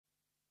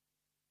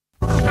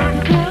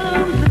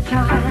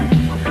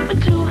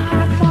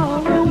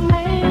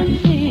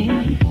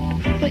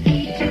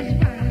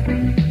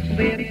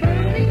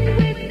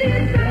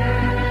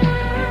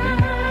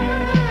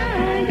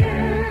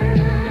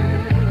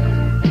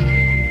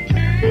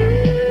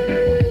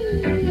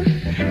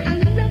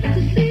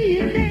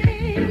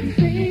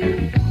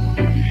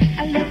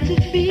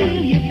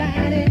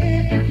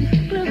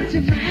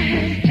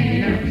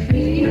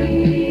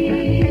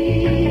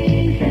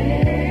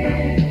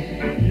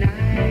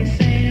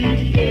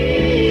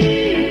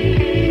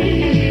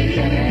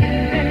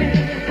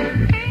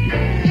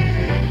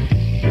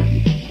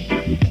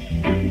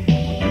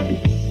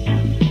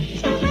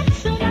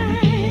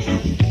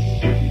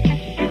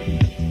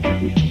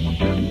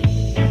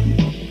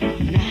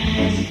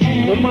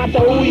No matter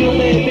who you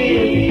may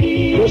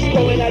be, just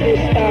coming at this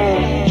star.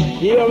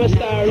 You're a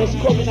star, just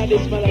coming at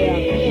this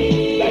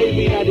Malayan.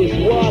 Diving at this,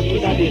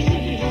 walking at this,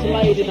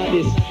 sliding at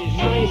this.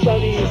 Nice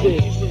and easy.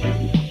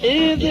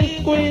 Easy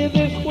squeeze,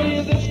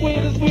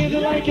 squeeze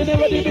like you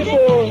never did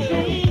before.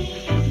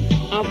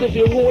 After if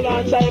you hold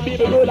on tight,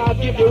 people know that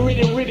give the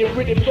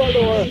rhythm,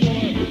 follower.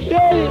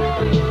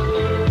 Yeah.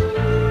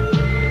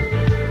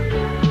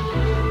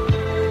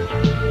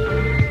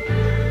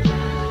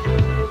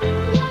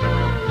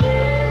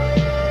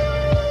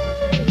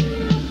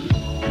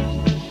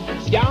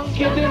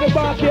 Get in the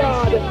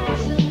backyard.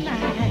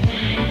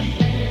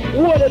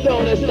 Water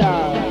down the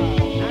star.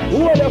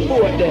 Water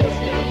fort there.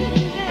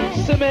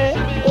 See me?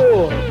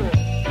 Oh.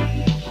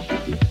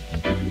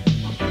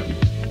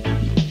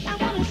 I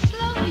wanna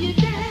slow you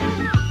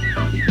down.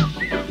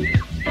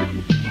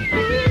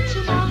 Beat to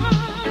my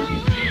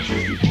heart.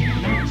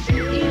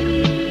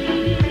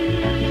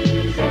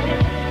 Easy.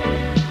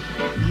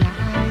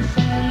 Nice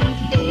and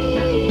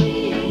easy.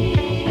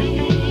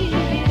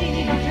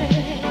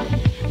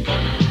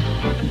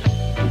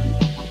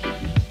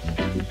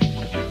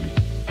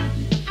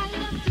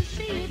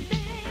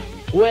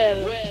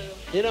 Well,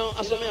 you know,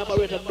 as I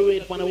operate to do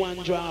it on the one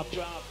drop.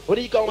 What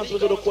do you call us to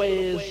the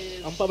quiz?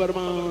 I'm Papa the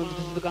Man, this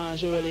is the car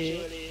surely.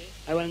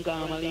 I went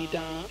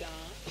Carmelita.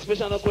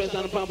 Special quiz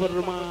on Papa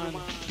the Man.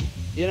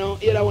 You know,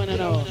 either one I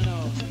know.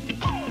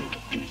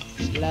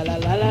 La la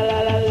la la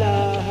la la la.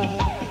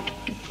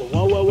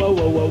 Whoa whoa whoa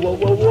whoa whoa whoa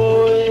whoa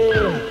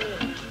whoa.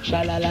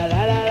 Sha la la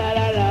la la la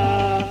la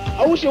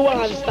la. I wish you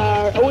one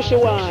star, I wish you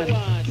one.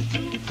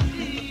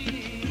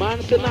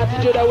 Man, say not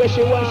to do that wish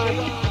you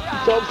want.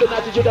 Some say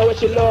not to do that what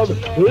you love.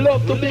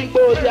 Love the big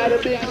boat, yeah, the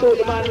big soul,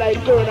 the man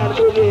like Burn and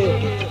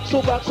Boogie.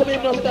 Super, come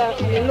in now, star.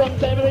 A long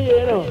time in the year,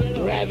 you know.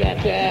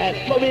 Riveted.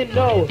 Come in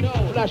now.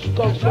 Flash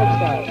comes from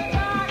star.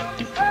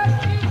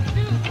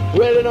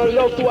 Well, you know,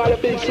 love to all the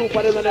big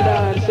super them on the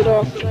dance, you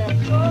know.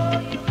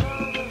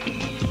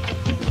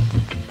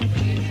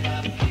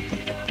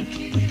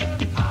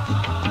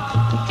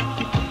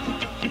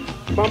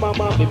 Bang, bang,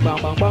 bang, bang,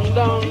 bang, bang,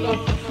 down.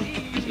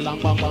 Long,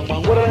 bang, bang,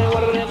 bang, what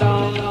are they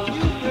down?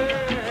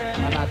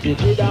 She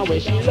did that when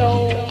she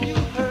low,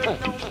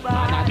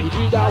 and she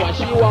did that when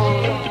she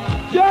want.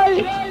 Yeah,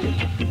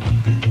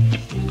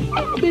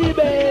 baby.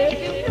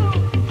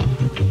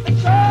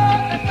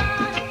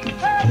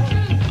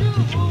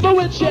 Do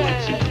it, yeah.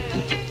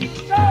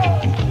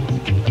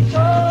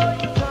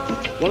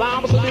 Well,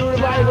 I'm supposed to do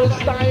revival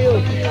style.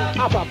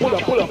 Upper, pull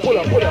up. Pull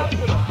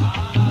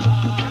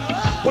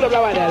up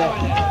that one there.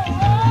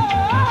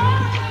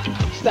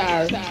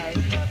 Star.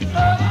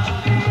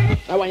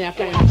 That one you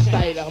kind of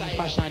style of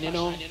fashion, you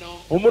know.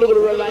 I'm gonna go to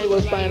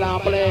reliable style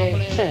and play.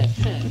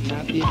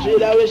 Not the tree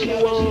that way she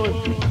want.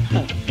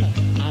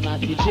 And not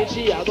the tree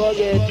she I go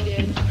get.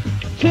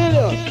 Kill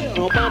you.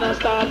 No man a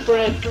start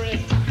friend.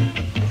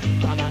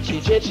 And not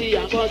the tree she I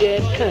go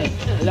get.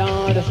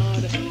 Lord.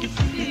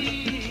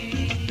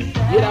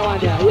 Hear that one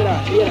there, hear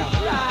that.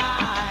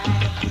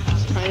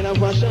 It's kind of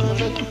fashion.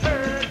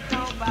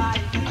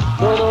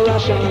 No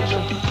Russian.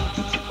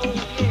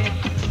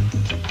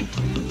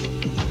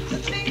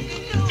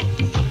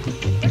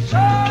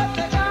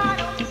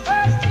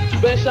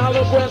 Special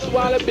request for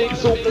all the big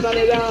soup in the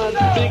dance,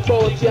 big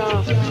boats,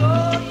 yeah.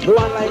 The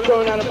one like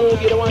Crown and the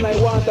Boogie, the one like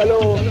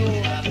Waterloo.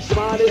 The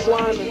smartest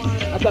one,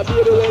 that's a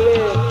beautiful Welly.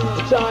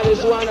 The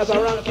tallest one, that's a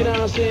ranking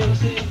and sing.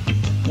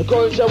 The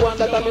culture one,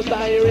 that's a Mr.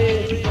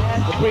 Irene.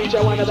 The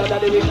preacher one, that's a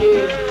Daddy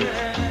Wicked.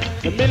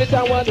 The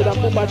militant one, that's a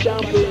Pumba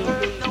Champion.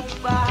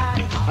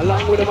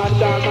 Along with the man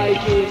Dan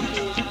Mikey.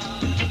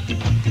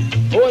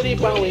 Holy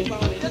Power.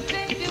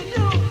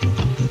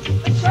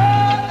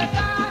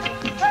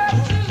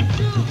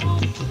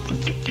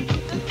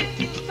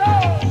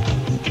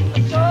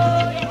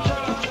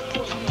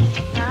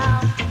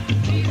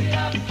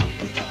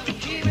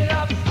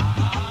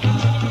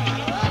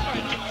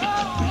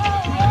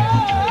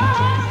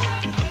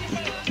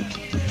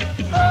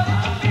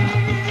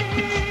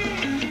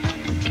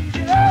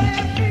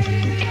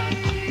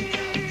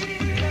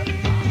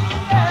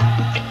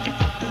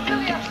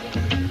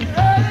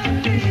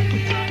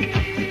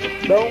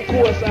 Don't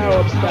course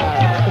Arab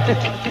style.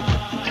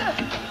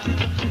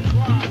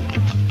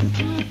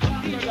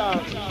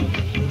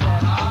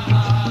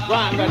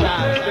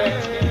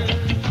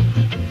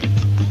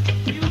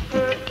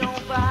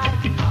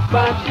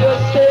 But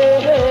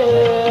yourself.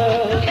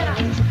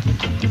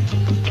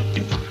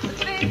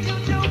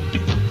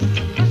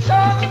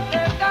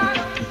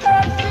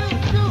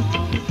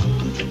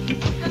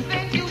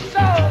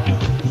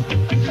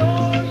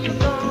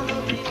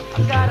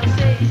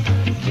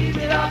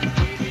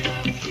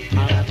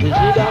 She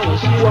did that when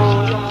she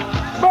want,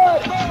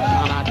 but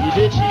and I did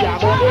it, she a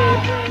go in.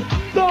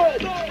 Do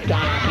it.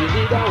 She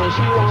did that when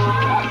she want.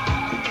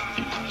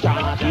 She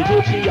did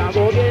it, she a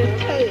go in.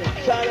 Hey,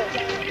 Charlie.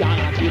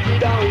 She did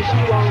that when she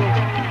want.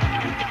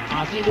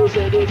 And she do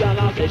say the girl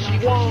and say she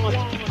want.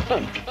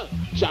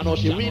 She know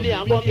she really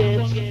a go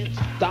get.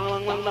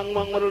 Dang, lang, lang,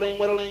 lang,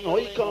 whittling. How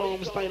it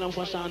comes, style and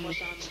fashion.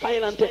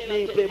 Style and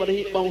technique, play by the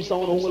hit bounce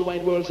sound. The whole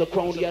wide world's a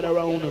crowd get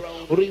around.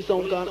 Ring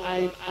sound called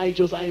I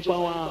just high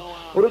power.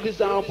 Rookie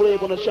sound play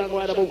on the track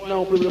right about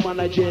now. Play with the man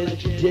like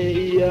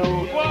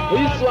J.E.L.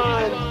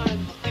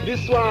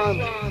 This one,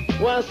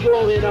 what's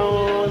going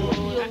on?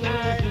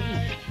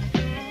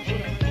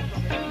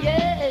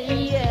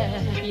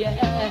 Yeah.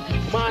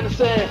 Man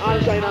say all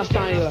kind of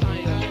style.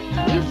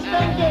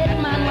 Mr.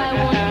 Deadman, why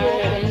won't you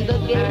open the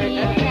gate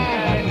now?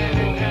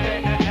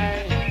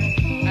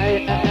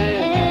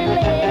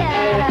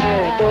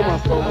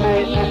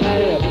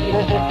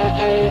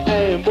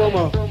 Hey,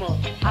 Boomer.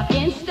 I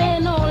can't stay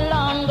no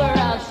longer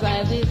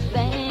outside this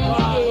dance.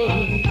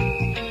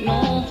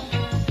 No,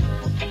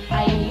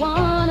 I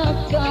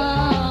wanna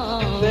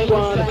come. Say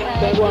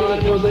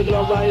one, music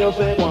lover, you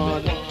say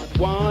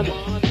one.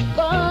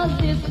 Cause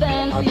this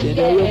dance is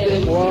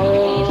getting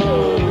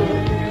one.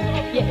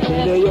 Yes.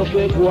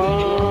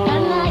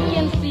 And I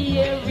can see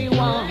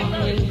everyone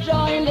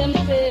enjoying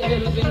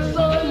themselves in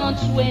so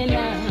much way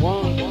now.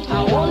 I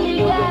only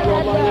got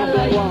a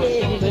dollar,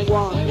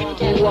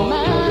 and my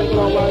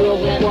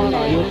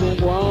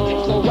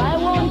so why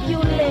won't you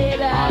lay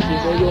down?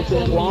 I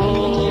said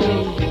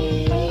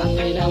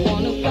I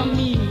wanna come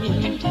in.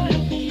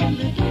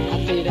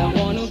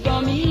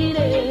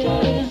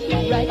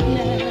 Right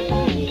now.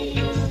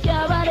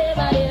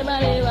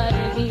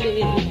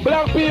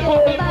 Black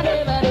people,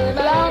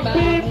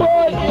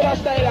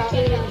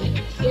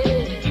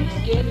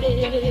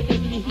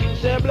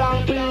 say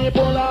black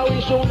people, I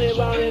wish you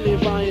never really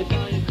fight.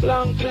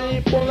 Black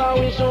people, I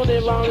wish you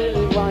never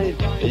really fight.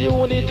 The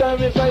only time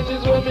we fight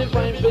is when we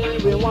find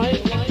baby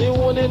white. The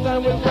only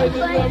time we fight is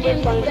when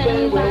we find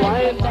baby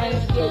white.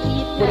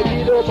 But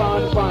get up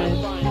and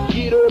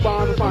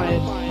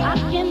fight. I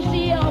can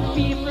see how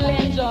people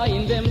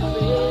enjoying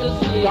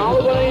themselves. Now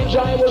we're gonna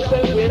enjoy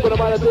ourselves, we ain't gonna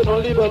bother to no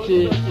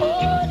liberty.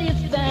 Oh, this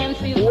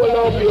dance is hold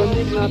up your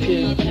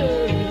dignity.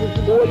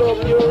 Hold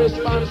up your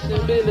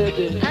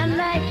responsibility.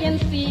 And I can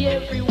see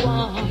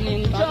everyone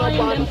enjoying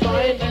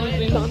themselves.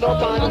 Stand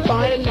up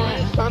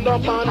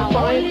and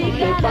fight. You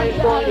can fight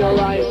for your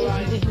rights.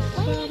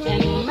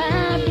 And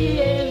my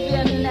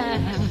behavior now.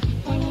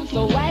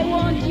 So why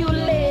won't you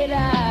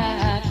later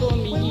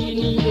come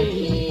in?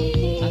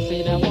 I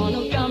said I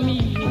wanna come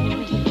in.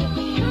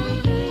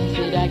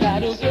 Said I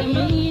gotta come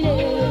in.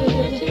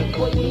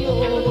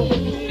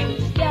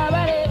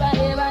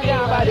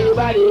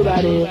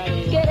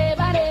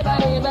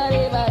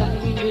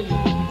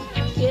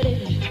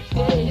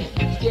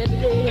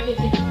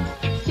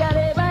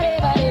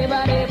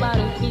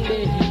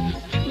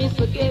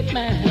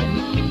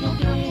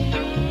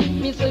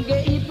 Mr.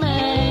 Gate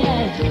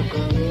Man, and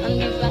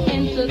Mr.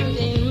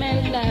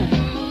 Entertainment,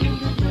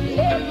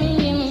 let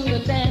me in the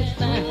dance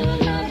time.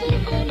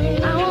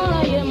 I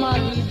wanna hear my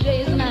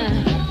DJs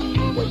now.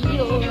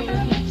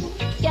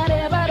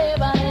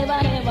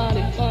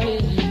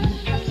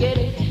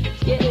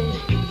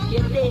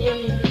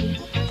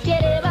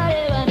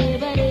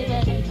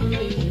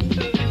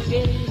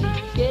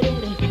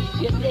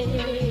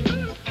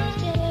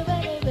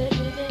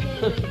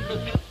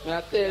 I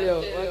tell you,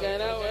 what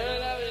kind of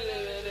world I live in?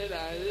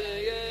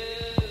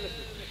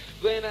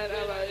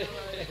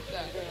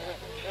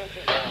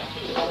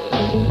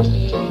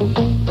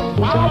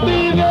 I'll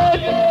be there.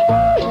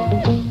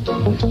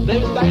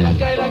 Them style of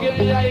kind of give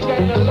me I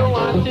kind of low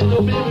until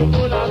the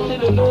beautiful until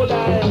the low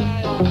light.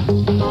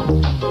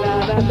 La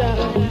da da,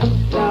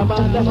 la ba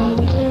da, la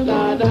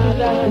da da,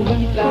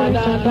 la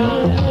da da,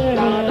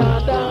 la da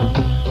da.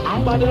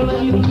 I'm more than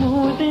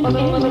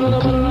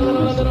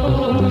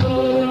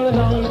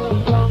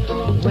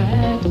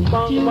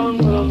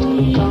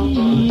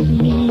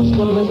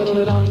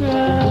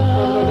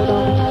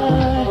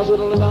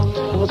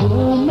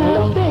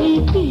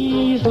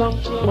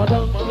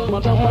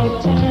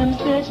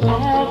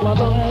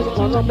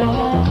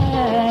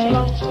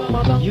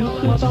you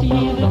could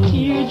see the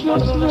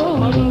teardrops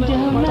rolling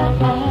down my eyes.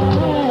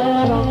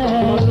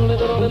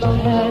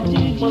 How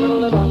did you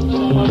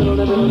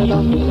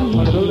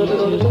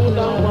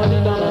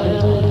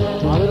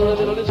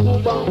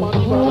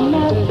oh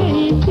my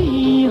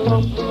baby,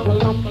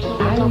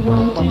 I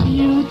wanted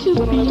you to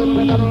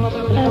be a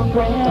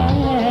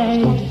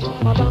bride,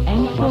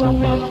 and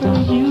forever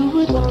you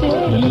would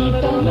stay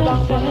by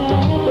my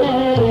side.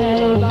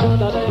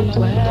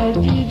 Why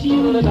did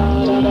you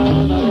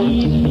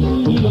leave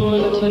me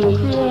to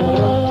cry?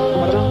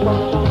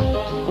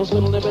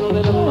 Oh my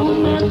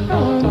honey, oh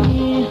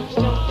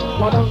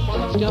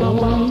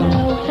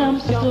now I'm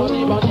so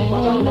alone.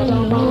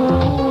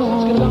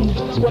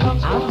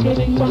 I'll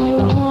take my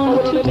own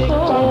to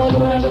call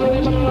my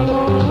own.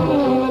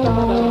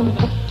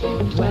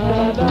 Why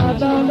did you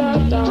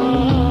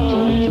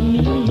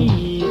leave me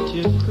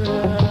to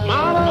cry?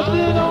 Man, I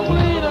still don't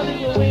bleed, I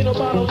think we no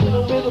bottle to the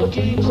middle,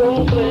 keep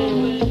on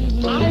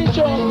playing. I ain't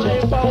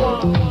your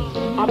power.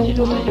 I tell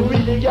you when you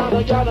really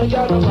gotta know.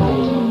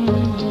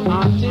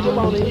 I tell you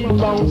about the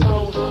inbound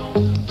sound.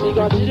 The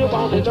got you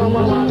on the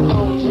number one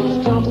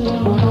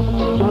sound.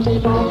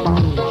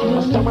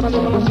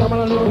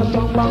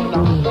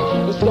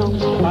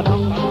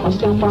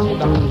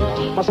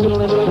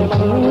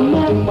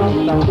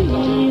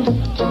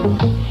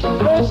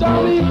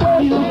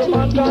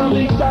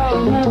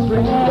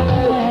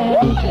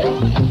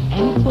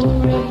 And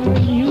forever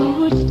you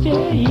would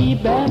stay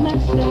by my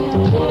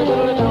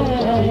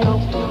side.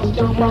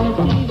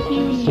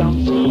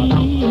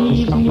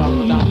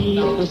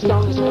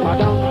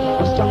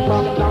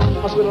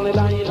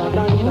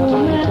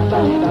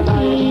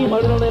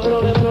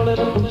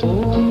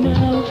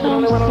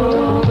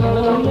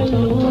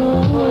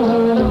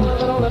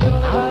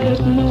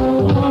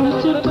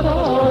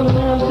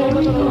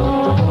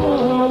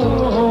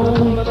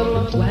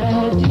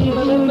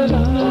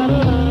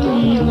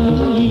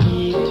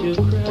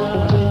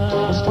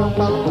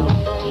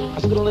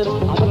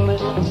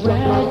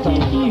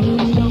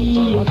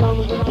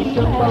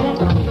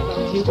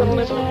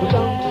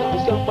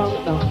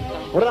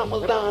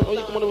 Ramadan, oh,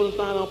 you come on over the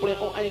time and play.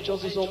 Oh, I ain't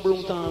just some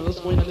broom time. Let's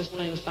go into this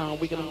time style.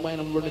 We can wind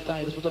them really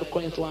tight. Let's put the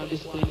coins to our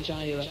discipline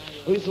child.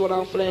 This is what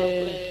I'm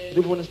playing.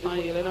 Different style,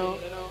 you know.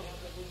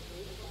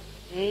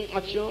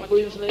 Action,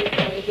 Queen's Lake,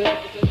 I said.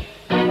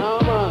 Now,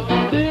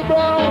 man. Deep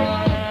brown.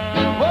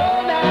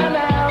 Oh, now.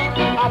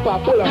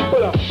 Up, pull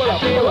up.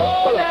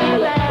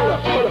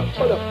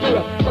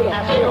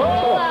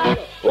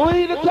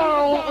 We the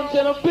town and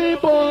tell the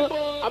people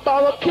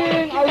about a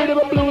king. I read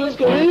the blues,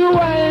 go you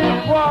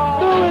ain't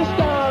doing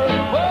style.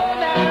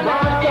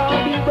 Man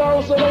can't be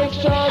brown, so make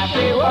sure I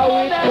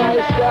will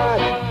Christ God.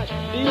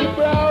 Deep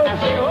brown, I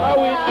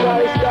will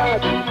Christ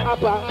God.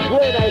 Upper,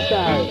 when I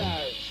start.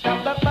 Stop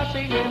the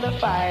fussing and the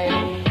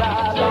fighting,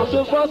 Stop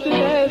the fussing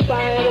and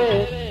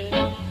fighting.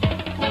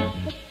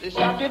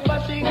 Stop the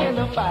fussing and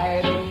the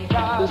fighting,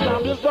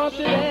 Stop the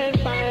fussing and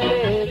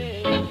fighting.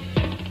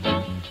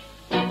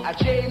 A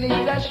chain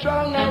is as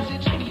strong as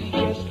its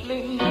weakest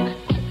link.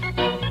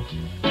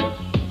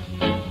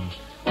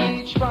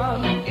 Each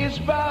one is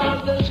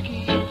brother's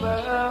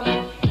keeper.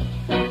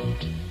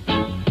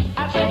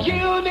 As a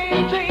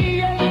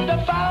unity is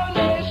the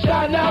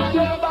foundation of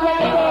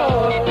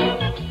survival.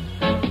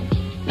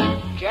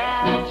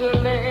 Got to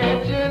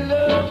let your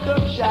love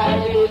come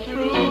shining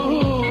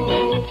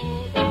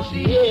through.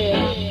 See,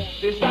 Yeah.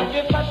 they stop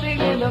your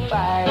fussing and the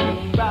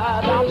fighting,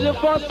 Stop brother. the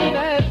fussing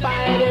and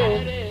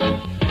fighting.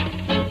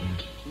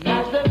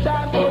 Now's the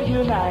time for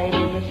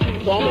uniting.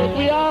 So make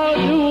we all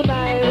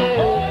united.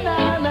 Oh,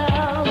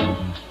 now.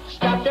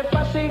 Stop the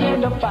fussing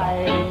and the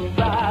fighting,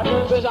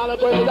 brothers. Special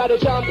request are the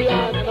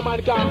champion and the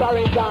man called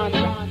Barrington.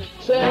 Now's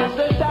Says,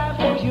 the time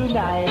for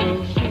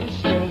uniting,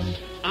 sisters.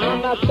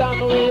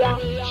 understand we are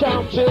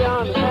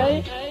champion,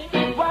 hey?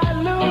 Why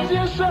lose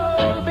your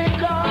soul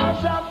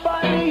because of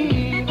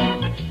funny?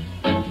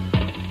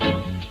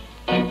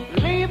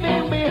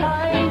 Leaving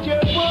behind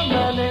your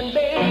woman and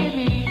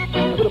baby.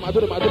 I do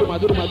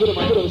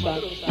them,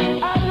 son.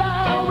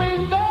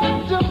 Allowing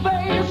them to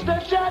face the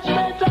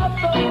judgment of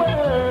the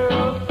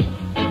world.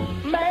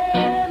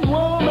 Man,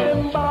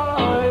 woman,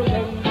 boy,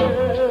 and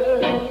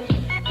girl.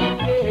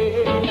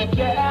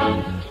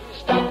 Yeah.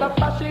 Stop the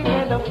fussing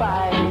and the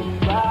fighting,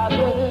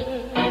 brother.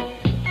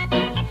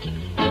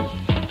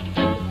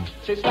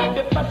 Say stop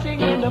the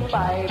fussing and the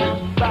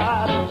fighting,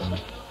 brothers.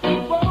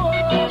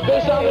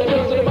 Special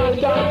request to the man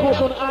called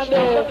Push on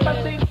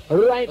Andy.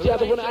 Right here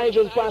to the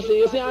Highteous Posse.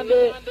 You see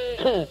Andy?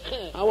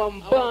 I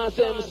want boss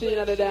MC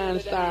in the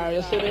dance star.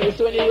 You see me? It's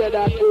when you hear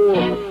that,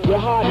 oh, your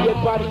heart get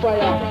on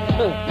fire.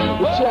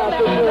 You try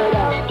to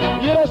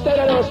murder. You don't say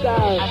that, no star.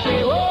 I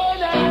say, oh,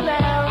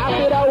 now. I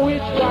said a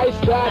witch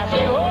Christ I that.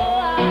 say, oh,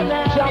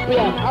 now.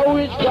 Champion, a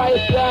witch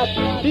Christ that.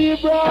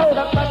 Deep brown.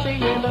 The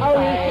fussing and the A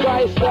witch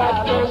Christ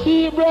that. fighting,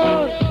 Deep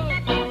brown.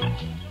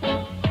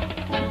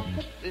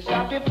 they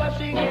stop the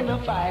fussing and the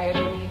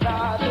fighting,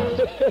 brothers.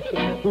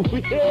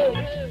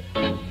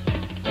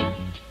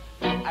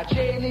 A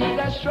chain is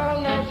as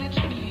strong as its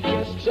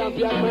weakest.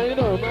 Champion, man, you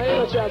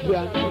know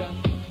champion.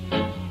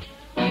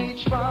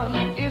 Each one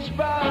is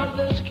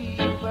brother's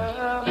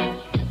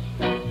keeper.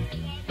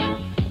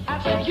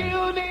 As a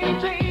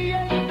unity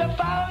is the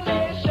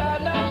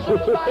foundation of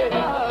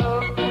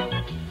survival.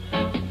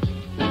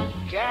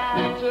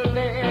 Got to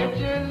let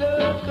your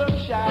love come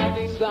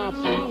shining Stop.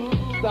 through.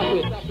 Stop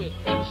it.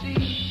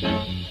 See,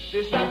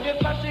 they stop the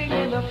fussing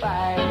and the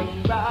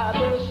fighting,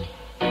 brothers.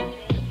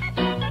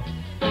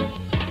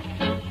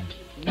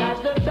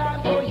 Now's the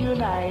time for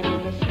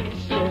uniting the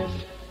sisters.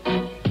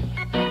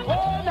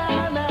 Oh,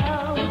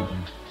 now.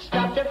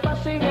 Stop the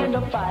fussing and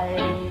the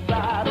fighting,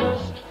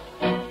 brothers.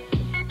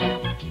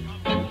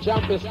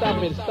 Champion,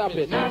 stop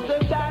it. Now's the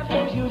time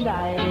for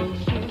uniting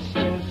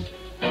sisters.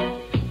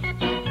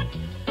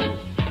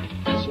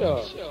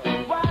 Sure.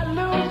 Why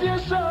lose your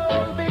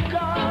soul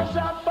because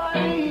of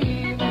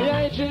funny?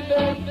 Behind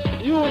them,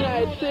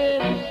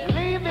 united.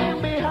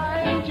 Leaving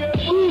behind your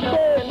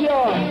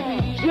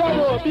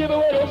Yo, baby,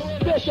 where the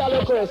special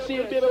request? See,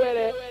 baby, where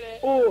the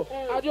oh,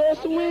 I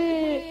just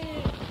wait.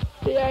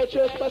 The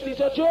Highteous Posse,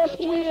 so just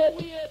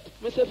wait.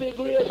 Mr.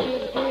 Great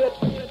is great.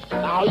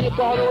 Now you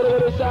call over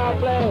the star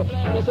play.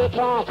 They say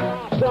come,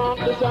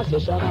 this is a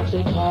session of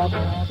say come.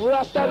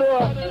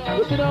 Rastador,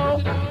 you see now?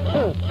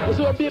 You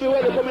see what baby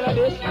Welly coming at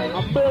this?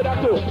 I'm murder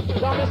too.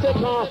 Come and say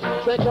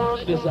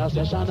come, this is a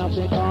session of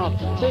say come.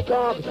 Say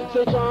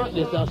come,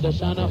 this is a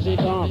session of say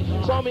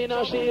come. Some in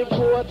a sheep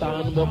coat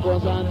and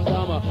buckles and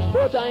summer.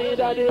 But I ain't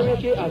that the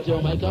Ricky at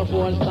your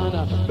microphone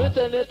stand. Me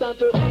tell it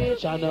to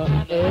each and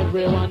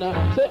everyone.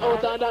 Say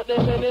out and that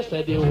them and they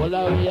say the whole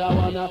of we are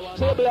one.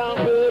 Say blank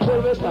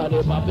people we start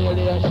the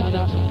population.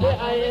 They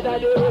ain't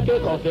that the Ricky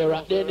coffee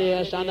rock the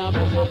nation.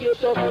 Me say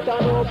get up,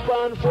 turn up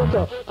and foot.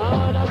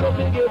 And I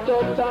say get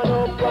up, turn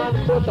up and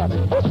foot.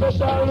 Go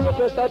special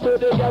request to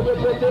the guy with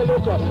pretty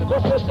look. Go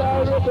special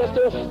request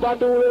to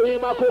Bandu with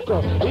him a cook.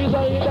 He's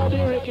a hit of the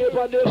Ricky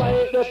but they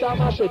might just a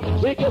mash it.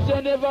 Ricky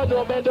say never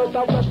know me just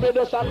a flash me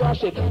just a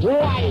crash it.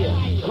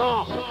 Why?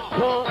 Come,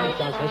 it's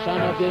a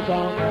session of the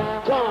come,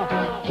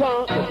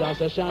 it's a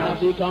session of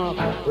the come.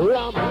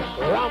 Ram,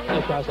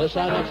 it's a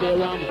session of the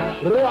ram,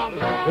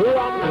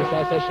 it's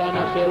a session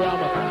of the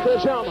ram.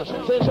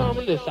 Say jam,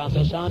 this a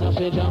session of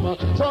the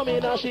jam. Some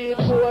in a sheep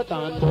coat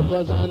and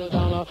buckles and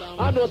camera.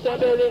 I know say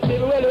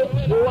big Welly,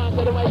 you want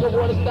to the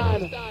microphone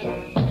stand.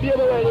 Baby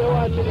Welly, you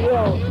want to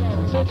yo.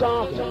 Say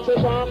come,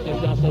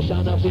 it's a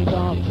session of the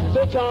come.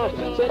 Say come,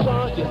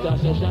 it's a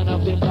session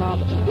of the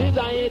come. He's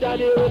a hit of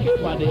the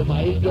Ricky but they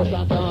might just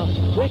a come.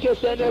 Ricky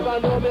say never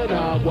know me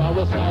now, go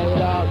and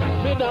style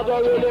up. Me not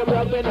go really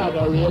brag, me not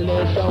go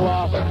really show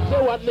off.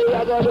 So what me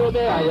a go do, me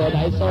a go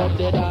nice up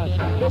the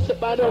dance. Me sit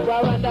by the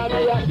veranda,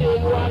 me a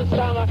sing one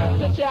song.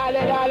 So Charlie,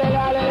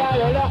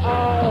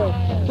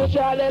 oh. So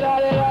Charlie,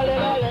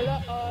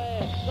 oh.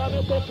 Come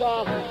and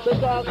say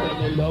come,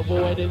 me love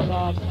her when it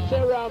comes.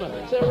 Say ram,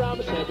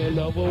 say me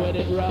love her when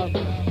it rams.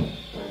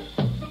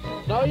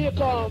 Now you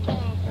come,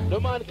 the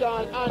man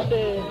called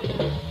Andy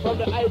from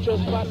the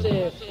Highteous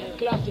Sound,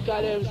 classical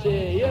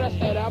MC. You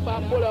understand? I'm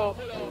back full up.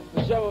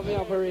 Jam with me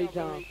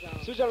operator.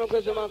 Switch on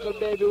because the man called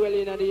Baby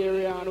Welly in the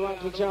area, and the man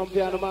called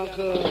Champion, the man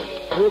called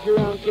Ricky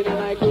Rankin and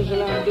I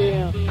Crucial and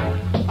there.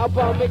 Up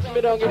and mix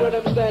me down, you know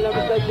them style of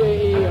Mr.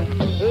 J.E.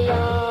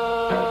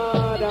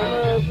 Lord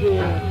have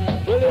mercy.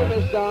 Will me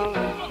song?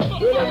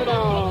 Will me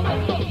now?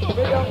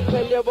 Me don't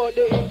tell you about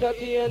the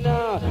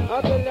entertainer.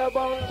 I tell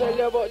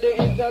you about the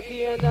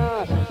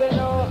entertainer. Say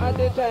now at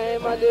the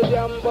time of the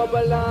jam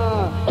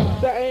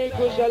bubbler. Say ain't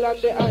crucial and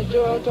the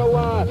actual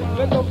tower.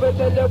 Me come to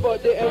tell you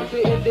about the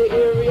MC in the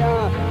area.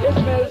 They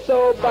smell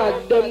so bad,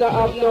 them not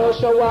have no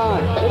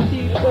shower. Them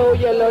teeth so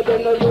yellow,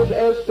 them no use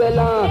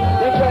Estella.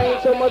 They crying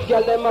so much,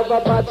 girl, them have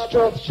a bad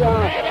structure.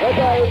 The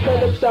guys tell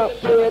them stop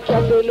play,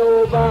 trapping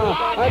over.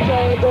 I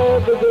try to go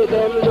visit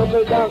them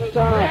local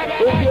doctor.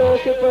 If you're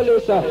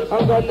syphilis,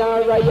 I'm gonna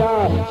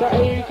riot. So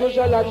ain't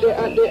crucial at the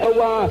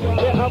hour.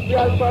 Me have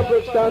girl from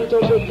Brixton to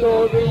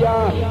Victoria.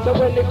 So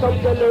when they come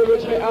to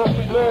lyrics, me a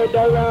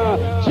murderer.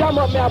 Jam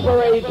up me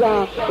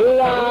operator.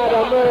 Lord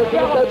of mercy,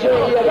 Mr. J,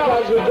 the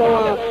country go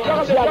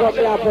on. Jam up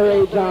me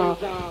operator.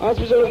 I'm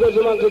special because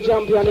the man to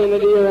Champion in the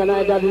year and I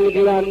got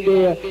Little and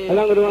there.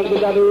 Along with the one to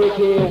got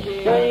Ricky.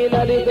 Now in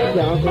this, they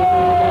can't come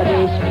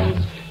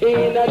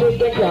in this,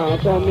 they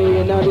can't come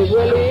in this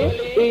Welly.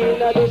 In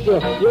this,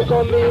 you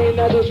come in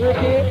this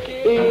Ricky.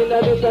 In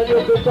this, and you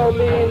can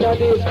come in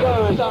this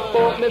gun. Talk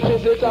about me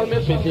physical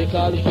fit.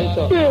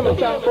 Talk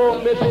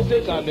about me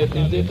physical fit.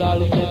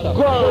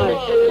 Grind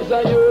is a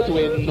youth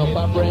with no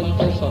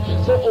apprentice.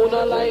 So on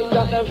a line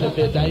that them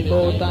fit die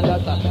out and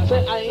that.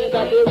 Say I ain't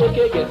that the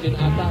Ricky getting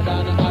hotter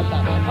than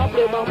hotter. I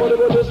play my money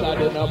go this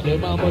side, I play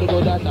my money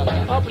go that.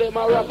 I play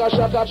my rocka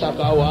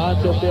shaka,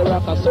 want to play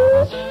rocka. So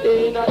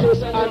in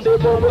this and the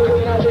bubble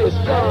in this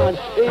gun.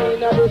 In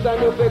this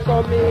and you fi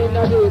come in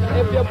this.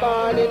 If you're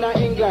born in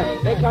England,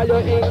 they call you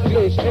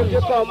English. If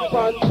you come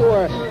on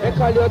tour, they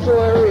call you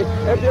tourist.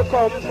 If you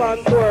come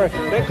on tour,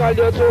 they call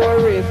you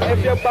tourist.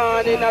 If you're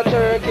born in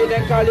Turkey,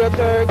 they call you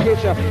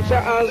Turkish. So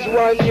as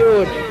one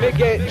youth, me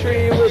get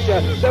 3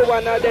 wishes. So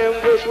one of them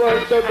wish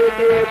was to be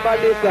the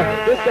baddest.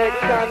 The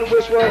second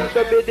wish was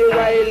to be the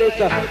wildest.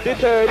 The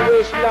third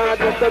wish, Lord,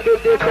 was to be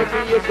the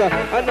sexiest.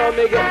 I know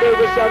me get the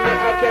wish of me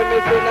a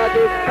chemist in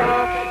this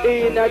car.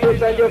 In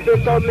this and you fi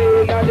come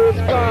in this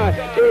car.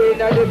 In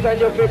this and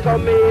you fi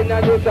come in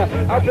this.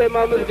 I play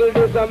my music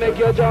this and make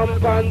you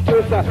jump and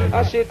twist.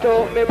 I shit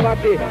out me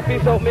body,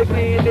 piece out me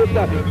penis.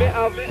 Me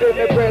have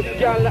me breast,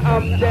 girl,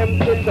 have them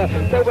tits.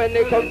 So when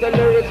it comes to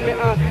lyrics, me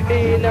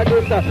in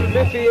this.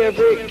 Me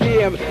favorite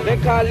game, they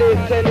call it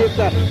tennis.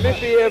 Me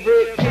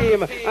favorite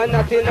team, and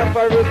not in a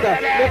Paris.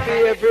 Me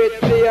favorite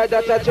player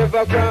that a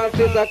Trevor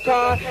Francis a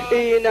car.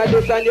 In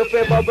this and you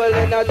fi bubble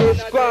in this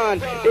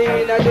squad.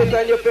 In this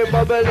and you fi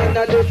bubble in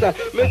this.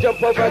 Me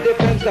jump over the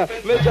fence,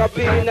 me drop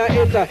in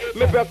it.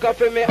 Me broke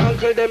off in me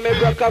ankle, then me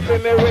broke off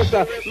in me wrist.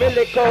 Me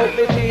lick out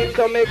me teeth,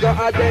 so me go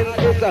a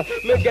dentist.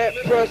 Me get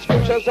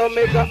prescription, so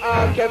me go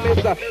a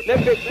chemist. They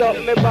fix up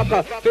me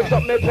back, fix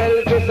up me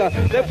pelvis.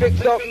 They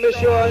fix up me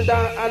shoulder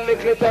and me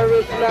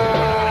clitoris.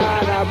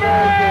 Lord have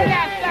mercy.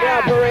 Me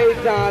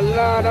operator,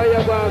 Lord, how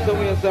you going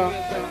somewhere, sir?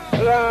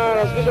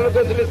 Lord, special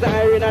request to Mr.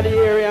 Irene in the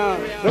area.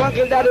 The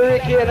Uncle Daddy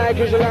Ricky and I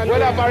Christian.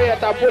 Well,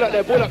 operator, pull up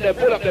there.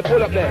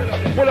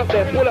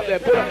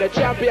 The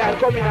champion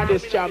coming at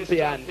this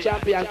champion.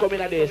 Champion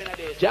coming at this.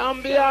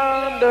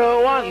 Champion,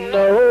 the one,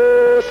 the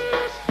host.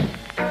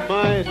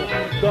 Mine,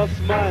 that's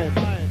mine.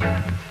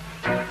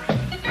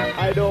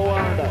 I don't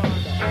want that.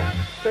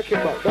 Take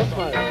it back, that's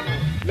mine.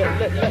 Let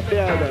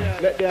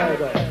the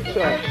other.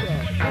 Sure.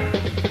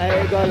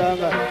 Hey, go long,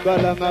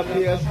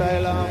 fear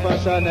style and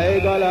fashion. Hey,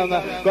 go long,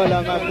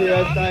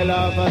 fear style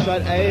and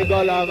fashion. Hey,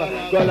 go long,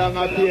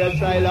 fear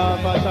style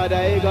and fashion.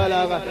 Hey, go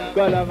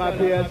long,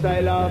 fear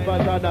style and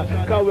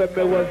fashion. Cause when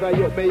me was a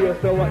youth, me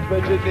used to watch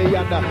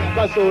Virginia.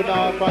 Cause soon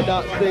after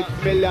that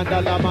 $6 million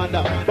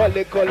man. But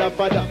the color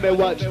for that me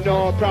watch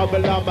no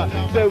problem.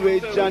 Say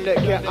with Janet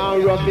K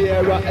and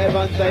Romero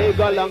Evans. Hey,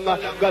 go long,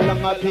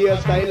 fear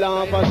style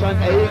and fashion.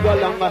 Hey, go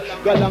long,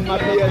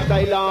 fear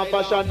style and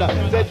fashion.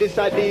 Say this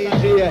a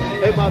DJ.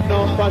 Him have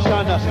no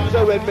fashion.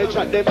 So when me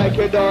chat they make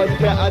it does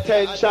pay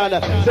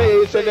attention. Say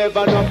it's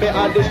never know me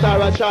at the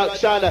star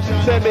attraction.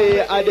 Say me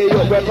at the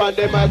youth whip on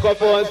the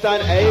microphone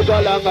stand. Hey,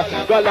 go long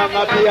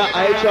appear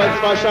I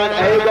trust fashion.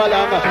 Hey,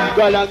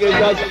 go long is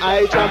just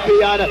I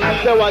champion.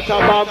 Say what a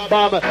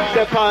bam.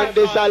 Step on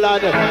the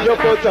salon. Your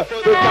foot to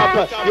tap,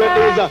 your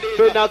knees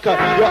to knock,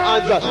 your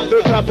hands to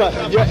clap,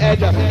 your head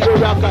to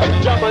rock.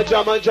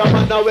 Jam.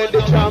 Now when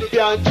the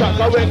champion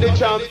track, when the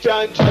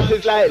champion track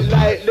is like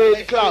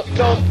lightning clap.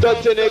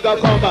 Dirty nigga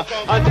come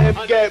and them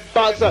get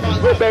box.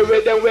 We bury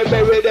them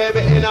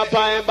in a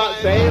pine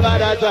box. Say what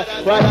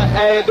that,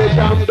 hey, the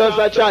jam does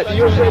a chat.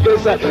 You say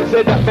this,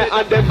 say that me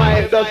and the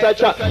mic does a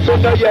chat. So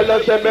the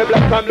yellow say me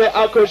black and me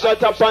a could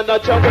shut up on the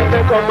chat. When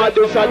me come and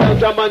do some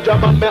jam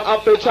and me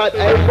have to chat.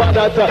 Hey, what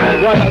that say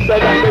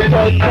that me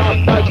turn top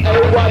notch.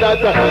 Hey, what that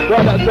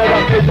say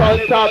that me turn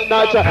top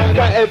notch.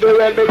 Cause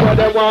everywhere me go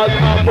them walls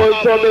happen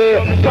to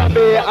me. Cause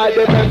me I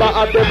the member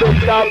of the big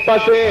stop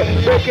passy.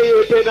 We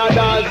keep in a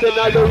dance in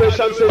a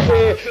Lewisham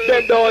City.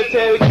 Them don't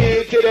tell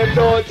Keithy, them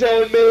don't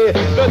tell me.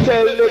 Don't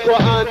tell Nico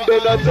and they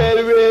don't tell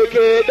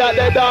Ricky that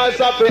the dance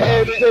up be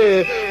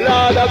empty.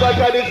 Lord, I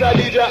got this a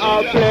DJ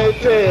and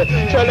plenty.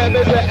 So let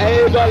me say,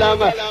 hey, go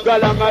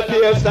long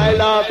appear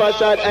style and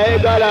fashion. Hey,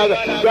 go long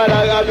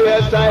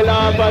appear style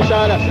and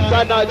fashion.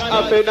 So not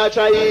up in a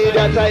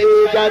idiot.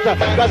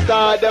 Cause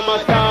star, them a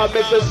star,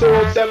 Mr.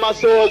 Soap, them a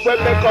soap. When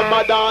me come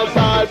a dance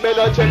hall, me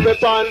no check me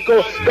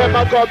panko. Them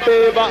a come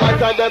beaver,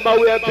 and them a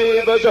wear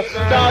beavers.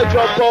 Now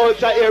drop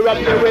out a ear up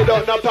me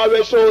without no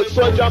parachute.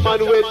 Soldier man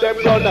with them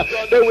gun,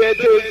 they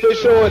waiting for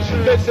shoot.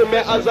 They see me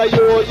as a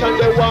youth and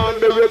they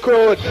want me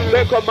recruit.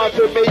 They come up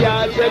to me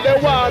and say they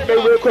want me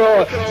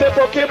recruit. Say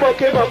bucky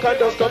and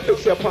just come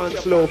fix your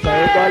pants low.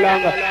 Hey, go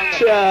long,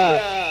 sure.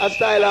 A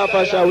style of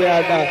fashion we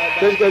are now.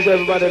 This goes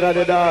everybody on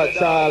the dance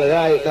hall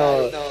right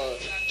now.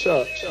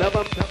 Sure.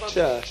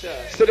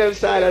 See them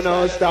style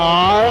now,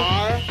 star.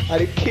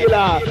 And the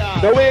killer.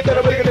 No way to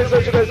nobody can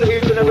listen to this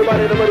each and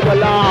everybody, nobody will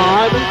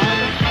land.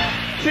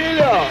 Till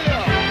ya.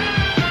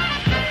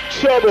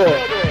 Trouble.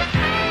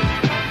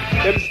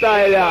 Them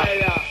style ya.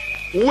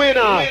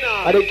 Winner.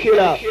 And the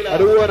killer. And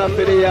the one up in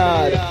the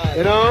yard.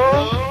 You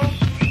know?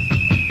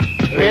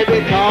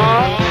 Ready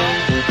car.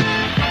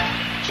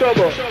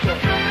 Trouble.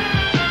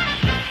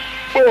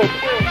 Boom.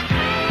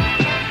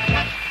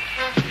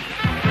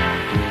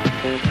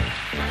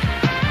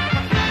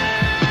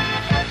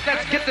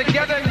 Get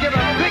together and give a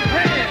big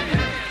hand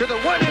to the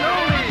one and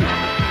only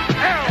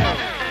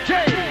L.J.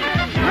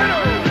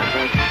 Riddle.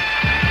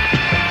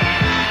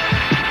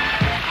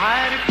 I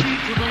had a key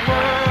to the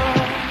world.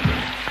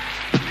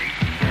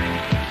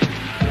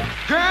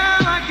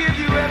 Girl, I give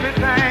you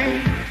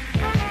everything.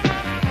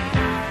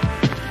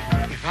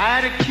 If I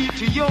had a key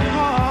to your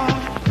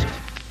heart,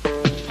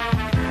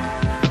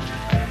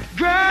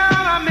 girl,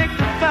 I make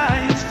the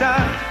fire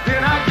start.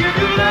 Then I give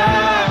you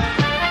love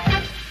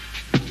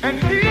and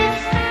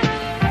peace.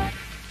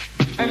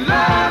 And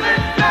love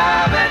it,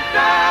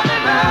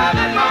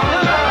 more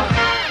love.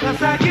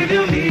 'Cause I give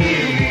you me.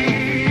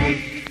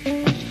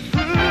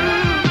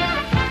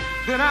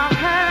 Then I'll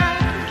have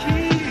the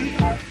key.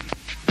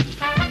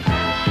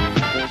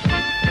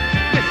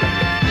 Listen,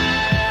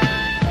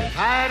 I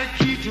had a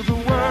key to the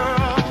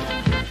world.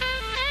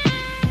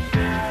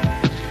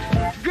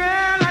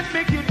 Girl, I'd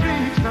make your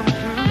dreams come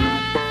true.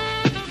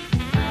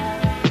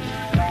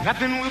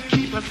 Nothing will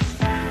keep us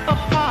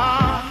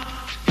apart.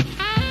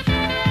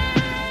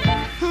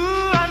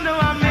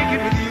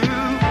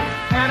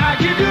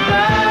 Give you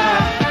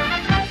love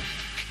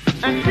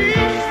and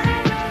peace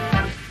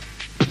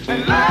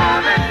and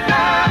love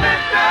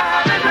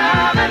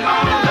and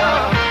more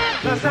love.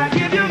 'Cause I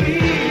give you me,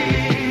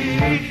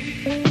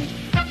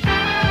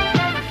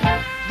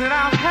 then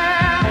I'll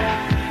have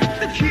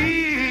the key.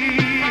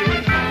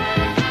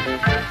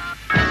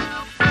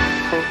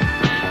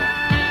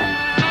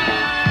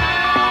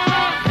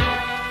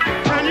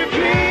 Turn your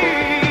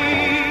key.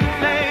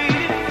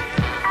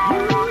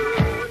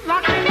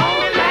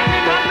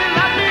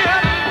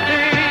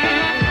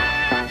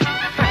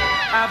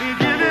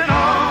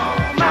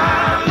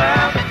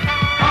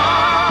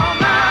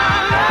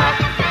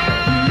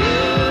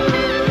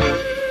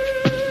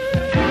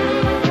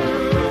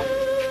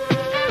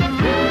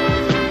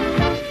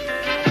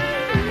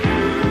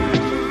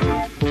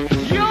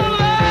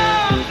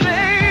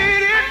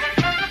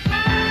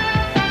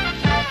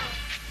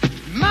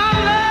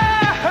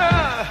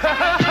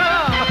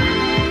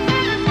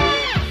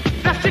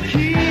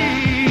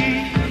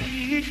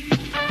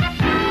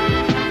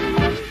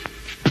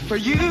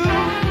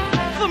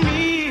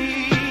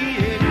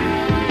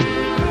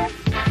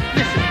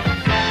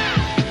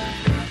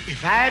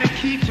 If I had a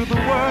key to the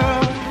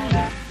world.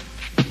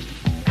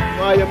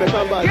 Why you make a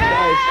bad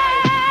choice?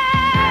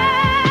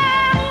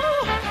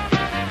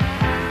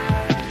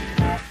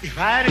 If I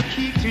had a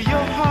key to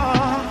your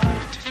heart.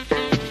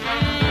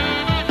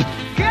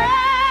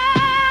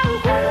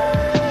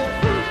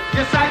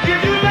 Yes, I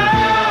give you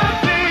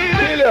love,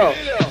 baby.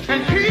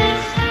 And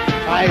peace.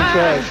 I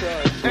choice.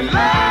 And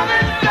love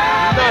and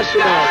love.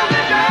 National.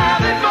 Love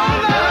and more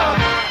love.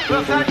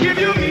 Plus I give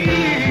you me.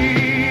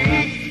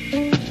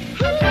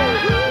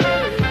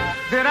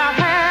 Then I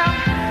have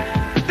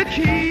the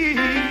key.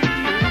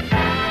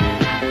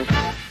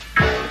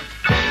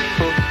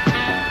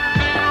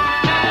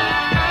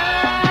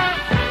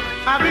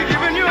 I'll be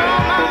giving you all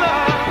my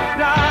love,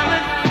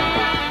 darling.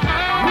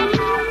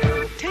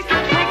 Take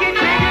it, take it,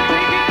 take it,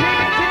 take it,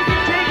 take it, take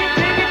it, take it,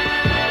 take it.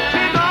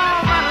 Take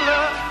all my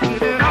love,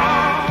 give it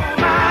all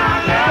my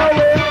love,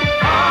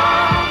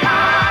 all my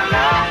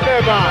love.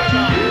 Never.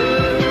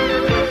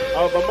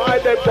 Over my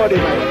dead body,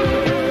 man.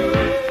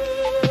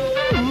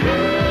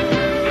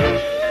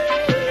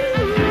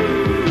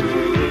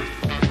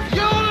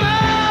 Your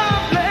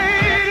love,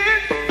 lady.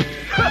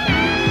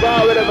 Far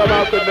whatever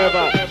man could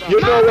never. You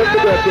know when to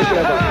do it, this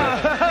level.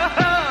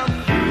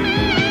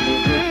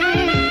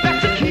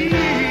 That's the key,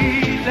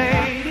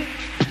 lady,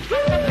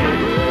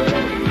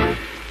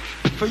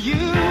 for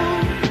you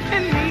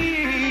and me.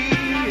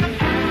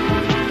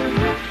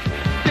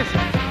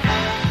 Listen,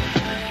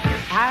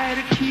 if I had a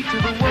key to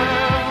the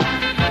world,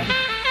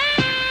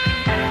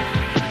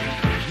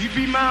 you'd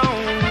be my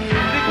only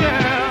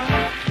girl.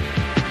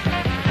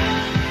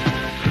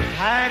 If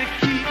I had a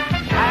key,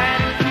 if I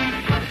had a key,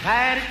 if I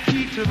had a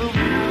key to the world.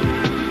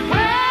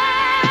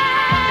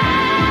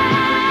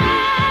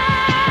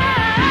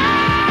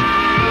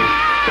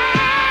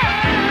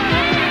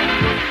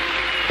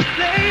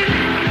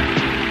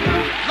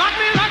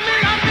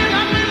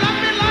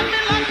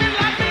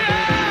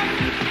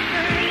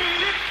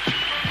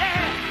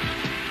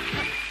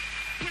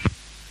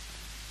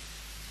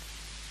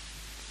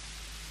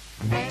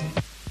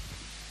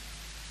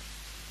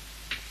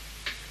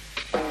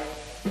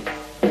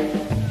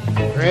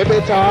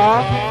 Rebecca,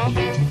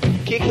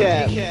 kick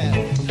it.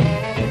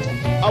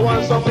 I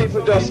want some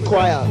people just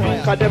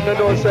quiet. Cause them don't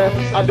know say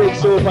a big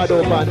super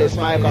dope on this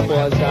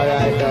microphone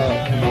right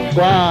now.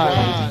 Go on.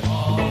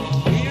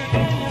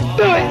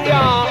 Do it,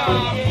 y'all.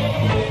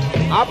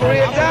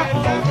 Operator.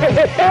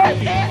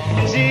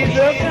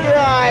 Jesus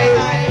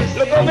Christ.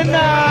 Look at me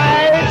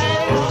nice.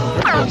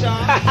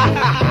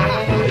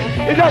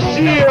 It's a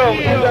shame,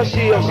 it's a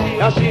shame,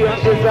 a shame,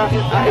 it's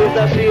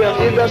a shame,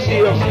 it's a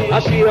shame, a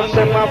shame,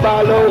 send my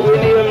ball out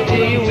with MG,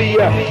 we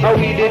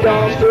the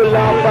dance to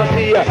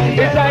Lambasia.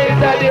 It's a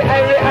the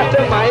Irish at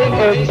the mind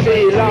MC,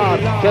 Lord.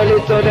 Tell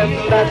it to them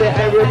that the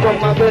Irish come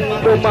again,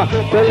 Buma.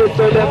 Tell it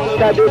to them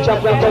that the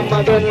Chaplain come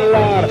again,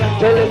 Lord.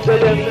 Tell it to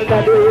them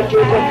that the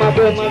Ricky come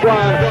again,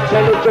 Juan.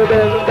 Tell it to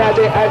them that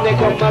the Annie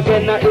come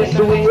again, it's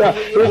we, that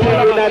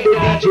the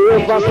DJ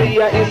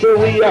Vasia, it's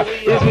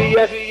we,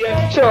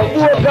 Chuck,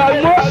 what God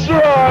must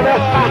run.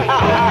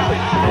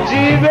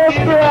 Jesus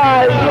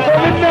Christ, look at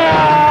me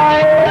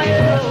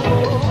nice.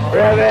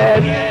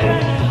 Reverend.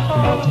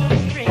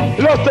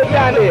 Look to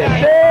Danny.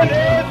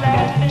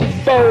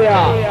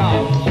 Booyah.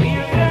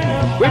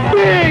 We're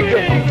big.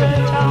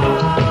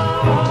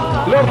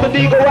 Look to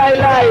Digo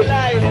Wildlife.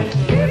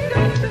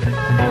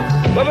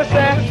 What we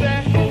say?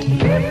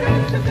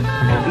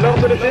 Love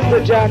to the sister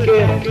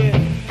Jackie.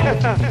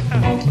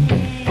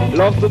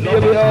 Love to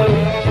baby all.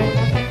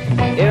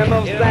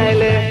 Enough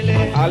style,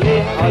 Ali,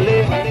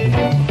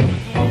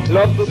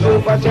 love to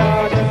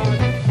supercharge.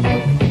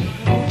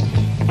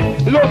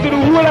 Love to the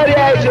whole of the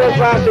Highteous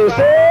Sound,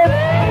 say,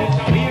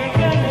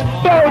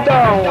 bow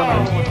down.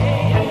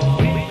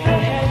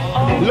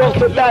 Love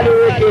to Daddy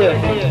Ricky.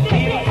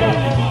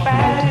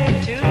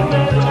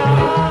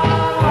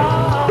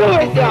 Do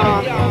it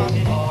down.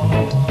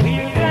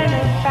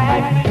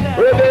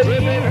 Ribbon,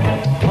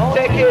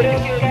 take it.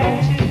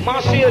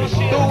 Mash it,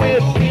 do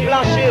it,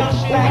 flash it,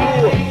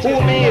 who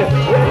me,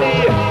 Welly,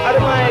 at the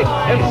mic,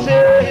 MC.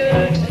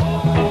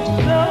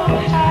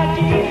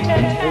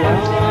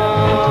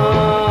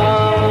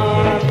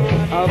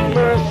 Have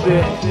mercy.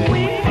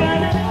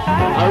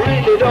 I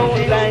really don't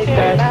like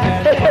that.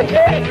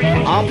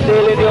 I'm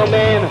telling you,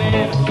 man.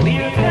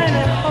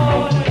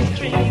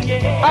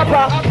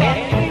 Upper.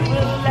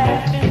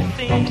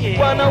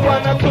 One,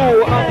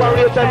 two,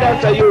 operator,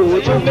 that's a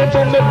you. To me,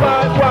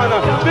 part one.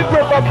 Big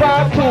proper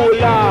part two,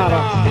 Lord.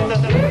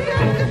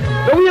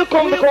 Now we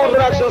come to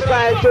counteraction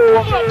style too.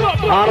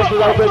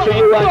 Honestly, I'll say to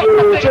you and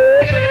you too.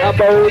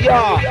 About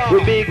ya, we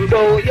big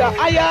bow ya.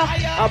 Aya,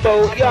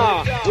 about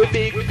ya, we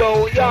big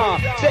bow ya.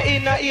 Say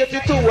in a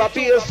 82, I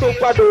feel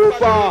super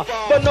duper.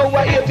 But now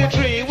I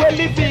 83, well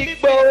the big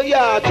bow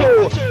ya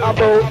too.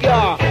 About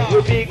ya,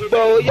 we big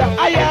bow ya.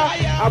 Aya,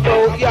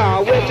 about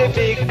ya, well the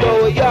big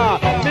bow ya.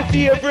 My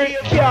favorite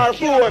car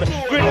food,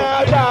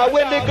 Grenada.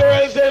 When the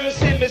girls them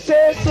see me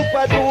say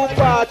super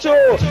duper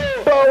too.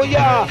 Bow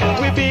ya,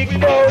 we big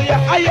bow ya,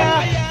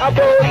 aya, a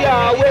bow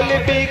ya,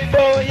 Welly big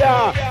bow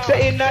ya.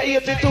 Say in a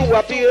 82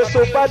 appear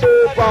super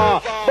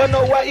duper, but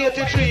now a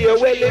 83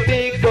 Welly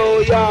big bow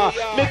ya.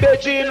 Me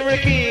Beijing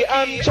Ricky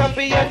and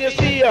champion you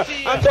see,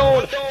 and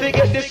don't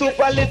forget the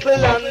super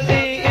little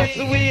Andy. It's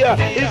we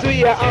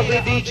as the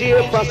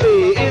DJ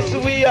Passy. It's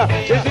we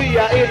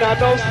in a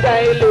no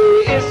style.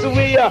 It's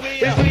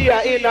we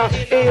in a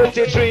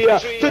 83.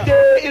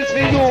 Today is for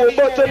you,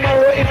 but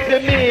tomorrow it's for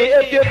me.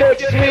 If you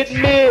vex with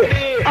me,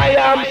 I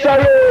am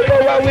sorry. Go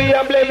away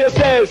and blame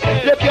yourselves.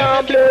 You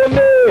can't blame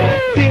me.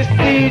 This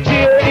DJ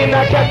in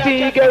a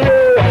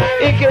category.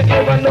 In case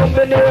you don't know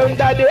the name,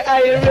 Daddy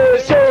Irie.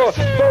 So,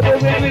 bubble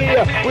with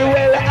we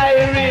will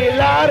Irie,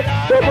 Lord.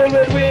 Bubble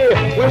with we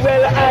will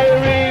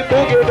Irie.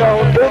 Boogie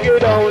down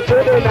to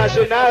the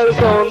national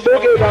song.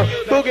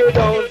 Boogie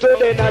down to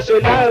the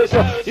national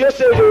song. You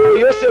say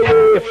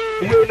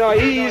we not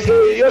easy.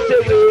 You say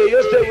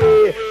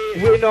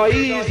we not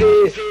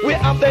easy. We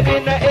have them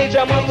in the age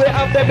man, we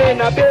have them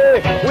in a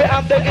bay. We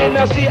have them in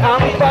a sea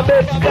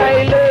alphabet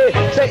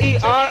style. Say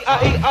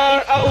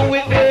E-R-I-E-R,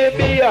 with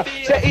baby.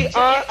 Say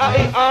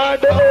E-R-I-E-R,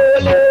 the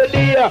old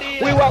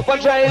lady. We walk on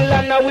dry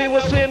land and we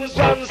will swim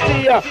from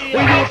sea.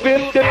 We will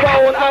 50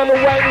 pound and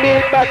wine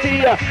made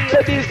batty.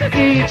 So this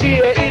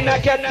DJ in a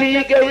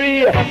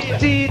category.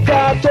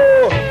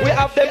 T-Tato, we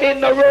have them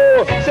in a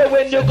row. Say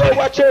when you go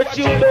to church,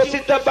 you don't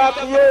sit the back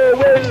row.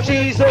 When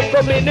Jesus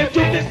come in, if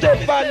you be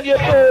step on your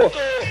toe.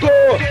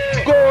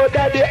 Go,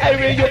 Daddy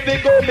Irie, you be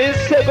go, miss,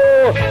 say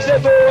go. Say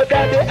go,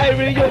 Daddy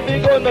Irie, you be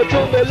go. No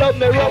to me, love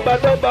me,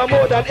 rubber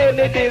more than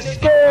any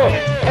disco.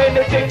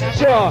 Anything,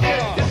 sure.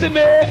 You see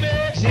me?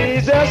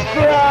 Jesus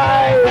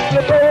Christ,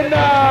 look how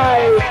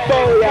nice.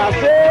 Boy, I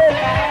say.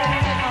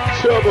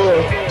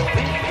 Trouble.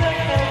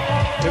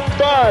 The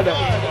father.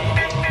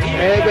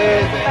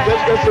 Amen.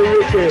 Let's go to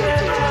Ricky.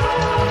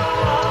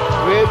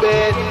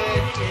 Amen.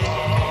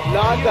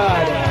 Lord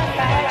God.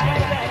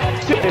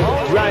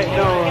 Right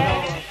now.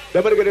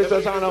 They're going to get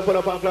this sound and pull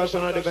up and flash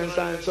on a different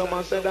sign.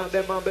 Someone said that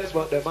them are best,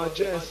 but them are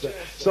just.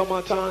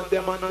 Someone talk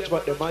them are not,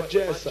 but them are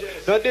just.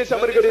 Now this, I'm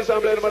going to get this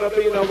sound, let them out of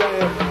feeling away.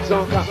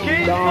 Some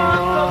come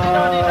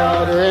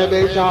down,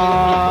 Rebecca.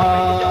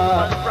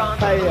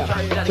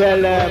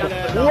 Tell them,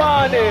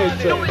 one it.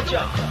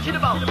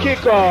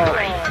 Kick off.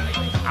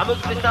 I'm a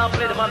spit and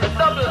play them on the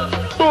double.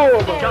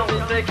 Boom. Come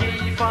and say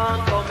keep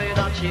on coming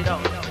and cheat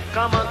out.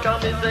 Come and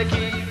say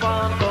keep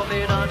on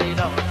coming and it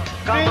out.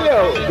 Come and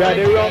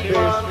keep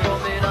on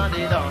coming and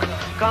it out.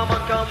 Come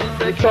and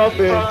say keep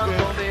on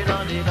coming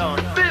and it out.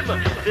 Bim!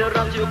 The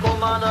rat you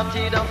come and a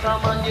tea dance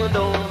and you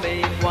don't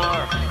make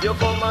war. You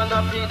come and a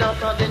tea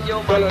dance and then you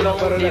man love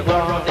the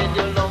war. And then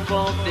you love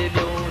of the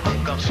music.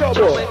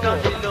 Jamaica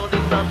till you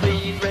this and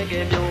sweet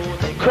reggae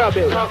music. Crab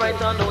it.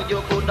 Alright, I know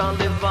you could and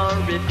live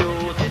and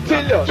reduce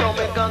it.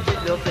 Jamaica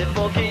till you say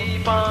for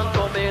keep on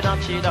coming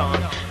and cheat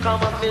on.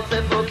 Come on, me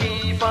say for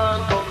keep on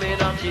coming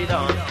and cheat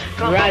on.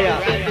 Come on,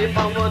 me say if I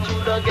want you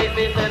to get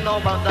me, say no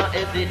matter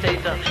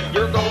hesitate.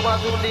 You go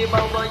back to the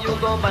bar, you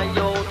go by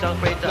your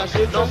crater.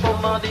 No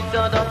come this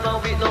dance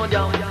and with no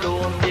damn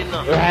flow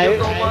dinner. You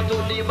go back to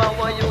the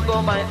bar, you go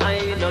by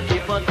I no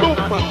different.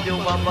 If you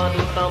want to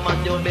do some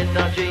and you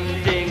better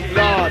drink things.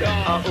 Lord, oh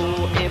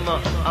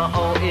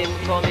him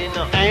coming.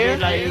 Me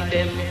like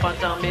them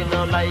fat, me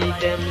no like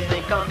them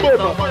sick. And this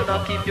a one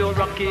that keep you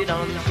rocking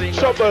and swing.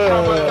 Come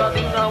on,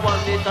 this a one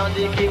that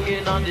the king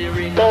in the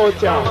ring.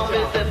 Come on, me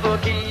say for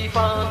keep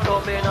on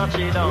coming and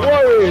cheat on.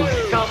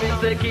 Come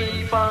on, say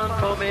keep on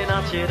coming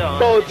and cheat on.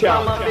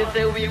 Come on, me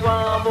say we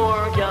want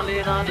more gal in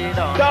the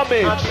dance. And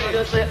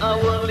me say I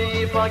will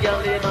leave a gal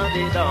in the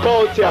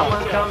dance. Come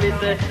on, come me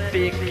say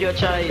pick your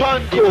choice. The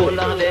whole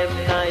of them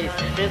nice.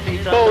 They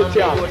sweeter than the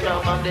water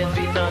and they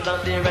sweeter than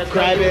the rest.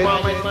 You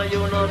are my son, you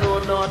no know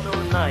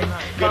nothing nice.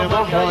 Come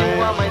on,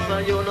 you are my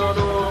son, you no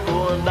know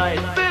good nice.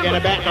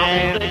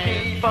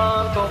 Keep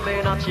on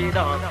coming and cheat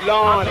on.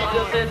 Lord, I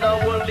just said I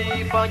will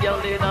leave a gal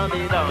in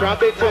the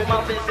dance. Come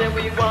on, me say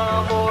we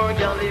want more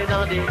gal in the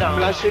dance.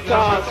 Flash it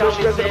out, so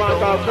she doesn't want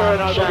to turn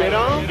out to get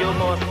on. You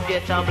must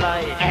get a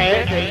blind.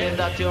 Tell them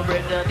that your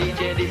brother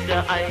DJ this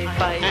your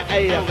hi-fi.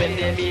 When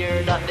they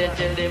hear that, they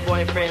tell their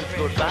boyfriends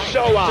goodbye.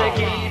 Show up.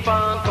 Say keep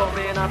on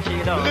coming and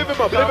cheat on. Live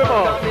him up, live him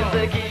up.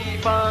 Say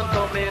keep on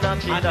coming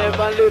and cheat on. I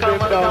never live him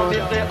down. Come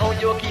and say oh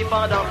you keep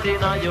on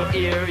dancing on your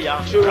area.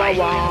 Right.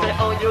 Say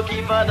oh you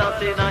keep on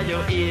dancing on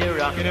your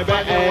area.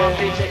 When you want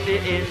to check the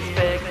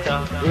inspector.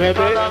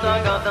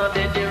 Canada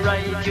then they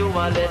write you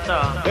a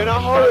letter. In a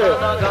hurry.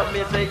 Canada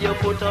me say you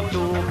put up 2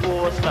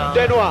 posters.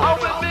 Then what? How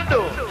will me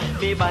do?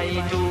 Me buy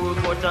 2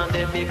 coats and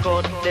then me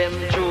cut them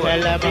through.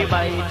 Me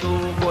buy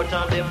 2 coats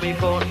and then me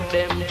cut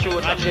them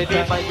through.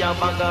 Me buy a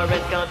bag of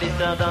red can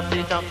this and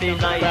sit and be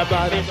nice.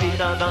 Me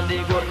sweeter than the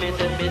goat, me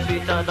say me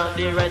sweeter than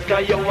the rest.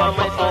 Cause you are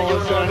my son, you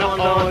know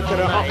no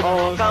tonight.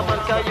 Come on,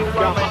 cause you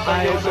are my son,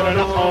 you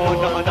know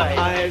no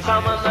tonight.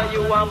 Come on,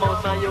 you are my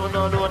son, you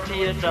know no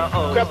theater.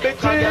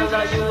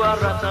 Cause you are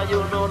rat,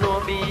 you know no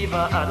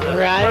beaver.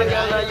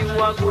 Cause you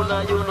are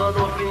good, you know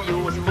no be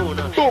use spoon.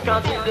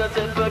 Cause you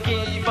just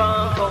keep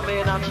on coming.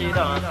 in and she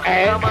dance.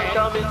 Come on,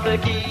 come and say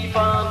keep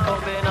on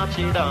coming and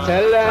she dance.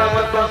 Tell them. Come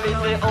on, come and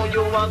say oh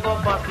you want go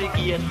past the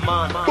gate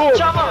man.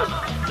 Come on,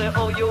 say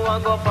oh you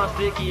want go past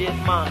the gate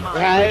man.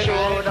 Right.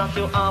 Show that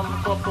you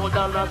have couple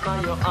dollars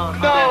on your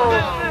hand. No,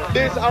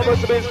 this album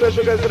to be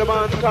special guest to the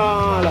man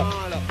called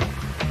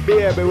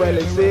Baby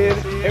Welly, see?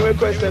 And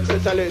request them to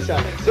Talisa.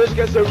 So she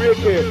gets to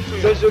Ricky.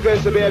 So she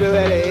gets to Baby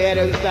Welly. Here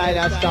inside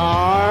a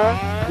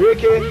star.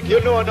 Ricky, you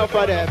know enough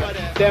of them.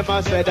 Them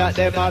a say that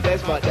them a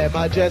best, but them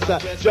a jesser.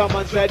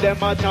 Drummond said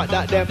them a talk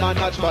that them a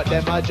notch, but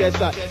them a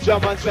jesser.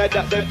 Drummond said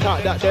that them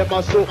talk that them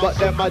a soup, but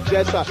them a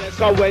jesser.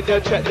 Cause when you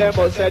check them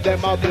out, say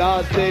them a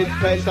blasted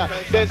pesser.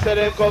 Then say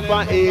them come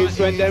from east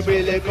when them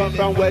really come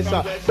from west.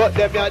 But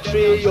them a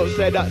three, you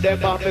say that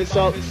them a me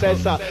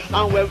successor.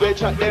 And when we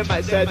chat them,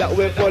 I say that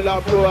we full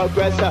of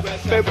progressor.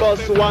 Me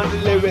bust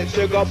one lyrics,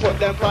 you go put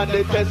them on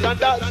the test, and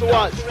that's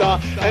what star.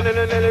 And then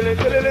you look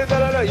at it,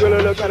 say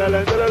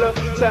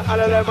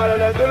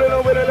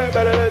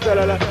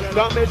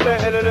got me say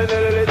you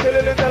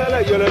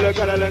look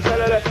at it,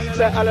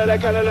 say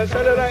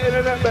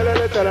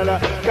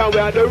can we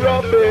are the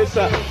roughest,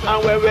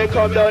 and when we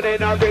come down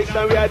in our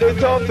Brixton, we are the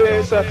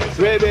toughest.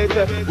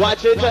 Ribbit,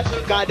 watch it,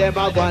 got them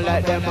a gone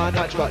like them a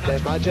notch, but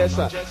them a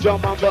jesser.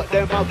 Jump and but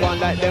them a gone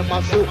like them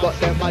a soup, but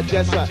them a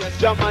jesser.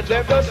 Jump and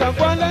them just a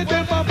gone like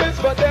them a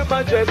best, but them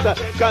a jesser.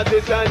 Cause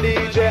it's a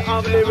DJ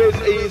and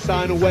lyrics east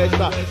and west.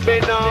 Me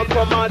now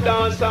come and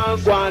dance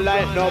and go on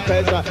like no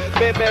pesser.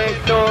 Me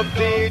make no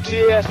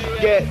DJ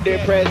get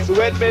depressed.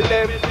 When me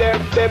left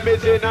them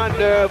is in a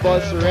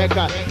nervous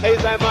record.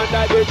 It's I'm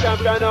under the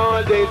champion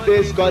on the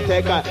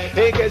discotheque.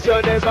 In case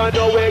you never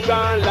know, we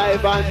gone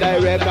live and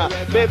direct.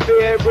 My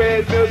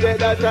favorite music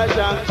that a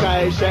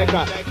Shanghai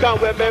shaker. Come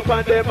with me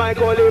on the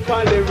mic, only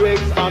on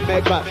lyrics and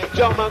maker.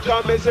 Jump and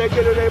come and say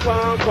kill the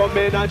pan, come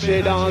in and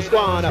she dance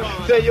squad.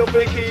 Say you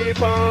fi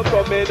keep on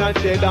coming and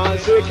she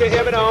dance. You can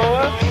hear me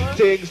now.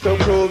 Things to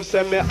prove,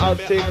 say me have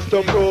things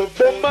to prove.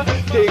 Boom,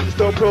 things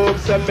to prove,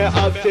 say me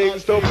have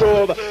things to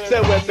prove.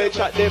 Say when me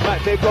chat they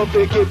might make up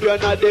to keep you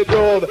not the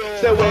groove.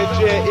 Say when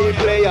J.E.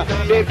 player,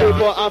 the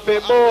people have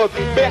to move.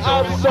 Me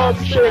have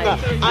something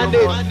and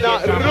it's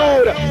not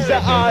rude.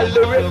 Say all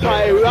the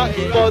pirates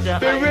must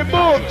be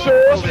removed.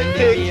 True,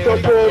 things to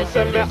prove,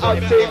 say me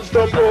have things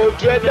to prove.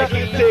 Dread,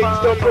 things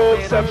to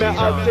prove, say me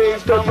have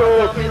things to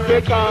prove.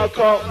 Me can't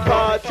cut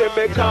party,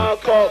 me can't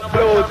cut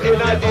blues.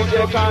 In a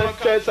DJ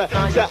contest,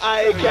 say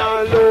I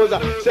can't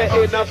lose. Say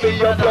enough in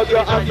your plug, you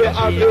have to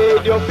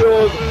upgrade your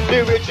fuse.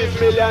 The richest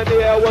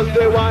millionaire was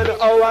the one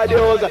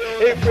overdose.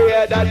 He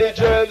prayed that the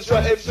germs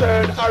for him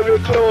turn are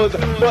reclose.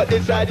 But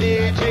this a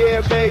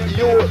DJ make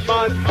you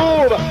man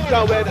move.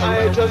 Cause when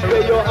I just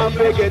play you, I'm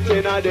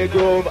getting at the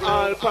groove.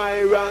 All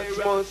pirates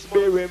must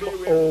be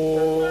removed.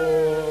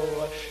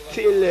 Oh,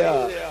 till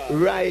ya,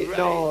 right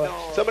now.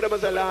 Some of them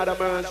must a lot of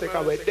mercy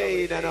cause we're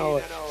dead now.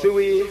 See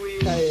we,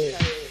 hey.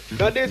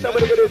 Now this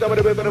somebody go do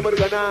somebody go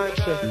dance.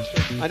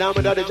 And I'm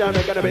the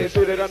Jamaican gonna be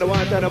seated on the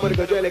water and I'm gonna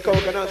go jelly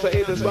coconut so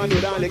eat the sponge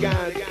with all the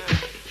guns.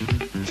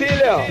 Till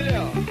ya,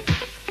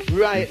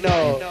 right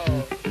now.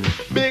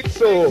 Big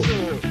soul.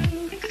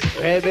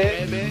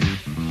 Baby.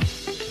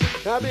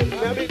 Now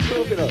big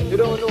soul, you know. You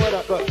don't know what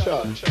I got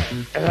church.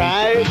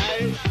 Right?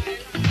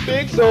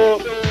 Big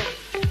soul.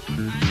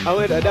 I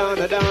went down,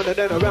 and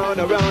then around.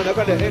 I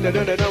got the end of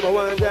the number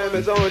one time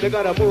is on. You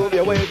gotta move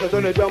your waist, cause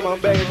on the drum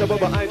and bass, above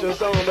the Highteous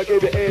Sound, but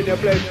keep it in your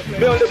place.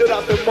 We only do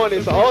that for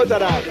money, so out of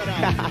that.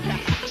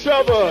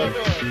 Trouble.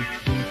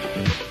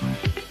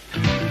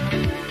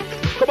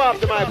 Come off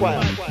the mic,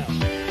 while.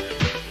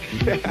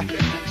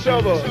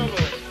 Trouble.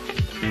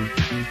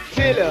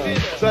 Tiller,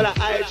 so the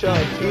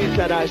Highteous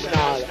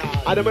International.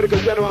 And the medical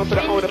general for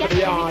the owner for the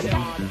yard.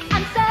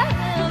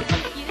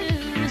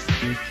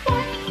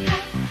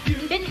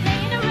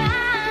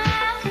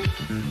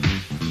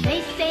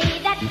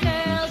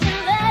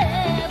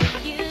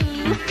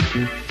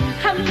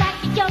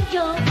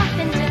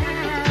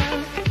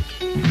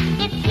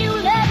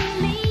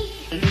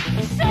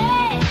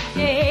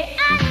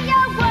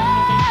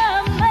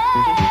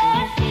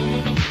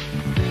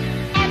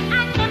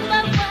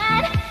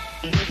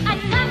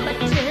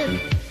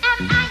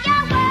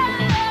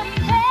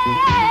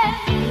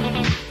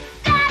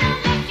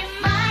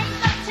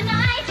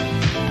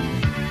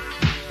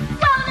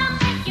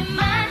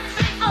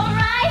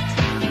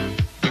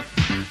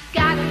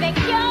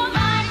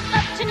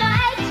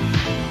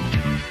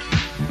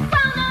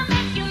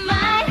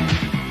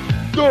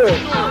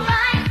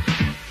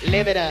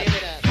 Live it up.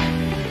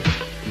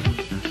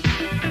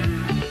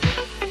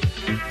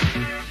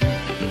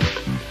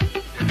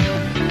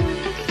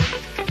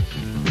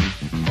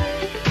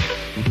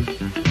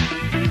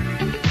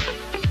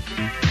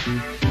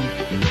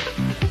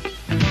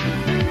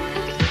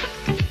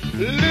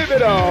 Live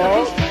it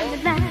up.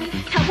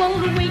 I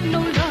won't wait no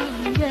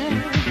longer.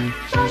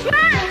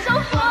 Trying so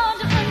hard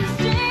to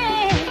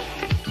understand.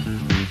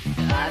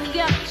 I've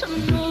got to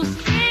know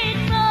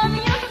straight on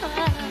your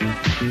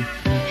mind.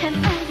 And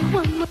I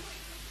want more.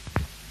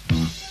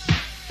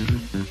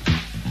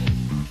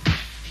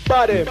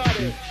 Body.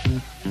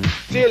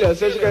 Steeler,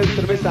 so she goes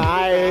to Mr.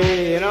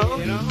 I, you know?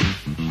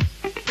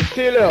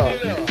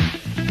 Steeler.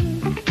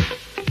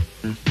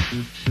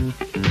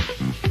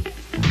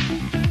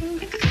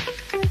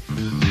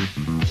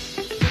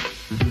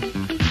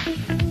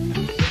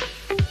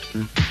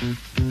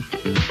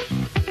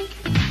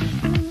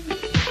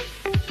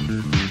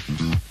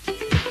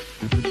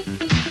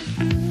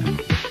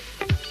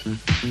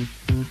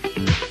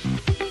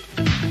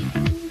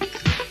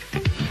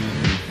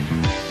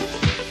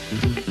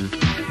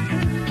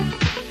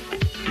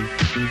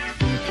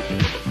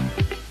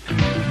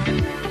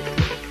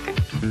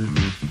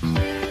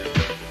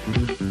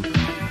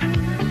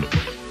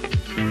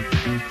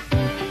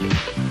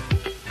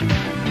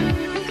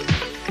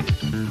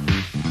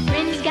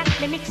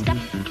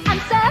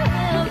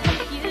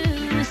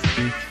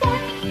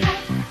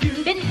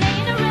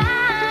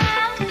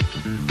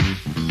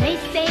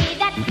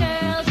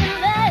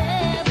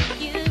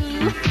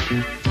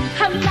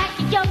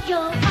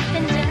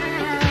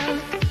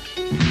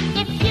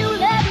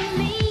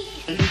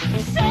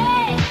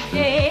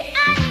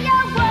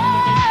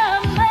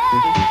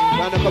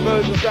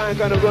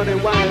 Kind of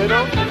running wild, you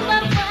know?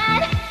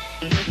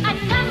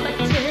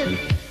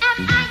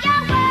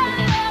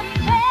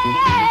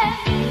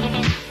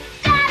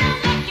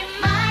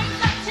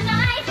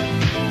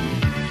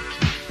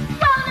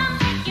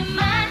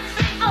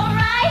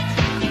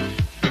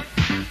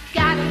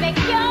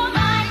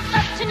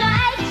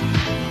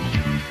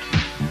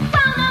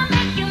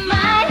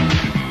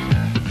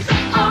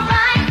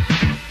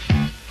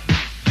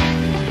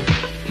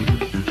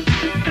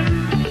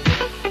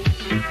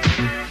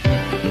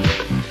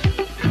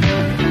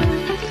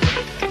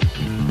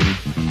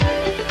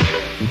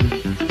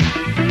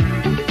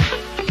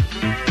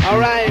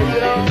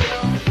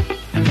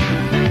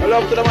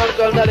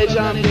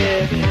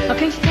 I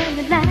can't stand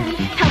the line,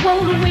 I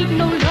won't wait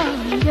no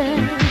longer.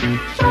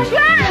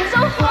 Trying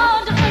so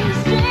hard to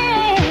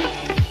understand.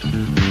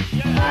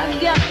 I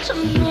got to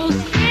know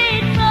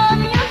straight from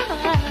your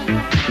heart,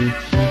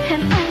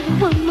 and I'm the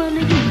woman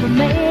and you're the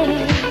man.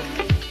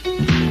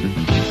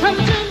 Come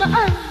to my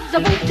arms, I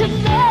want to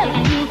love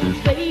you,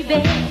 baby.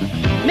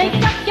 Make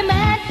up your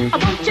mind, I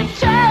want you to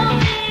tell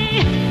me.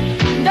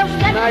 Don't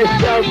let me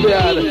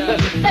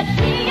that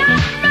we are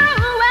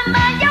through, am I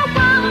your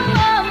woman?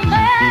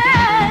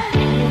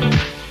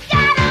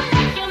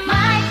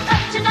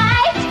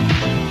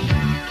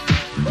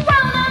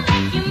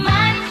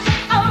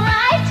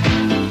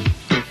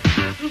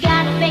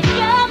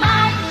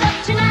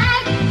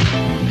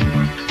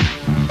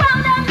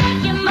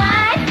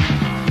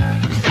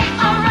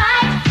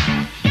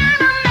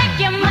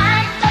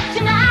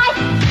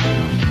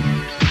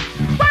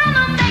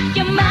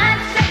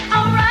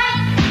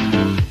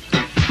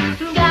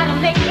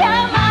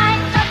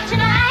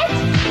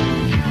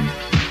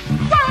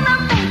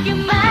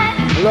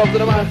 Love to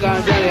the man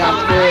called Johnny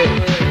Asprey.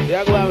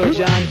 Yeah, go on with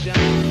John.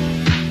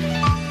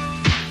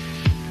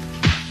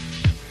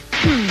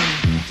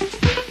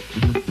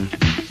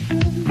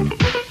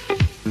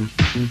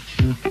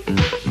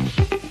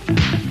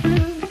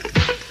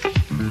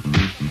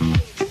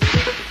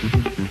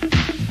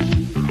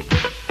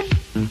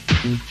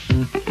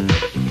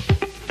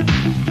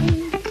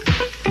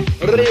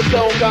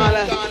 Reggae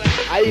caller,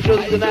 I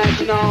just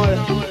tonight now.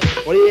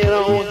 What do you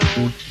know?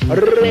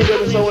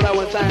 Reggae sound at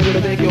one time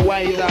gonna make you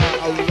wiser,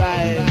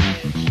 alright.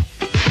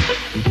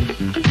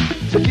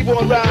 So keep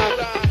on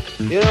rock,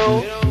 you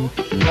know.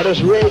 I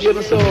just reggae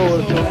the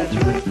soul.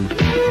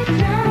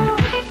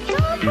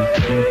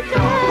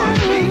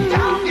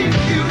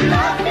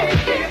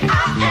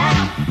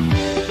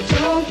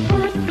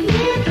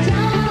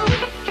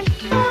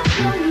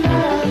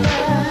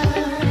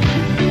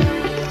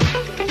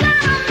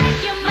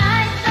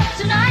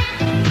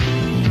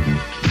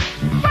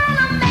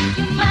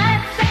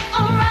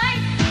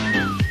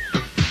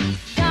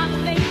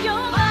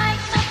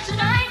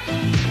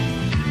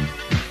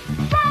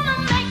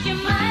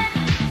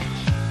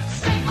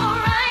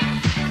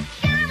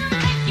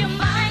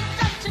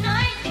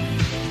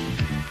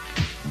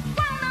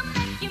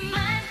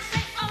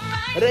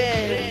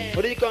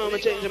 What do you call me?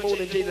 Change the mood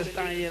and change the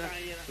style.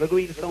 The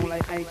green sound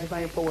like Highteous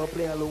Sound power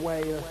play all the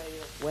way.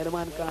 Where the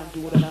man can't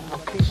do an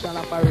official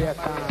operator.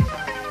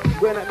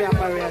 When I be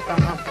operator,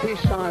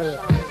 official.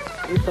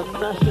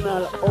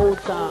 International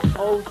outer.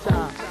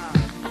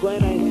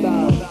 When I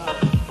start.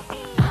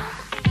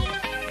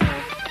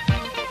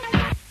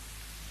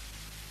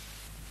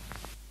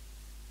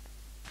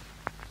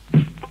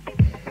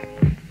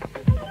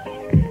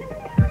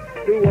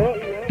 Do what?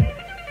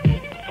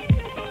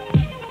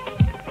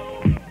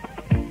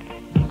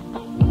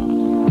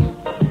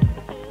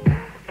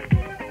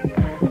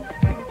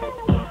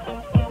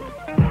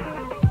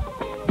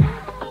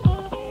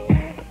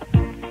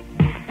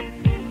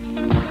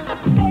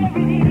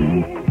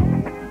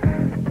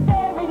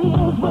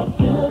 What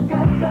you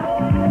got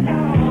going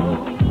on?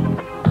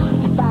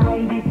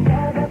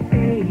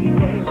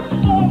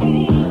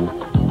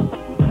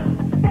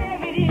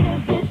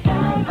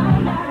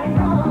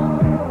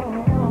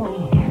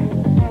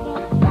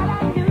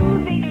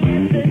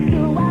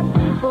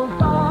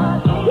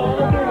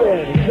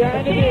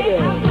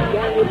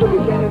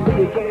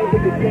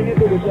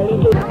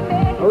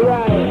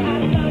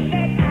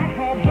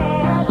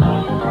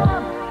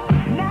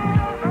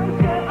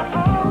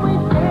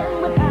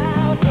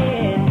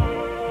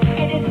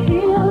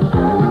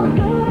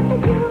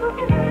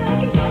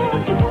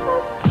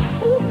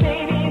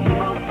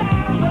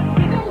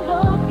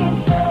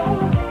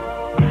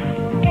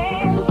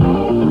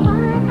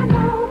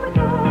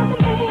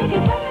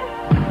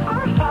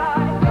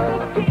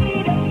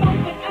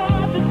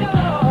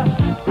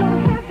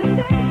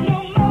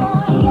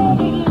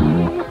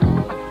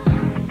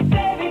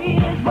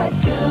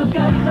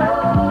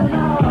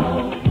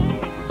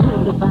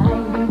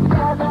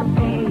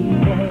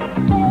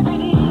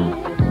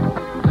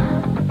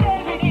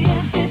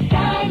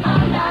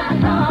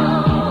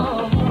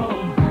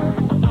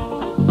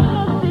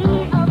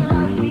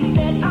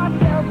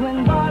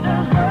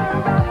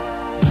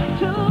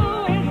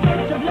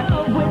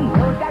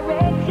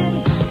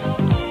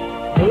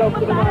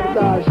 to the man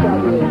car,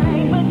 Shaggy.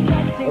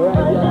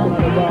 Right here to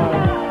the bar.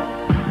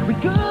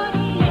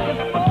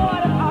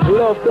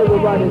 Love to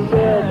everybody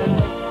said.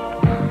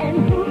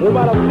 We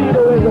got a feed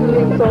away the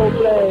King Soul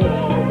play.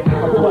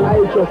 I put my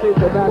Highteous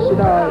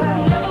International.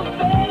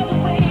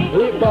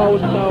 Hip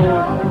bounce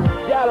now.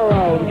 Get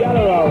around.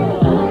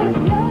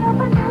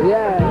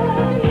 Yeah.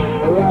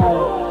 Alright.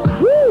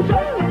 Woo!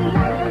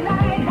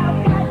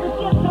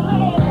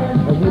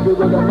 As we go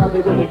to the map,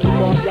 we're going to keep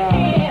on down.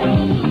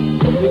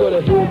 We're going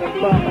to hear the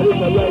pop.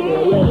 It's a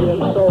reggae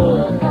and soul.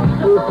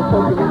 It's the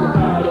funky reggae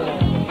party.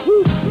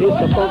 It's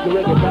the funky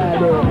reggae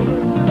party.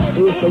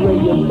 It's the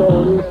reggae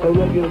soul, it's the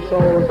reggae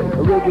soul,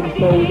 the reggae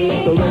soul,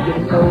 it's the reggae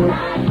soul.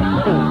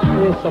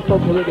 It's the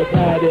funky reggae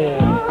party.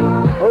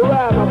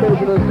 Alright, my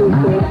brothers and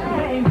sisters,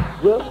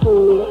 real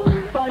cool.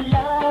 For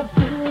love to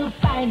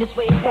find its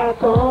way Back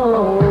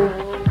home,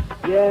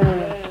 yeah.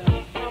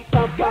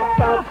 Pop, pop,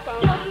 pop.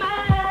 your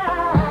mind.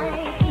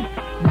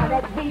 Now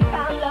that we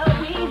found love,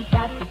 we've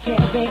got to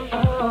carry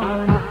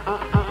on.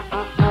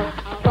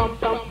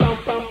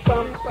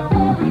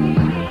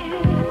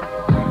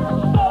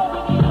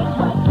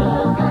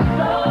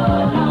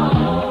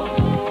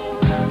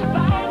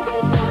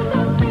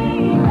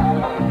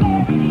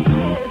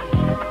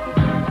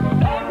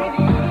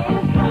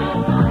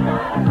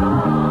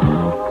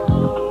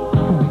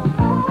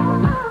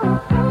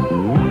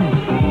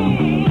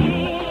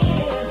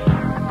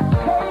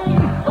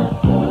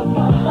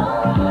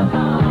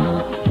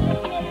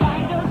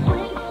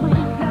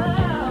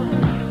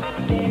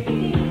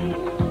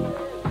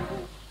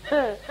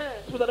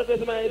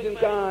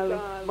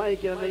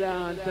 Mikey on the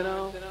dance, you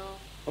know.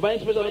 My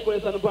special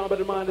request on the part of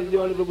the man is the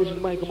only pushing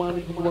the mic, come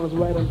on, come on,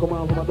 right and come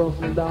on from a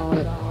dancing down.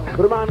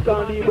 But the man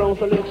called D Brown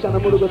Selection,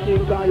 I'm going to go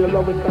think your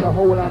love is got a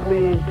hold on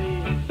me.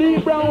 D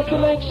Brown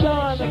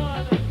Selection.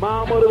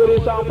 My mother with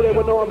this sound play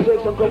with no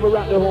objection, come and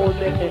rock the whole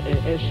neck.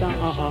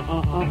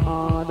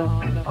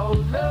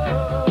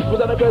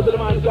 Who's on the person the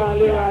man called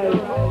Leroy?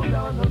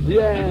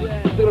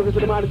 Yeah, still to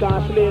the man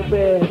called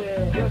Sleepy.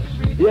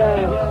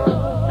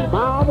 Yeah.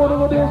 My mother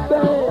with this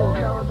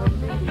sound.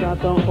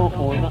 Got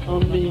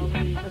on me.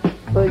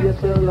 So you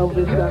still love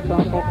this got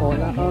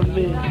on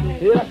me.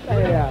 Yeah.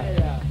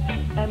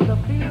 And the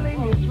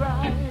feeling is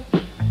right.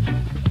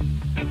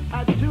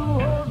 I do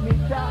hold me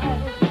tight.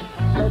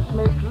 Let's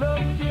make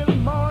love till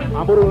morning.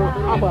 I'm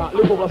gonna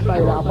look over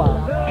side Abba.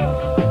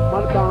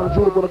 Man can't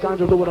do the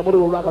country do when I'm gonna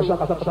rock a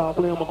shaka shaka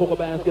play on my cocoa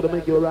bands get to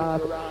make you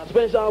rock.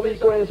 Special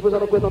request, special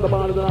request on the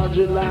band and on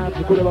gin lights.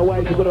 You could have a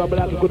white, you could have a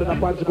black, you could have a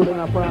pants, you could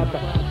have a frat.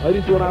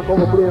 This one I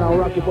come play and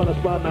rock you on the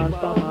spot and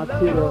stop my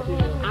tail.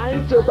 I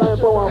ain't just time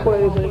for one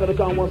place and you're gonna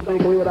come once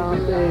make me down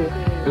say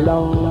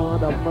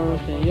Lord of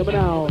mercy. You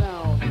know.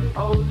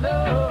 Oh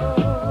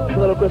Lord. So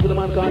the request to the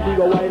man called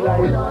Digo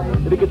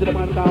Wildlife. You get to the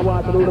man called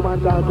Water, the man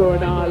called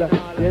Coronal.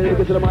 You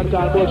get to the man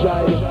called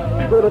Bushai.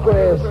 So the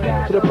request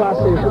to the Passe,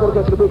 so the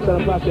request to the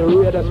Brixton Passe,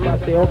 Raiders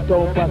Passe,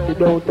 Uptown Passe,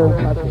 Downtown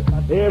Passe.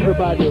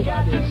 Everybody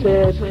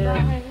says,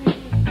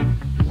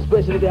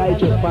 especially the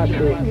Highteous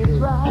Passe.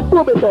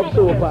 Boom it up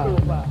so far.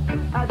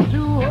 I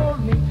do hold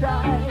me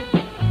tight.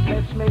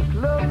 Let's make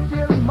love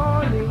till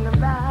morning and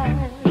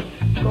night.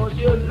 Cause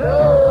your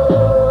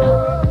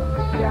love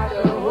got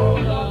a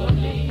hold on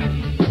me.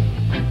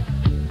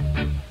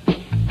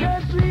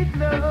 That sweet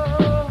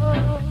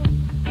love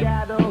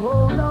got a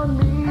hold on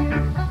me.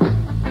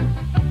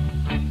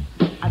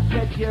 I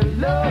said your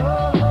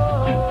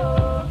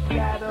love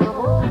got a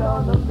hold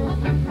on me.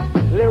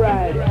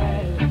 Leroy.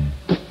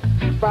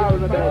 Power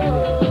in the bed.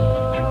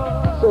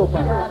 So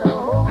far. Got a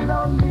hold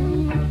on me.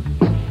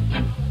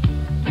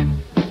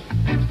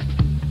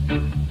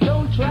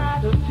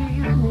 Try to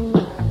tease me,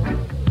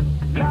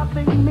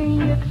 loving me,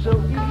 it's so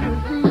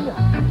easy.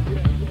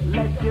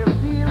 Let your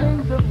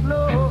feelings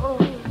flow.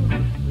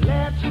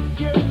 Let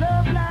your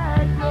love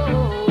light go.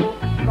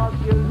 Cause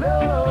your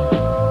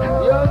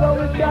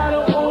love got a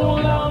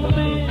hold on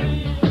me.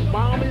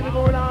 Mommy, we're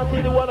going out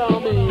to the what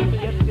on me.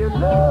 Get your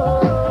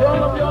love. Your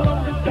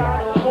love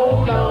got a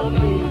hold on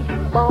me.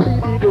 Mommy,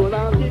 we're going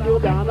out to you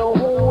got a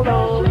hold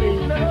on me.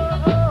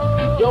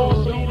 Your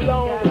sweet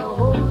love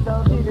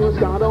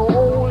got a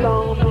hold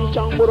on me.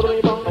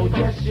 Oh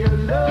yes, your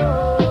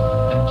love.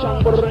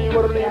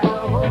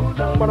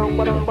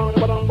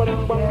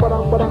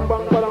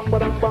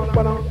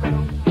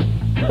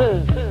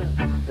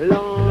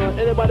 Lord,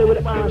 anybody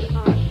with ash,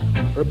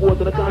 report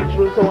to the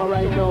country so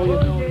right now.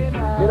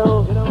 You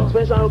know,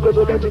 special request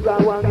with Benji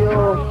can't wang you,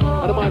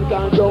 and the man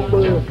can't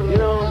jumble, you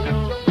know.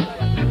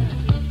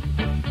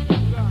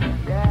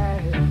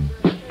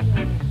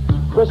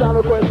 Special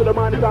request to the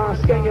man can't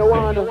skeng you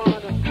one.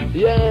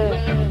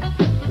 Yeah.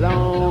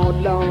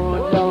 Lord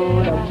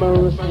of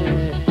mercy.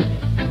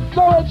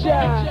 So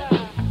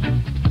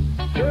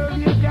girl,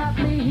 you got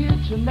me here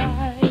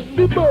tonight.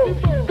 People.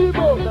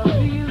 The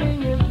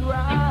feeling is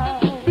right.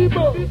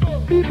 People.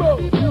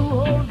 You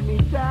hold me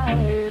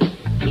tight.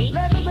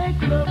 Let's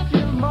make love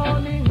till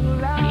morning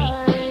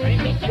light.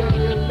 Get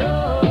your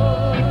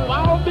love.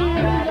 I'll be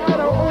got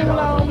a hold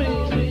on me.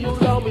 See you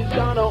love me,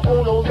 got a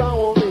hold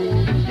on me.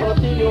 You'll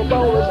see your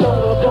bones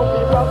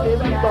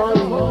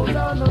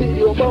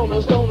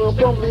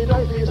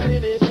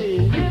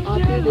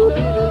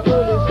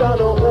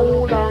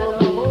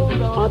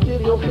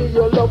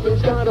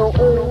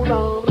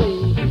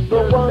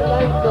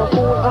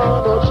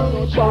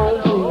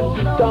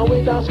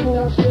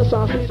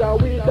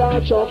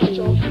got choppy.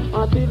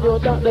 Until you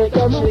that they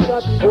got she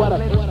got what up.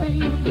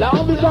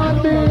 Love is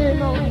on me.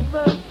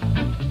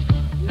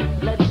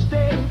 Let's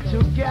stay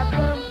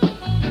together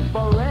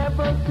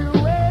forever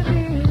through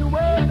any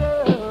weather.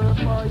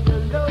 For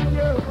your love,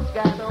 you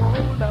got a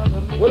hold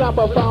on me. We'll have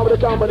a found with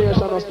the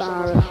combination of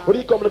stars. What do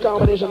you come with the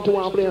combination to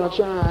and play on a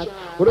track?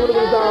 What do you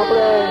guitar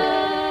play?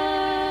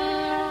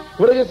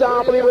 What do you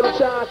guitar play with a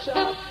track?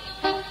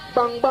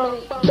 Bang bang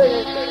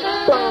bang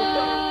bang bang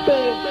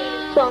bang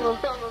bang bang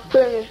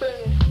bang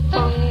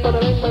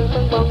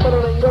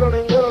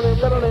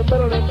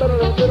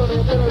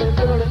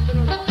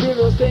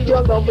say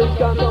your love is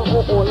got a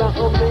hold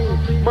on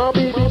me. My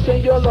baby say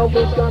your love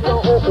is got a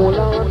hold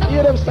on.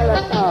 Hear them say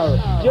that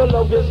style. Your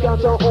love is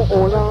got a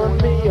hold on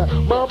me.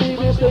 My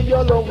baby say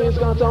your love is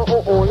got a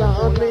hold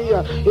on me.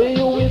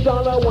 You is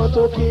all I want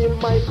to keep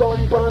my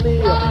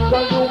company.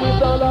 Cause you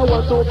is all I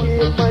want to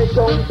keep my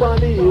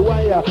company.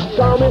 Why?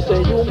 Cause me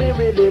say you me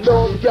really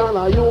love,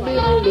 girl, you me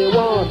really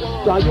want.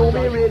 Cause you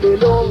me really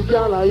love,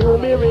 girl, you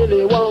me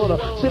really want.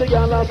 See the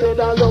girl I said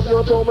I love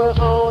you to my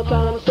heart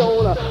and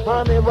soul.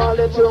 I never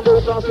let you go.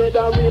 I said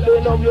I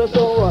really love you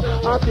so.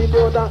 I think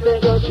you that they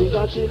got she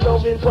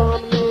loving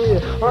from me.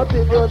 I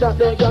think you that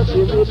they got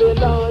she really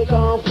like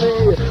and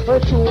free.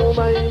 And through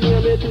my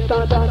name it is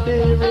that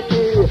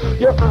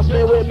Ricky. You ask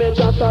me when me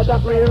chat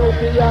that real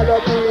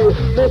reality.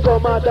 Me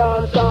come a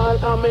dance hall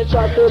and me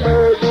chat to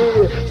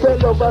Birdie. Say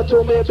love her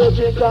to me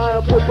Beijing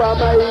car Papa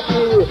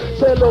Mikey.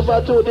 Say love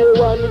her to the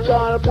one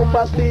car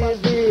Papa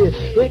Stevie.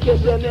 In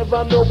case you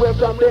never know we're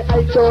from the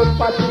Highteous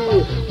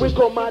party. We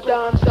come a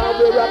dance hall,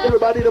 we rock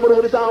everybody. The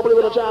move the sound.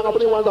 With a track, I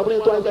put it once, I put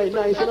it twice, like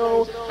nice, you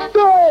know.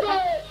 Go!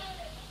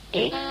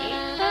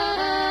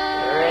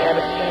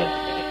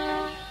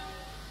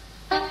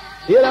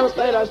 Hear them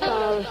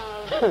style,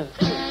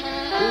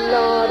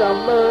 Lord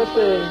of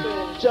mercy.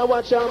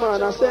 Watch your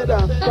man, I said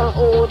that. Can't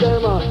hold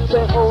them,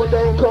 say hold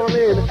them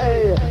coming.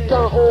 Hey,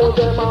 can't hold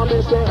them,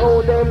 me say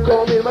hold them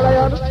coming.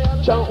 Malayan,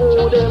 can't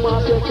hold them,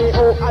 say me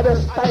oh, other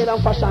style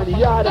and fashion,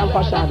 yard and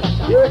fashion.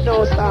 You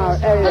no star,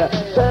 hey.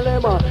 Tell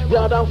them,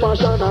 yard and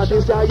fashion,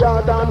 this a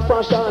yard and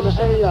fashion.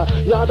 Hey,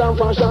 yard and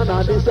fashion,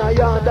 this a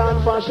yard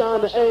and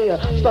fashion. Hey,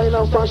 style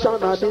and fashion,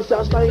 this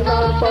a style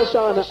and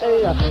fashion.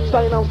 Hey,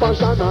 style and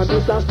fashion,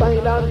 this a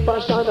style and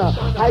fashion.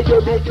 I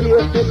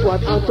dedicate this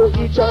one unto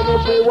each and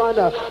every one.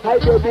 I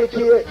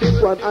dedicate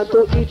this one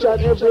unto each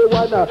and every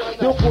one.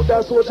 You put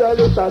a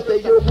socialist and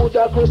say you put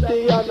a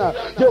Christian.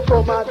 You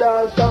come and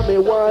dance and me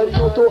want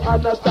you to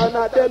understand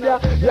them ya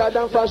yard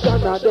and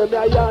fashion, them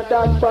ya yard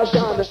and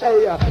fashion.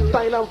 Hey,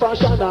 style and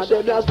fashion,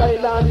 them ya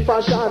style and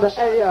fashion.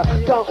 Hey,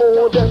 can't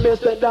hold them, me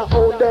say that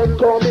hold them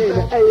coming.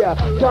 Hey,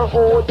 can't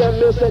hold them,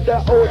 me say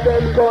that hold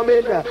them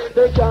coming.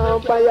 They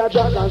can't fire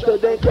dragons, so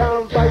they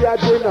can't fire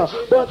dinner.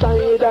 But I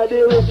hear that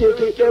they will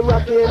keep them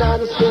rocking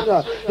and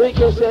singing. In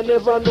case you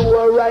never knew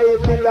a right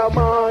till the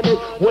morning.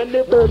 When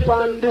they pump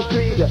on the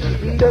street,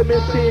 they be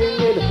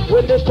singing.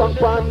 When they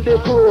stomp on the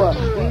floor,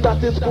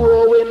 that is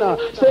growing.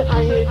 Say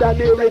I hear that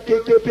they will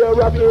keep you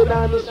rocking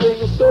and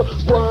singing. So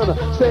go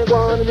on, say go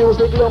on,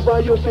 music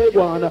lover, you feel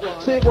one.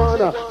 Say go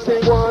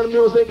on,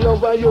 music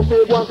lover, you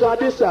feel one. Cause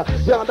this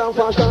yard and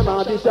fashion,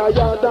 this yard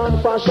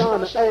and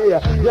fashion. Hey,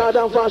 yard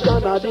and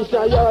fashion, this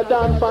yard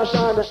and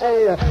fashion.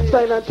 Hey,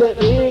 style and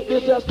technique,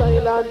 this is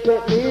style and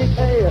technique.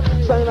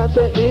 Hey, style and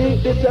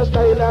technique, this is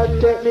style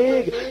and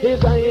technique.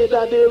 Is I hear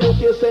that the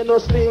rookie say no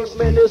sneaks,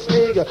 me the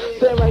sneak.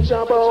 Say right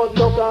about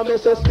look at me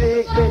say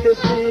sneak, me the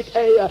sneak.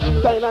 Hey,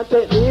 style and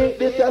technique,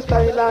 this is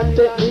style and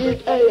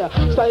technique. Hey,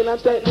 style and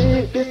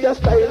technique, this is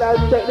style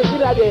and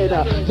technique.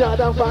 Again, yard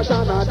and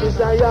fashion, this is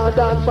yard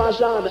and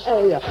fashion.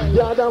 Hey,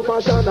 yard and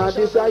fashion, this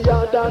is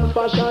yard and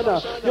fashion.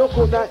 You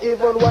coulda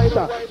even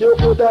whiter, you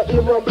coulda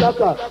even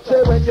blacker.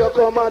 Say when you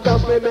come and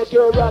dance, me make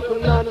you rock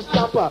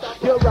non-stop.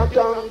 You rock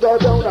and go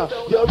down,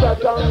 you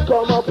rock and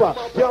come up.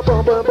 You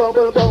bubble,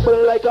 bubble,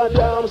 bubble like a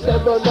damn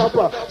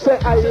 7-up. Say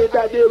I hear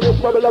that the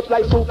roof bubble up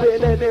like soup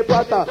in any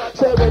butter.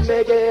 Say when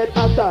they get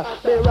hotter,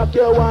 they rock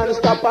you one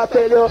stop. I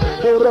tell you,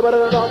 they rubber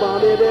the rubber,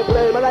 me they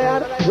play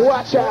Malayan.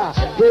 Watch ya,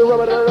 they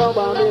rubber the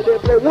rubber, me they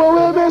play. What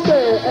will me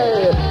say?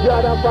 Hey,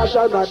 yard and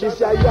fashion, this is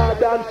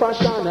yard and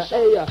fashion.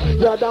 Hey,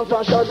 yard and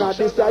fashion, this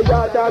is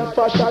yard and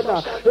fashion.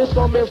 It's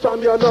coming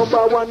from your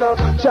number one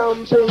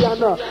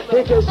champion.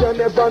 In case you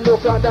never know,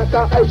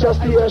 that Highteous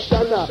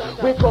station.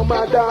 We come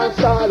and dance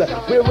all,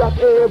 we rock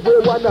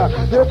everyone.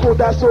 You could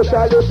have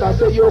socialist, I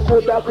say you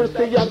could have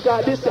Christian.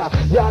 Cause this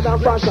yard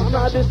and fashion,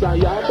 this is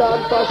yard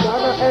and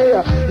fashion. Hey,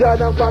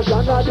 yard and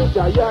fashion, this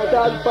is yard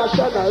and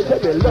fashion. Say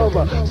me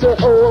lover, say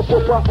oh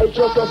Papa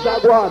Highteous just a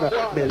guan.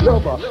 Me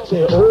lover,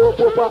 say oh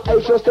Papa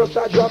Highteous just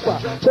a dropper.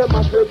 Say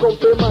mash me come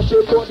to mash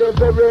it on the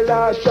very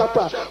last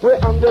chopper. We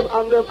hang them,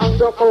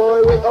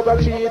 all way up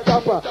a tree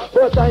topper.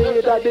 But I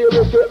hear that they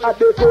rookie at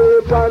the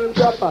tape and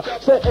dropper.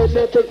 Say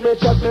anything me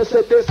chat, me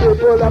say this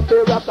people of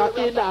the rapper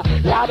in a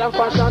yard and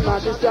fashion,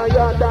 this is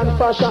yard and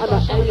fashion.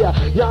 Hey,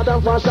 yard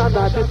and fashion,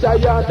 this is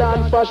yard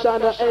and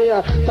fashion. Hey,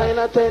 style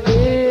and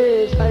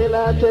technique, style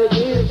and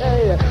technique.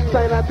 Hey,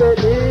 style and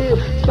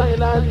technique,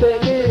 style and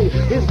technique.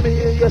 It's me,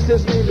 yes,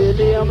 it's me, me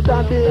name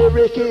Daddy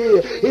Ricky.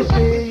 It's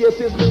me, yes,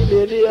 it's me,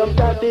 me name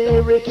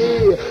Daddy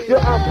Ricky. You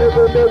have to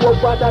go me work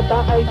for that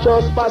I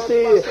just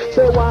passy.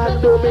 Say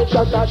one do me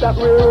shot at that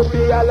real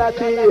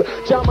reality.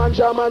 Jam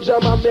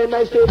and me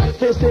nice to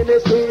fist in the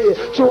sea.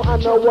 True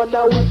and no one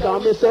that we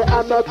come, me say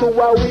I'm not too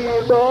a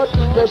wee, but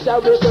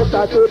special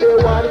request to the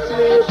one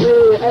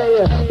sleepy,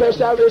 hey.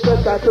 Special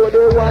request to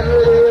the one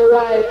really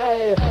right,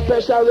 hey.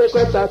 Special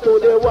request to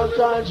the one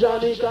called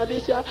Johnny, cause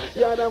this year,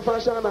 yard and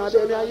fashion, and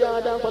them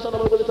yard and fashion,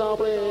 I'm going to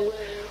play.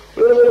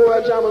 Little bit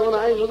of jamming on the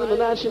Angels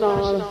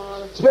International.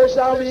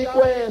 Special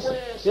request,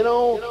 you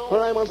know,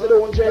 when I'm on the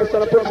one dress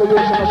and a preparation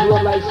of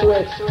blood like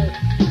sweat.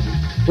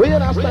 We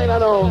don't have style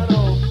at all.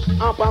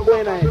 Up and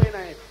going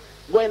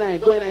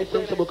night,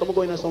 sensible, come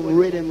going on some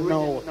rhythm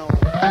now.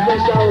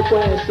 Special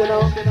request, you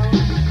know.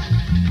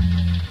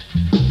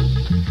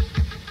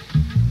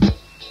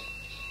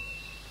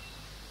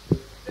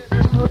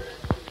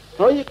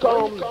 Now you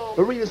come,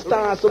 the real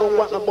stars, so don't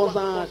want no buzz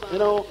on, you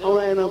know. And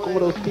right now, come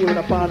with those feet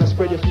apart and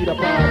spread your feet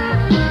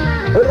apart.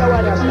 Who's that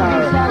white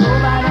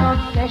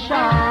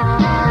star?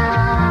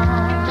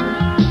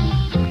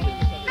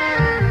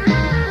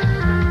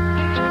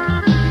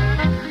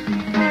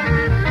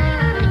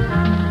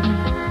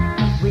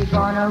 We're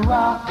gonna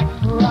rock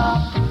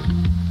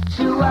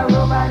to a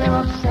robot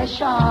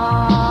obsession.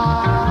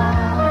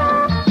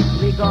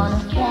 We're gonna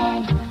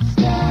stand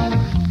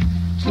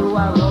to a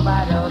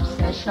robot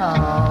obsession.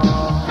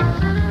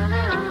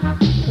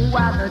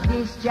 While the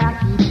disc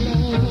jockey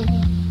plays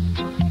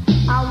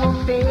our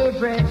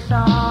favorite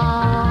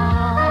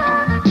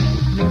song,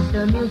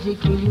 Mr.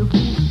 Music, will you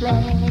please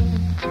play?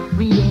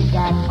 We ain't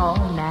got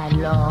all night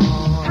long.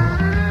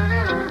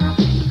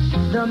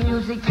 The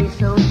music is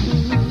so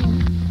sweet,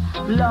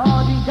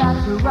 Lord, we got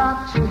to rock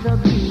to the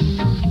beat.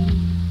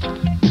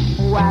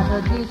 While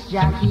the disc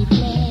jockey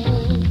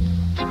plays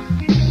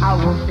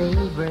our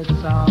favorite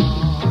song,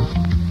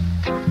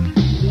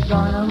 we're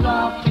gonna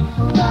rock.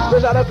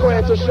 Those are the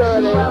going to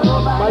Shirley,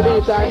 my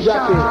lead time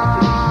jockey.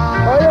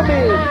 How you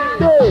mean?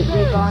 Yes.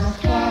 We're gonna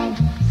stand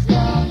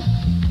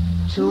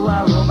to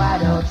a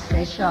robot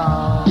obsession.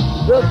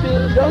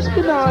 Just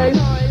be nice,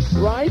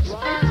 right?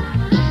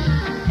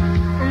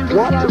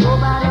 What? A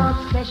robot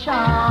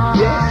obsession.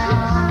 Yes.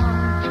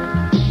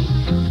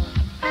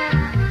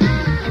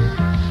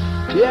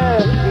 Yeah.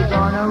 We're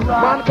gonna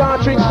rock. Man can't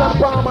drink some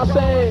palm, I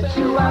say.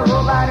 To a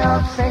robot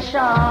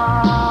obsession.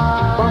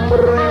 Bang, bang,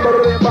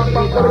 bang,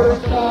 bang,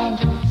 bang.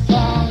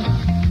 Stand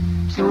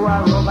to a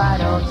robot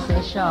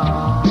obsession.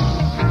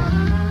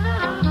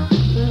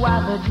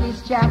 While the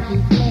disc jockey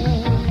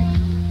plays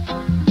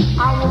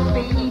our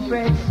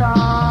favorite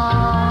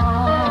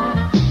song,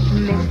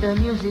 Mr.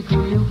 Music,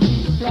 will you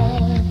please play?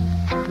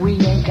 We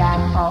ain't got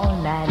all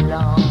night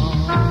long.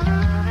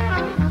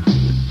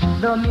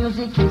 The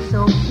music is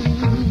so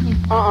sweet,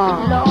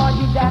 Lord,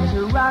 you got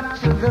to rock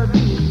to the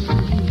beat.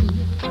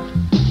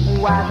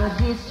 While the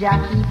disc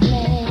jockey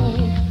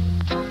plays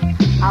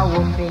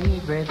our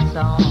favorite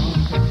song.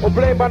 We're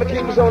playing by the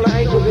Kings on the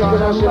Angels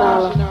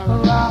International.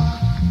 Rock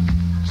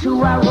to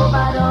a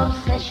robot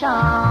obsession.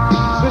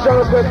 Special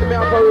request to me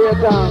on Korea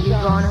Town.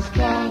 We're gonna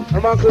skank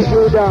I'm Uncle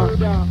Judah.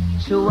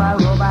 to a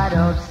robot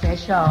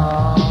obsession.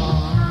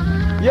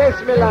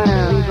 Yes, me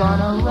lion. We're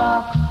gonna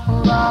rock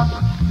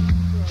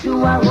to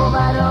a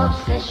robot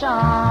obsession.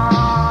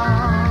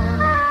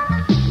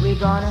 We're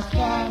gonna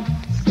skank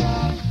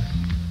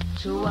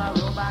to a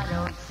robot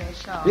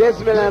obsession. Yes,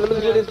 me lion. I'm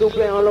going to do this to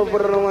play all over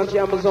the one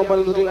chamber, some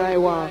of the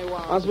Iowa.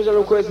 And special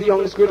request to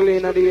young Squiddly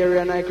in the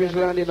area, and I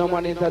Christian and the no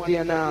man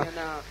entertainer.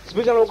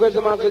 Special request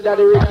to Uncle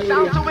Daddy Ricky.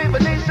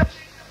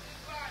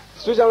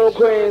 Special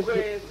request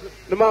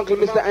the Uncle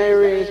Mr.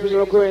 Irene. Special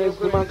request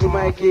the Uncle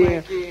Mikey,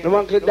 the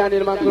Uncle Danny,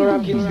 the Uncle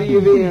Rocky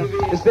Stevie,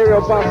 the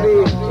Stereo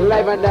Posse,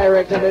 live and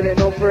direct, and then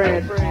no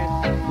friend.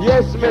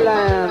 Yes, me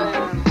lion.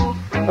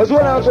 As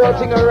well as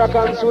watching a rock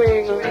and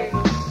swing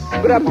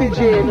with a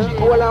pigeon,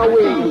 all our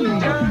way.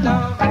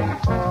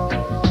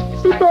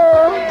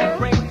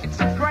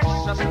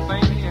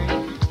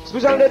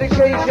 Special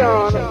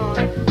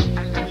dedication.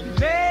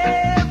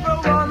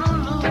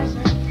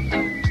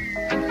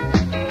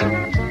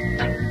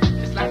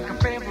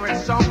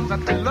 That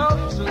we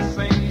love to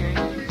sing.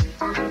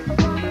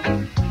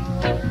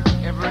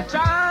 Every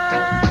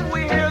time we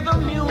hear the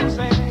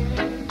music,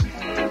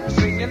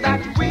 singing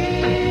that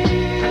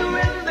we're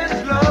in this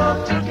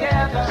love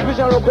together.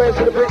 Special request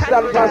to the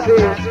Brixton Posse,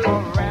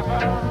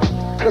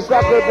 the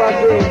Sacred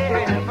Posse,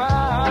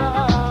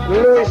 the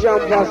Louisian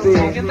Posse.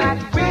 Singing that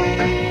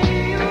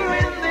we're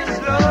in this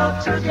love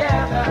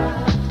together.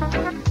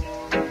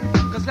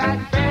 'Cause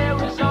like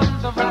berries on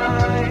the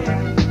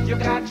vine, you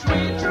got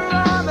sweet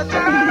all the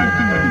time.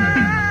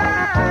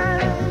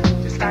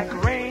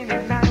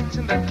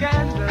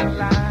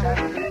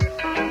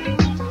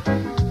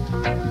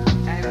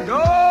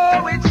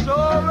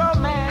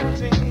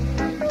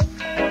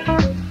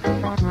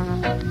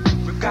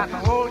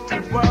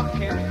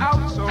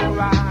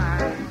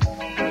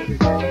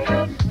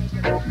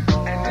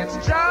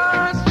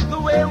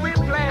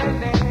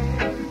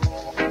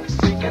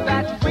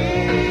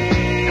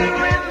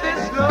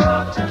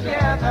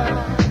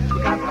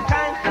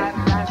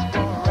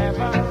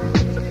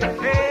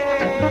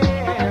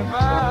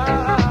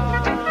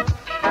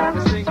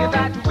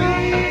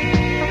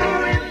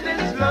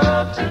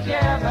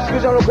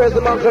 Special request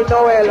from Uncle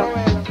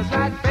Noel. Just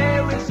like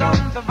berries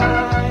on the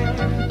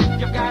vine,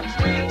 you've got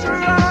sweeter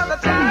all the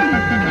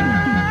time.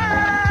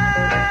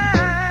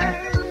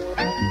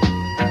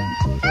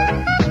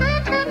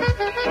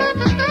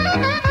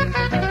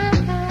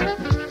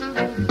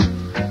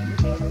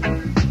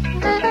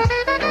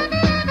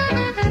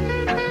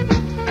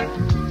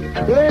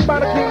 Played by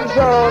the King's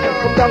Sound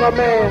from Danga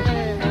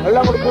Man,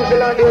 along with the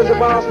Crucial Andy the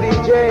boss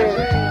DJ.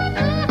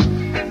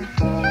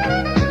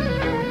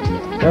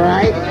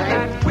 Alright?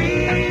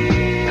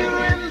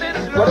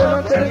 What do you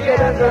want to get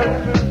under?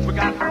 We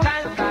got the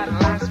time that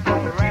lasts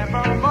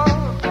forevermore,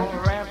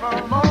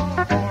 forevermore,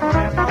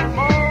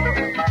 forevermore.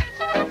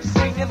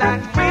 Singing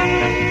that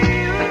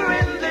we're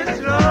in this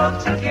love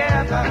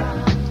together.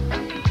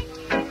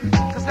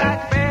 Cause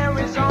like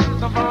berries on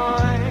the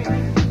vine,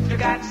 you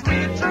got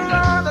sweeter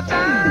all the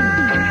time.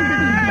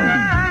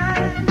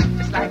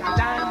 It's like a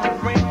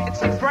diamond ring,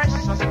 it's a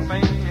precious thing.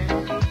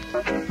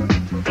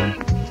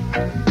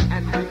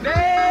 And we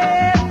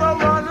never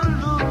wanna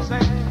lose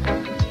it.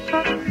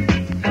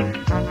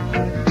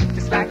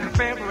 It's like a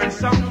favorite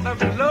song that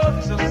we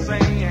love to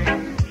sing.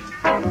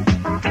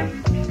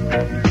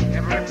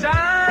 Every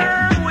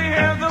time we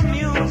hear the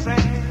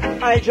music,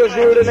 I just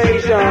rule the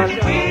nation.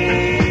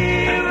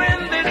 we're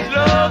in this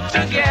love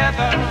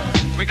together.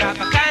 We got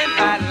the kind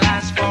that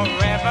lasts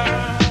forever,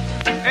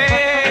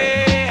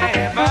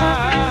 ever.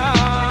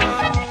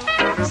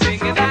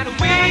 Singing that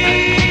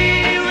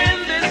we're in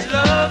this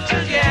love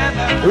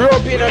together.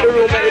 Rope in the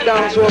room and the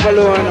dance over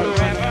alone.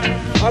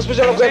 A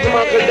special request from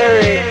Uncle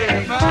Derek.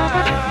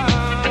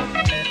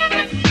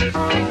 It's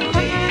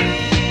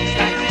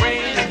like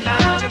rain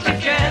down to the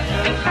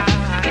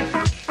candlelight.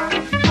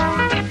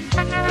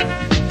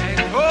 And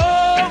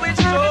oh,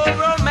 it's so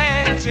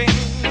romantic.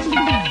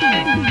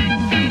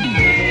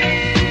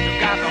 You've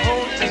got the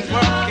whole thing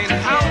working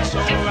out so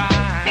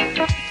right.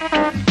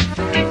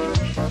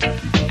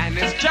 And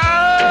it's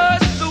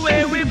just the way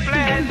we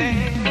planned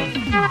it.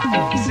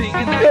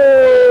 Singing that.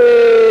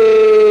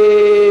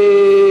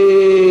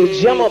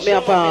 Hey, jam up me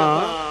up,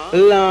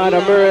 Lord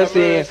of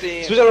mercy.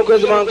 Special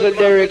request from Uncle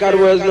Derek,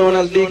 otherwise known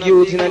as Big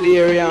Youth in the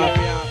area.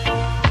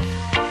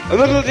 A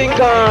little thing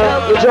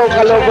called the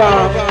Joker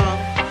Lover.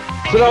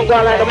 So don't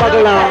go like the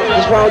motherland,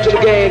 just follow to the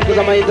gate, because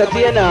I'm an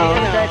entertainer.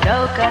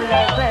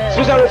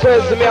 Special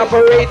request to me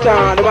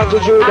operator, the Uncle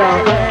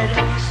Judah.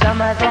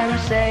 Some of them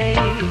say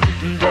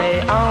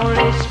they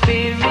only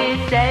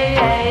spirit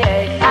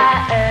day. I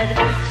heard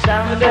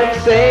some of them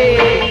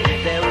say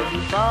they will be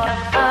born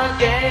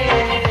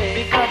again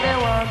because they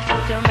want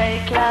to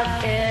make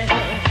love in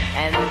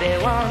and they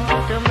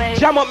want to make.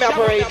 Jam up me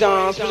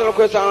operator, special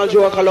request to all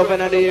Joker Love in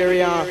the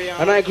area.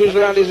 And I cruise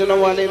around this in the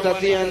one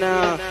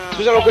entertainer.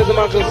 Special request to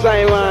Uncle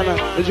Simon,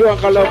 the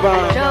Joker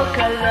Lover.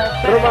 Joker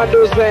lover,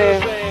 Romando say,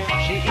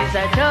 she is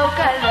a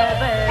joker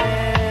lover.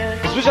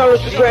 special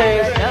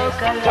request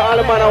to all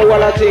the man who all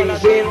the things,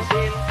 see?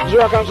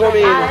 Joker come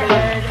in. I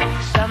heard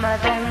some of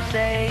them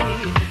say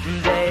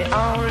they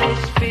only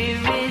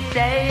spirit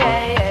day.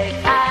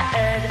 I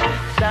heard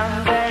some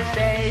that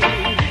say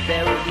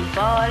they will be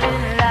fall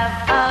in love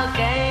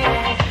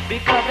again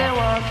because they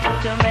want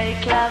to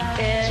make love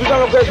in. Special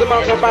request to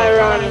Uncle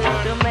Byron. To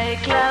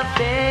make love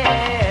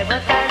there,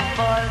 but as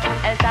far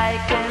as I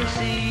can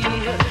see,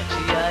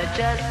 she are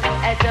just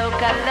a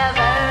joker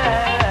lover,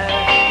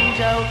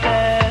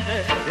 joker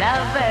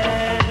lover,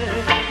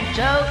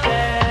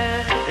 joker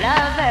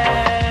lover,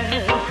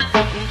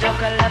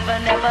 joker lover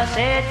never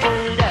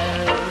settle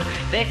down.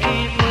 They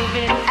keep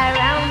moving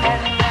around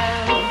and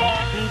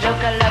round.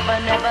 Joker lover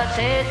never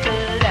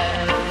settle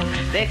down.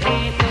 They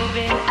keep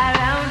moving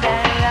around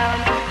and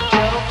round.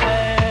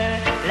 Joker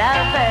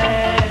lover,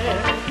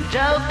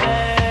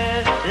 joker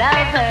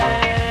lover.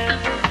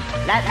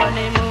 Let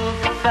money move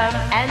from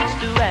ends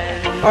to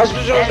ends. Our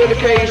special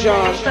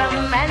dedication.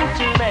 From end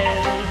to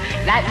end.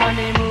 Let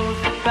money move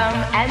from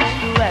ends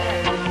to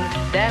ends.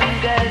 Them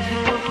girls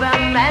move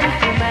from end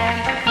to end.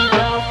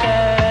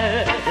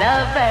 Joker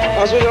lover.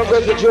 Our special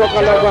request to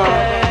Joker Lover.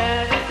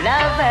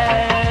 Lover.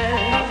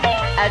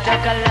 A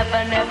joker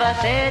lover never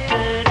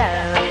settle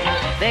down.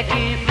 They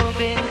keep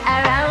moving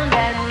around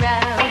and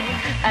round.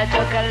 A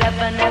joker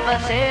lover never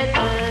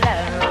settle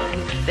down.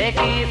 They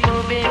keep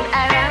moving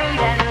around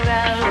and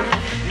round.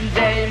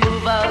 They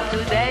move out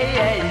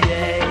today,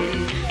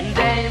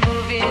 they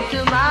move in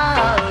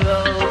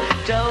tomorrow.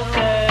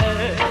 Joker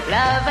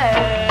lover,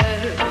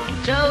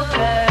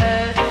 joker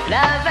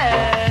lover.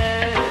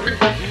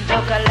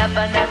 Joker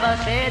lover never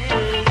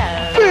settle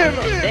down.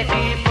 They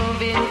keep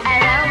moving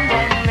around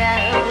and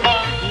round.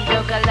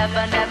 Joker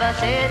lover never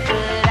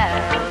settle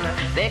down.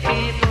 They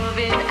keep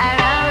moving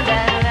around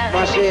and round.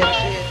 Mash it.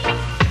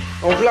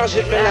 On flash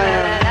it,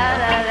 man.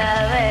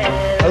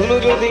 A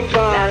little thing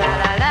called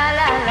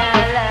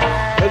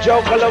the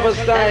Joker Lover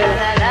style.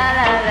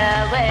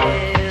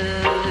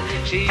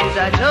 She's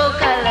a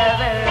joker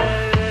lover.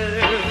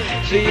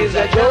 She's a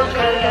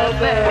Joker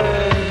Lover.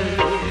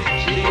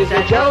 She's a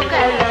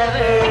joker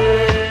lover.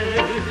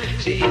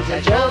 She's a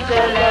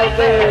joker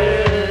lover.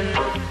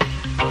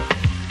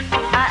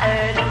 I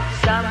heard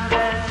some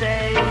girls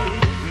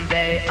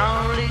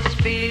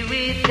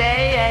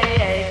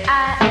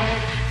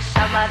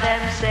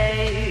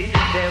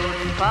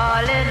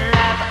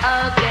love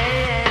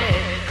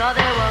again. Cause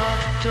they want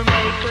to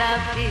make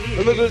love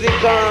here. The music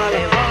gone.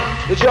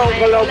 The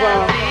jungle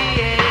lover.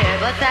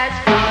 But as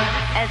far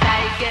as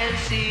I can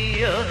see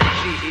you,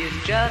 she is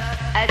just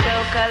a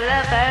joker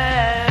lover.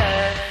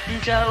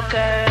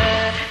 Joker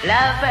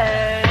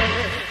lover.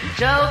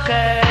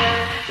 Joker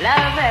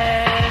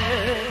lover.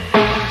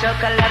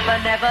 Joker lover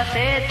never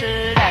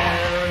settle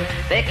down.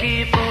 They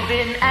keep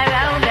moving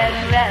around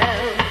and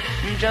round.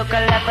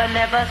 Joker lover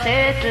never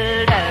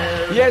settle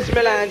down. Yes,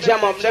 Milan,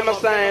 jam up, them a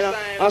sign.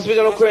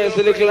 Hospital Quest,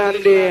 the little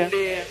Andy.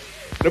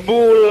 The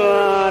Bull,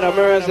 the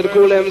Mercy, the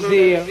Cool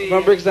MC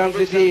from Brixton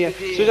City.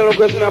 Hospital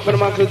Quest, me up for the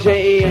Michael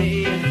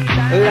J.E.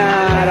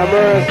 Lord of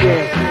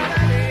mercy.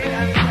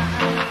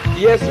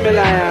 Yes,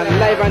 Milan,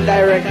 live and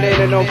direct,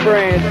 lady, no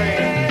friend.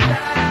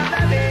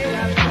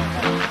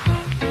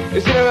 You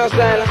see them a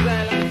style?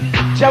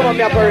 Jam up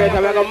me operator,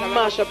 I'm gonna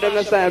mash up them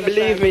the style,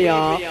 believe me,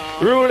 y'all.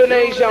 Rule the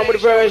nation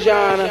with version,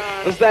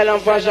 and style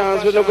and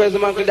fashion. With the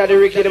question, Uncle Daddy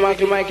Ricky, the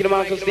Uncle Mikey, the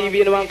Uncle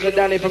Stevie, the Uncle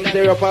Danny from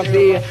Stereo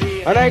Posse.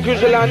 And I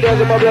crucial and there's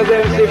the Bubbles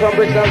MC from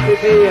Brixton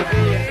City.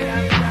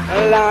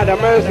 And Lord of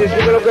mercy,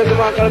 with the question,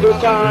 Uncle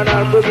Buchan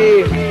and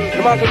Boogie,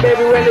 the Uncle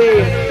Baby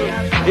Welly,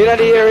 in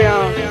the area.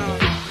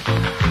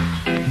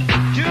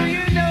 Do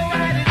you know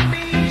what it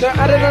means? So I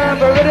don't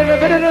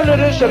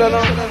know, shut up.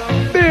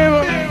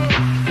 Boom.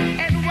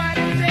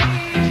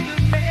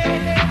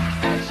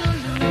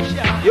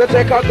 You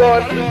take a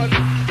gun.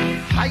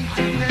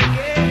 Fighting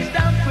against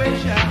the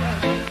pressure.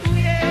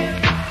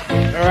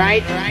 Yeah.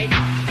 Right.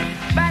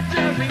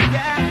 Battering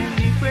down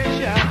the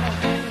pressure.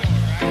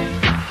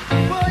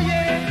 Oh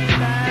yeah.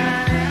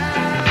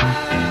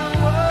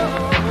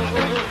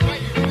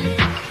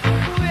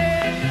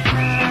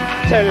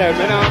 Tell them,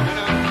 you know.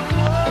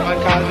 Man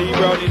can't leave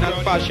round in a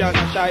fashion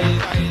style.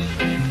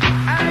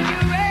 Are you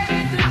ready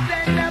to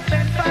stand up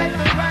and fight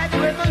the right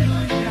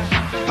revolution?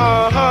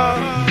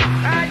 Uh-huh.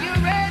 Are you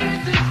ready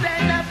to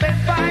stand up and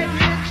fight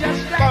it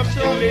just like Come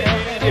so? to me,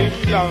 him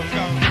long.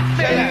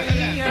 Tell them.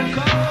 Maybe a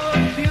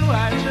cold few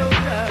are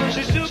chosen.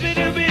 She's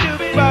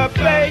doobie-doobie-doobie,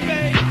 baby.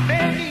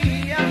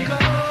 Maybe a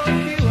cold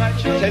few are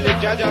chosen. Tell the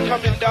judge I'm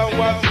coming down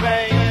one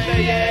plane.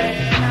 Say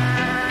yeah.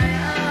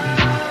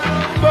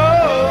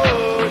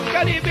 Whoa,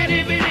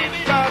 scuddy-biddy-biddy, baby.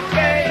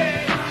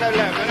 Tell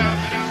them, you know.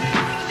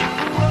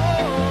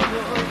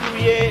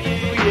 Yeah.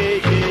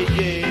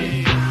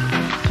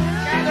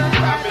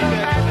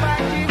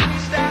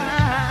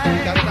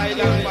 That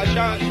silent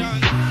fashion.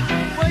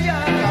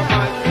 Come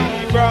on,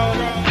 brown.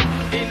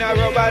 In a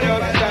rubber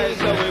dub style,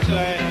 so we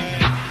play.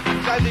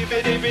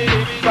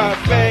 Scuddy-biddy-biddy,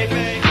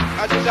 baby.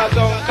 I just a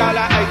song called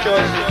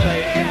Highteous Sound.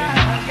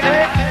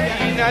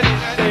 In a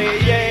this say,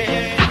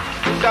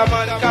 yeah. It's a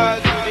man called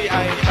to the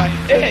high.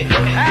 Hey,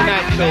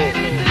 night soul.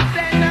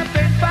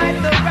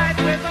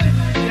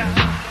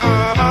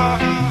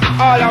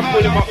 All I'm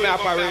pulling up my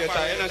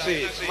operator, you know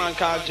see, it's man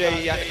called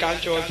Jay at the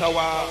control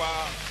tower.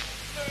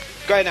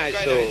 Go night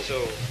soul.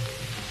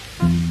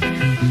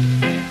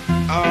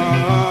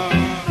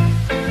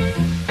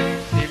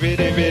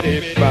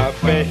 Dibby-dibby-dibby,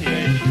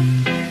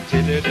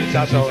 this a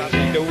sound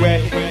in the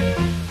way.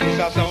 This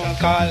a song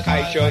called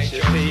Highteous,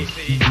 you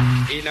see.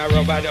 In a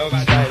rubber dub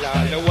style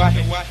all the way.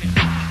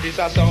 This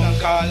a song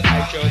called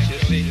Highteous, you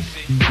see.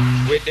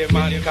 With the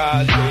man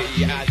called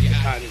Jay at the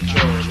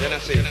control, you know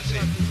see.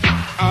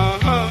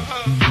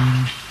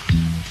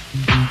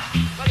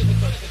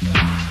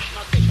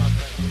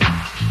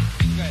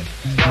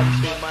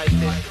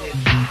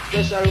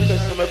 Special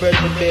request to my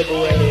birthday baby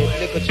Welly,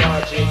 Little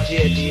George,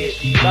 JD,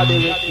 Daddy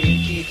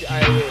Ricky, Keithy,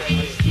 Irie,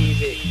 and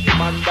Stevie,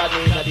 Man Danny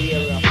in the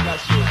area,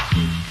 that's it.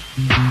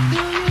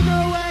 Do you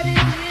know what it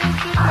is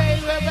to play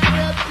rubber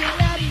dub till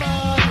the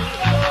morning?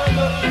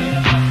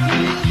 Do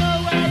you know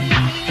what it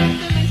means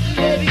to listen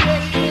baby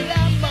till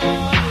the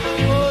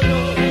morning?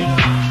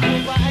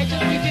 But I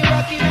just keep you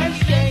rocking and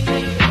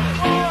skanking.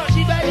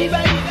 Shiba shiba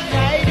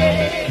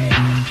Friday.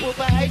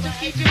 But I just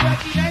keep you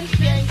rocking and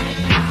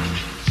skanking.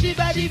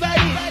 Shiba shiba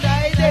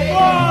Friday.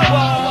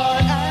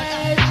 But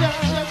I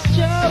just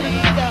show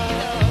it down.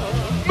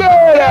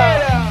 Murder!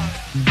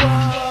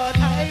 But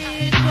I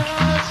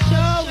just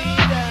show it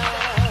down.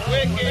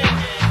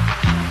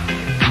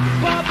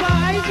 Papa,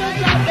 I just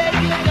love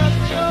baby, just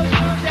show it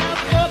down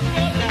for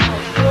me now.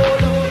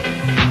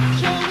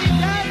 Show it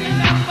down in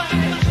the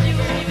fantasy if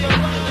you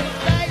want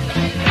like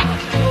play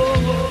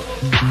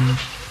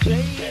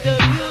the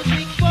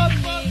music for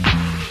me.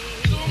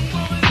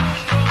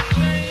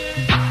 Play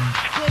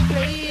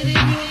the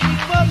music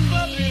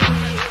for me.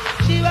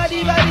 Shiva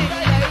diva diva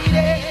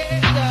lady.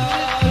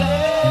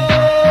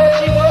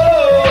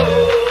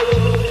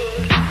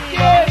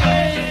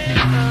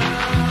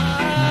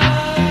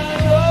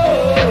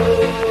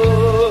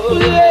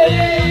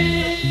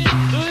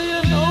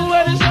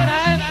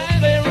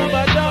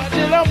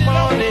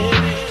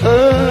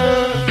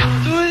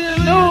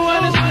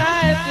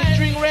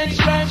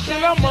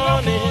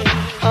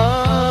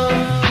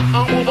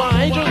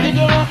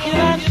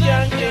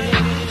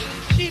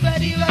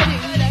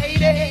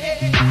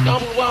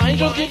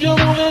 Just keep you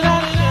moving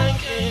and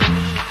skanking.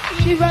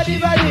 Shiva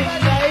diva diva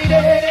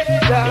lady.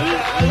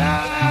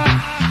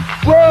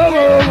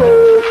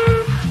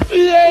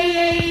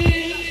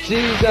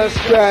 Jesus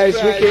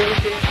Christ, wicked.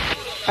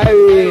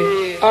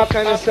 Aye, all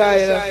kind of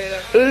style.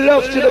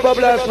 Love to the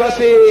Bubblers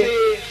posse.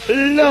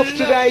 Love to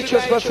the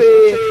Highteous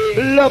posse.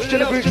 Love to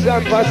the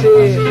Brixton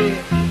posse.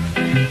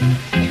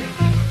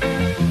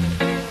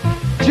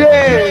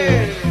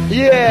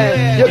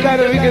 Yeah, you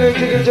gotta be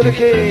getting to the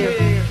king.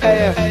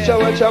 Hey,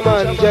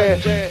 Chaman,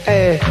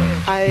 hey,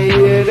 I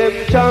hear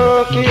them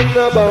talking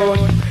about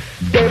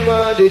them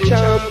are the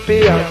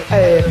champion,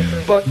 hey,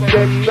 but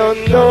them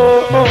don't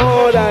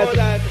know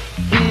that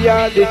we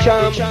are the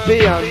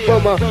champion.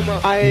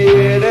 I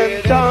hear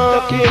them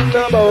talking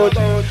about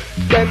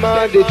them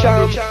are the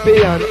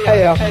champion,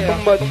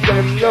 hey, but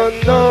them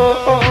don't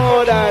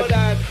know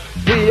that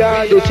we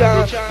are the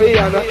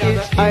champion.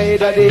 It's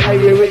either the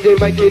highway with the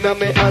mic in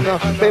my honor.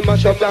 Me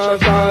mash up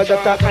dance hard,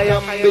 that I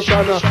am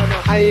ambition.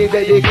 I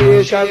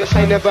dedication,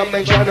 I never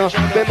mention.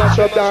 Me mash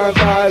up dance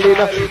hard in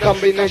a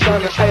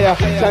combination.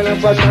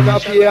 Silent fashion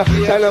up here,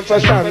 silent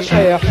fashion.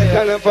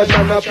 Silent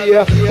fashion up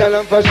here,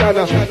 silent fashion.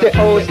 The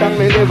house that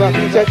me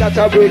live, say that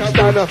a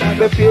Brixton.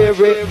 My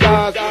favorite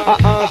dog, a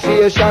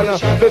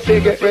association. Me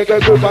figure reggae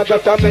group,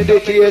 that a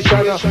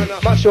meditation.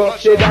 Mash up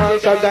the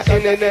dance and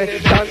the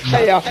nation.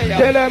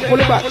 Tell them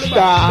full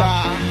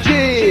backstar.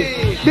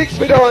 G, mix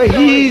me down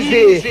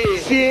easy.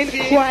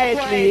 See,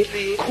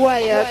 quietly,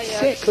 quiet,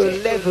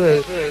 second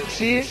level.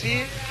 See,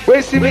 where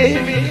you see me?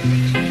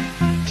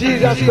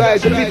 Jesus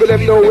Christ, the people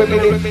them know when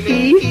we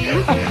eat.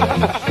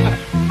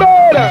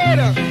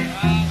 Murder.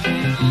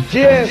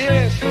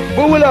 Yes,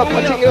 move up,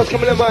 I think it's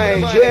coming to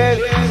mind. Yes,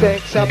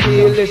 sex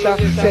appeal is a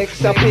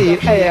sex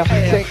appeal,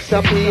 sex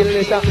appeal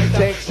is a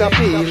sex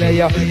appeal,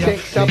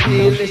 sex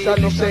appeal is a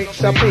no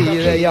sex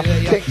appeal,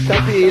 sex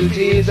appeal,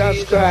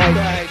 Jesus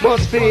Christ,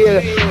 must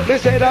feel. Me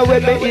say that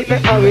when me eat me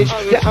orange,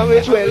 the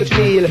orange well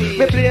feel.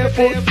 Me play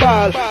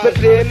football, me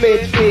play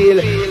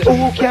midfield.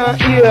 Who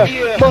can't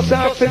hear, must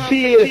have to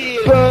feel.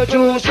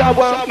 Produce, I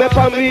want me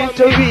for me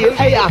to real,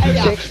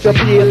 sex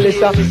appeal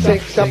is a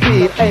sex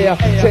appeal,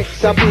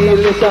 sex appeal.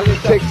 Is a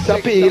sex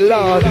appeal,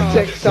 Lord.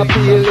 Sex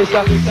appeal is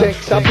a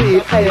sex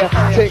appeal,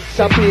 sex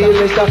appeal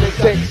is a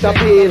sex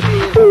appeal.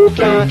 Who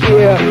can't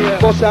hear,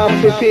 must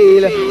have to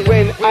feel.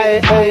 When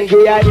I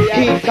hungry, I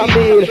eat a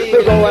meal.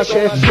 Me go a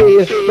chef's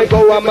meal, me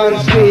go a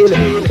man's meal.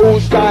 Who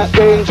start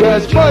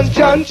dangerous, munch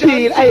and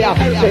peel.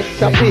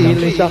 Sex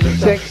appeal is a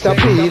sex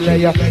appeal,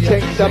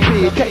 sex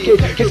appeal. Take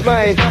it, it's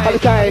mine all the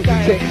time.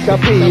 Sex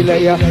appeal,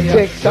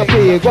 sex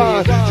appeal. Go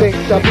on, sex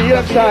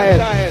appeal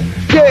style.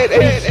 Yeah,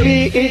 it's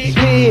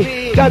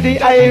me, Daddy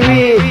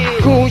Irie.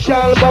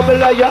 Crucial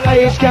bubble of your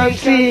eyes can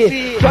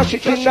see. Flash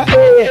it in the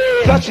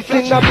A, flash it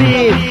in the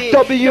B.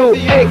 W,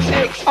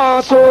 X,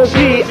 R, so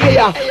Z.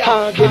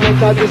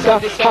 Argument of this,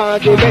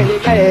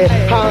 argument,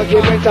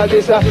 argument of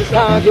this,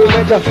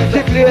 argument.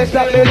 The place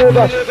that me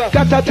live,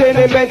 that a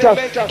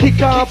tenement.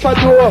 Kick off a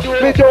door,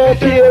 we don't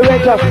pay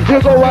rent.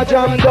 You go a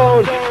jam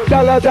down,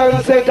 dollars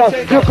and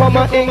cents. You come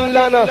a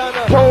England,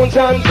 pounds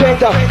and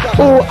pence.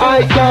 Oh,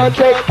 I can't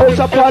take out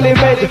of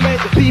parliament.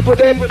 People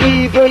them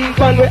even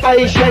when we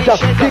I shelter.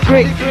 The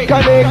brick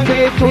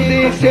connected to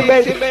the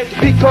cement.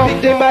 Pick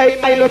up the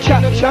mic, I no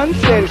chat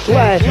nonsense.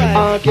 Why?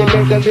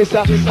 Argument and this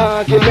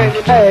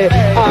argument,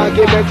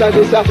 argument and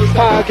this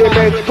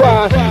argument. Go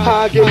on,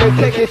 argument,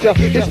 take it.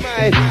 It's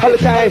mine all the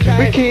time.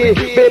 Ricky,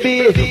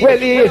 baby,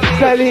 Welly,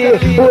 Sally,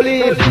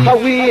 Bully,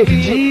 Hawi,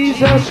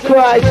 Jesus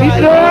Christ, it's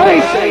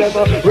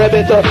nice.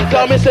 Rebecca,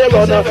 come me say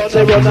runner,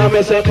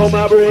 me say come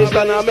a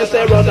Brixton, me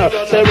say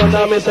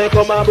runner, me say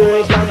come a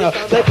Brixton.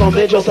 Say come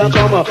me just and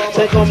come,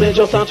 say come me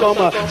just and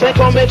come, say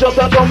come me just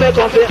and come, me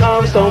come fi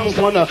have some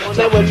fun.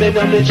 Say when me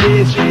on the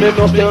cheese, me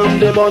must be on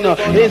the bun.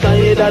 It's a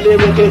head that the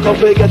wicked come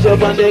fi get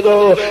up and they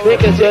go. In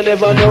case you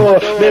never know,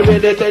 me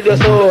ready tell you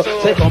so.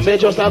 Say come me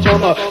just and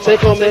come, say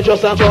come me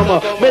just and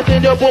come. Me see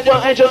your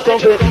papa I just come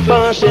fi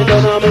bash it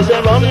down. Me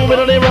say run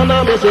with the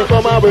runner, me say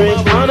come a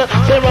Brixton.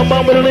 Say run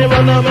with the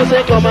runner, me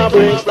say come a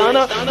Brixton.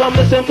 Come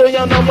listen to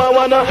your number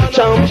one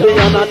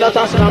champion, that's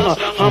a slanger,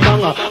 a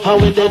banger. How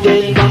with the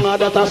ding banger,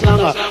 that's a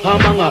slanger, a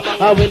banger.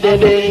 How with the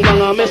ding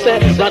banger, me say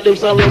rock them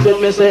so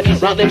ribbon, me say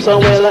rock them so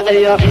well,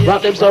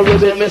 rock them so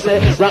ribbon, me say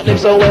rock them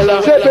so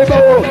well. Say they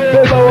bow,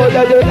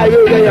 that I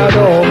will they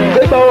know.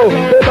 They bow,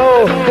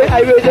 they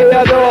I will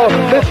they know.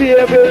 The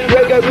favorite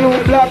reggae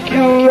blue black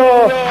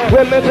euro.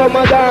 When me come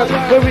a dance,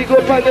 when we go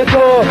on the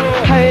tour.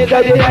 Hey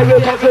daddy, I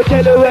will come to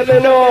tell you when me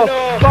know.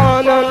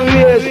 Born and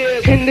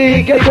raised in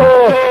the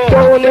ghetto,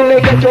 down in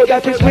the ghetto,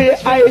 that is where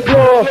I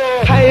go.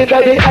 Hey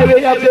daddy, I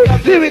will have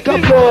the lyrical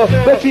flow.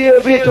 My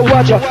favorite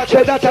watcher,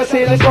 say that I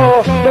say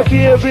go. My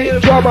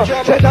favorite drummer,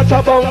 say that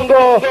a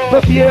bongo.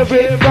 My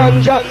favorite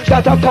ganja,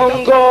 that a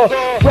Congo.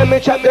 When me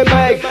chat the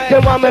mic, they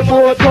want me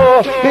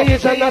photo. Me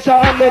is not a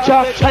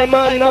amateur, I'm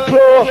on a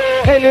pro.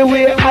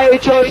 Anyway, I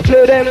just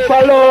play them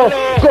follow.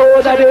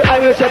 Go daddy, I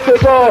will set to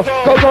go.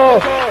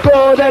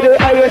 Go daddy,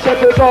 I will set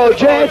to go.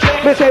 Judge,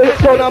 me say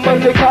it's on a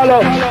Monte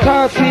Carlo.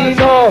 Can't see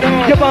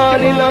Mexico. You're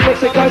born in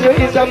Mexico, you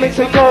is a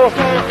Mexico.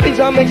 Is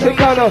a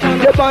Mexicano,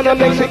 you're born in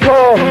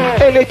Mexico.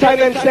 Anytime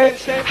them say,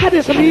 how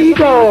does we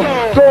go?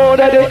 Go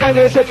to the and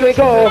they said we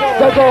go.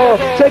 Go.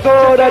 Say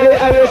go to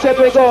the and they said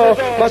we go.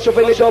 Mash up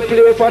in the top,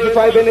 play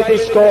 45 in the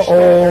disco.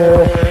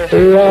 Oh,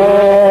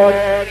 Lord.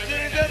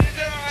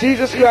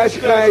 Jesus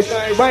Christ,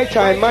 my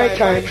time.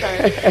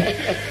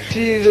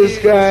 Jesus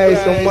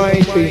Christ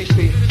Almighty.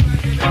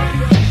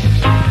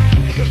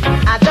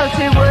 I don't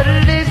see what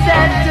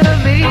listen to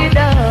me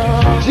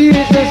now.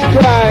 Jesus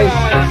Christ.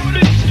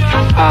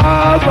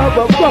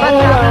 But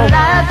I'm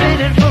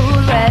laughing and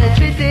fool, well,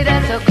 treated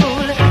as so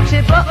cool.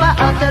 She broke my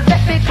heart and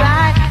let me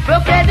cry.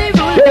 Broke any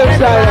rule Yes, and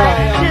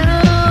tried to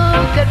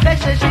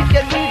confession. She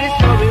can read the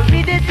story,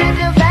 read it in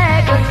the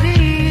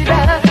magazine.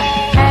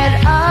 And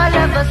all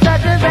of a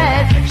sudden,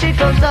 she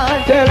goes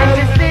on, and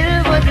she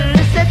still wouldn't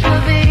listen to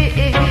me.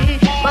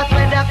 But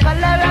when I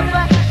call her up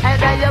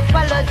and I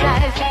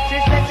apologize, she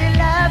said she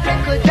loved me,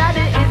 could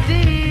Johnny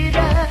indeed.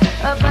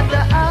 But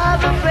I'm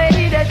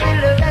afraid until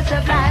the rest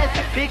of life,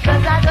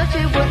 because I know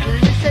she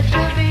wouldn't listen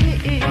to me.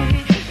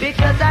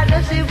 Because I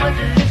know she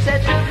wouldn't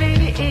listen to me.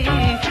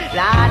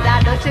 Lord,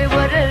 I know she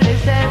wouldn't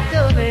listen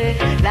to me.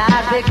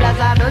 Lord, because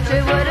I know she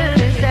wouldn't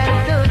listen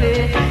to me.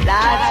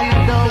 Lord, she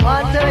don't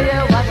want to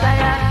hear what I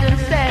have to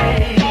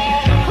say.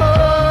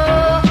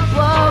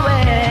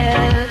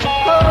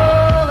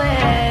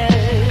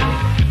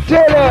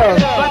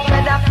 But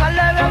when I call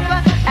her up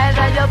and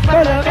I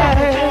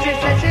apologize, she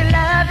said she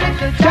loved me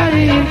to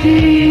Johnny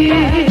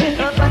indeed.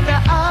 But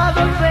I'm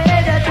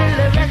afraid until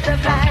the rest of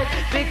life,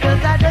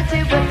 because I know she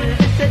wouldn't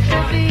listen to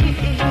me.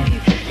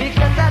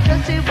 Because I know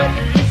she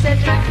wouldn't listen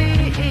to me.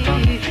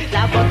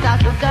 La bota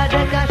suka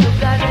deka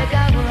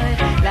boy.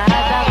 La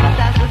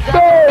bota suka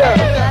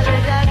deka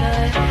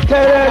boy.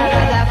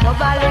 La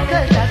kobalika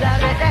jada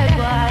rete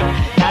boy.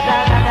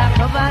 La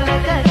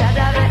kobalika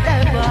jada rete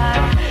boy.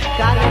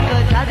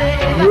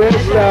 Yes,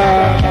 sir.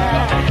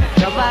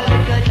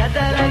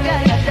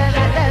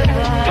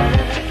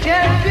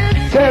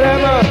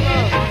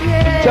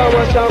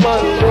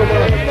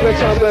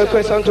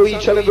 Question to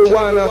each and every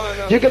one.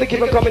 You're gonna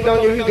keep on coming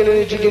down, you're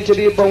gonna jig into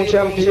the bone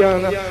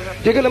champion.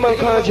 You're gonna man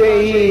call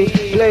J.E.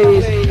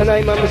 Blaze, and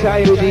I'm on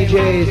beside the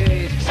DJs.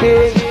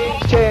 Sing,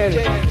 tell,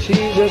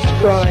 Jesus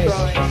Christ.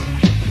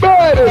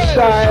 Brother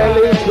style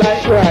is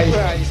like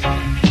Christ.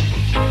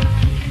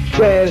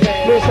 Well,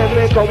 listen,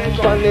 me come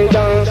from the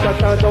dance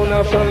that I down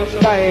the front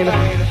line.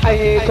 I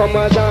ain't come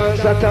a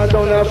dance that I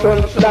down the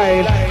front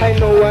line. I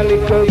know a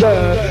little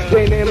girl,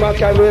 they name a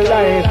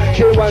Caroline.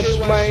 She wash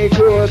my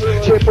clothes,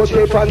 she put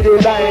it on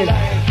the line.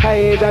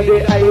 I that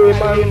the I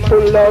man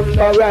full of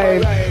a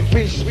rhyme.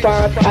 Which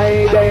part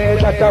I there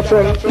at the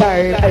front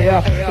line?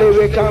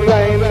 Lyric and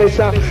rhyme,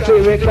 listen,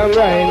 lyric and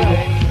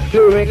rhyme.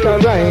 Lyric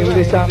and rhyme,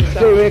 listen,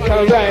 lyric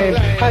and rhyme.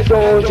 I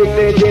don't drink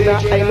the dinner,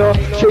 I know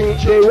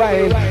drink the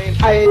wine.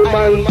 I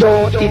man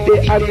don't eat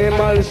the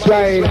animal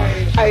swine.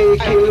 I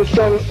kill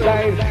some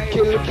line,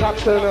 kill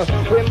captain.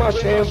 We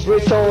mash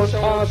every sound,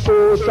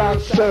 also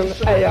saxon.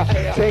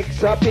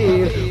 Sex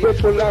appeal, we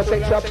full of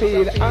sex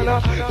appeal. And a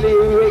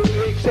lyric,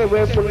 say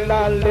we full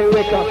of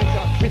lyric.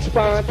 Which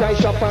part I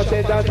shop and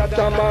say that at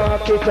a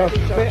market.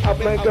 Me have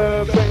my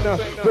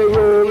girlfriend, we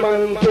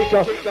romantic.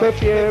 My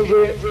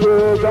favorite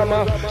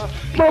programmer,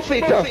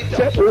 Muffet.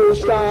 Say who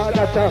star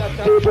that,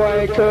 the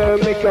boy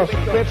comic.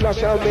 Me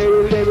flash a me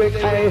lyric,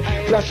 I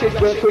flash it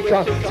real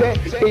quicker. Say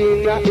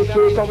inna it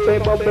we come from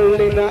bubble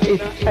inna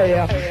it.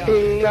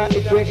 Inna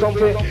it we come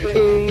from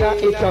inna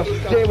it.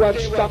 They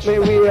watch stop me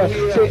wear.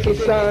 Say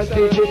it's a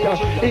digital.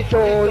 It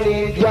don't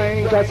need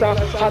wine cause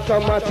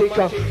automatic.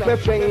 Me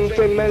fling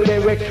for my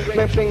lyric.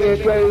 Me fling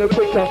it well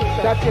quicker.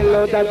 That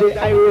tell that the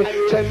Irish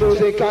say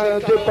musical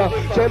dipper.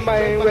 Say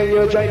mine when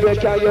you drive your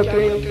car you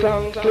clean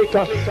clang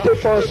clicker. The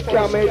first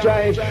car me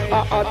drive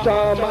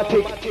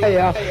automatic.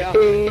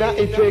 Inna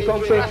it we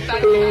come from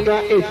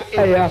inna it.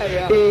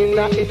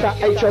 Inna it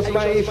I trust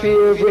my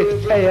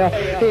favorite.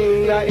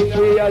 Inna it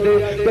we are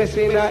the best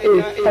inna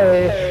it.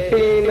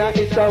 Inna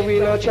it we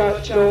no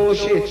chat no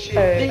shit.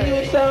 The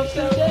youth of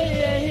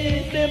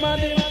today, them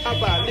and them.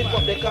 Lift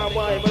up the car,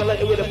 boy. I like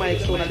the way the mic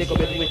sound a little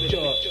bit with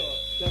church.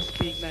 Just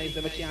speak nice,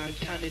 them can't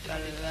stand it,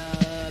 and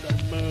Lord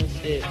of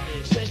mercy.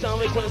 Special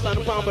request on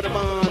the palm of the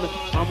man.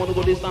 I'm gonna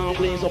go this down,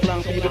 playing so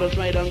blank, so you gotta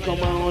try and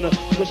come on.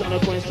 Special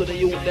request to the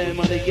youth, them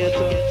and they get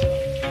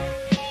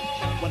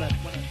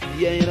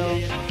yeah, you know.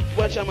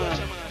 Watch a man.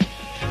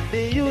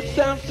 The youths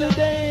of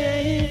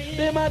today,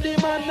 them are the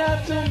man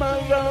of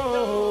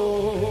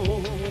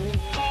tomorrow.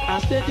 I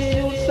said the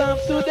youths of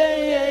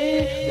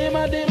today, them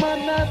are the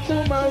man of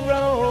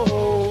tomorrow.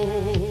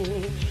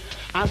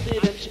 I see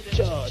them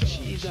church,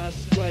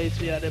 Jesus Christ,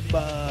 we are the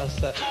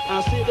boss.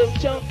 I see them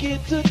chunky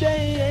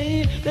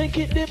today, they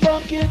keep the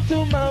bucket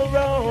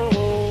tomorrow.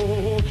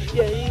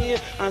 Yeah,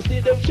 I see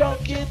them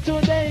chunky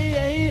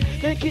today,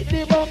 they keep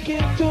the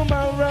bucket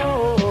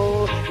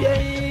tomorrow.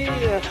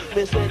 Yeah,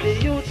 they say the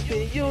youth,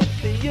 the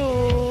youth, the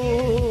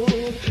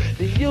youth,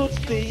 the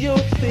youth, the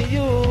youth, the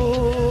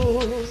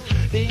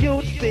youth, the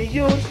youth, the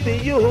youth, the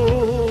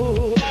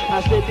youth. I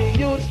I said the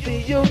youth, the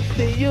youth,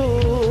 the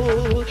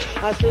youth.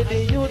 I said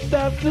the youth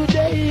of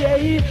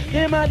today,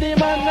 him and the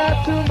man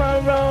not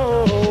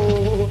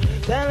tomorrow.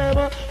 Tell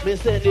them, me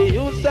said the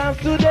youth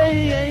of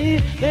today,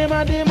 him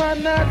and the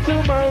man not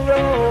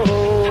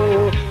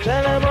tomorrow.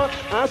 Tell them,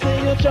 I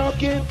say you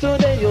chunking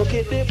today, you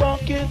keep the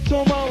bucket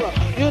tomorrow.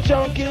 You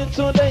chunking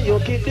today, you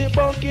keep the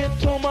bucket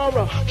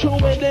tomorrow. True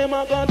when them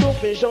a go do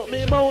fish up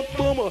me mouth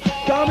boom.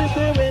 Come me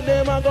say when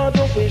them a go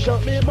do fish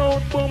up me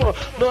mouth boom.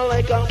 Not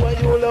like how when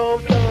you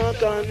love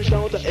talk and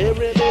shout.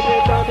 Every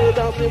minute and the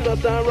dance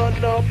because I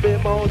run up the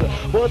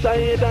mouth. But I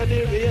ain't on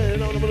the real.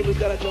 Now nobody's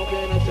gotta jump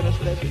in and send a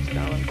step it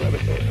down and grab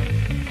it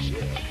out.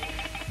 Shit.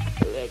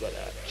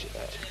 Regular.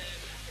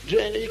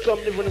 Jenny, come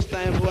different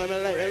time for me.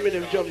 Like every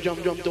them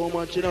jump too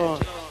much, you know.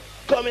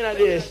 Come in a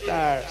day,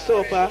 star.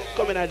 Super,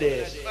 come in a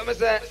day. Let me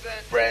say,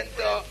 friend,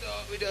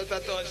 we just a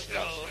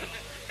touchdown.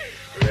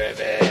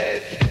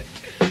 Ribbit.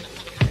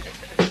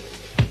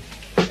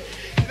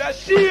 The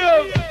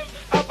shield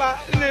of a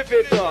live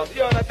it up.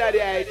 You're not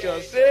daddy, I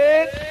just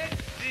said.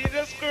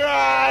 Jesus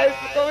Christ,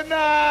 so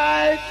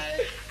nice.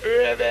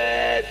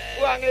 Ribbit.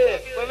 One here.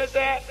 Let me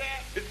say,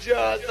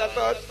 just a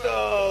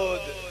touchdown.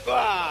 Go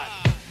on.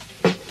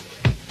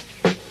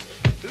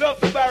 Love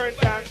the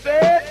Barrington,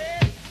 say.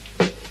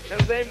 Them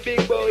same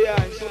big boy,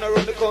 yeah, soon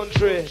around the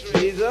country.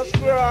 Jesus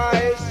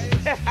Christ.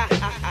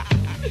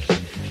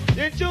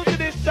 You tune to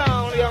this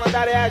sound, you're my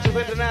daddy Highteous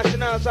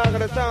International song of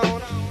the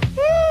town.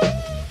 Woo!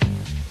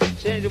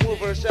 Change the move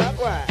for a shot,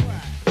 why?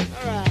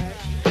 Alright.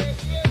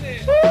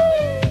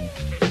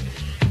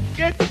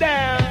 Get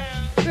down.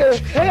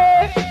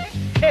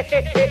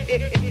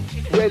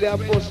 Ready to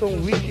put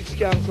some wicked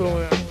scams on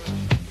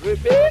here.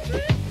 Repeat.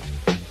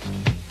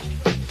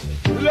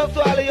 Love to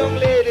all the young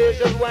ladies,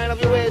 just wind up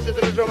your waist to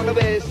the drum and the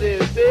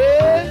basses.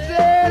 Sis.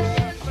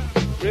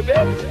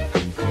 Repeat.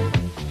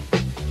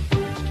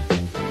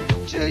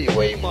 Chill your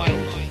way, man.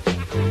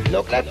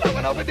 Look like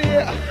nothing over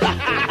there.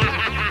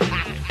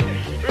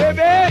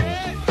 Repeat.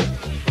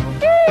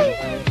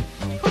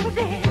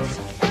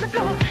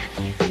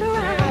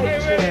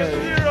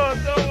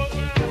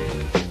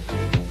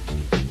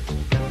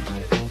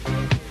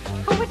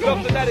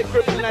 Love to daddy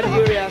crippin' in the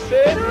area,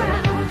 see?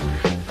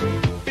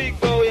 Big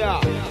boy, yeah.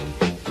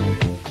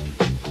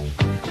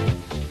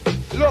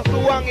 Love to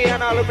Wangy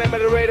and I remember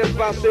the Raiders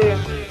pass here.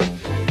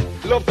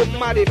 Love to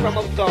Maddie from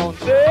uptown,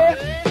 see?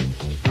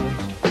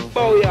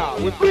 Bow, yeah,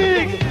 we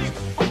big.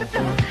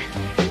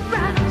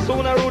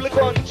 Soon I rule the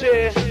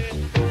country.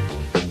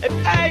 If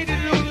I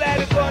didn't rule like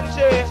the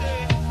country,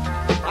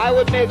 I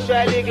would make sure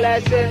I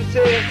legalize sense.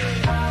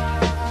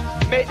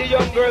 Make the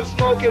young girls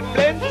smoke it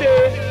plenty.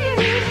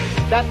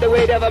 That's the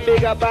way they have a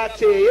bigger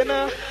party, you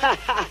know?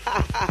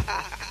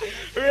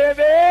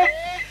 Really?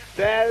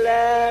 Tell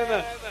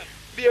them.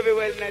 Baby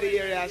well in the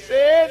area,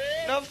 see?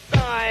 Enough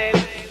time.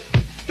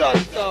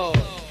 Touchdown.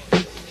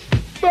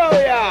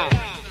 Booyah.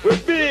 We're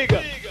big.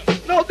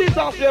 No, this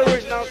off the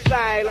original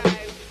style.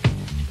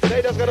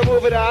 They just gotta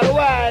move it all the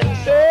while,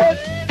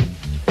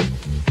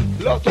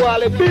 see? Love to all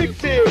the big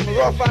team,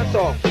 rough and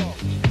tough.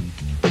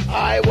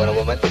 I want a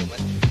woman.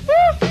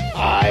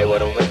 I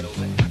want a woman.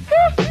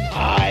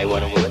 I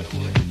want a woman.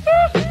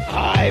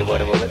 I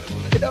want a woman.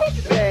 You don't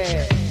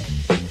say.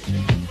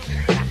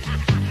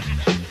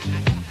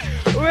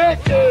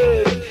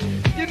 Wicked.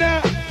 You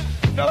know,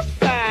 no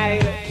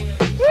style.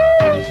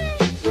 Woo!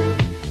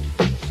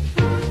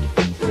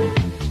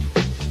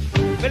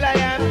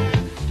 Million.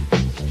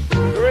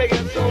 Reggae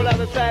soul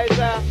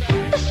advertiser.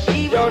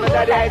 Yo, the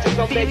daddy I just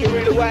gonna make it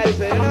really wise,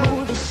 you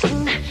know?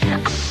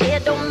 I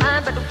said don't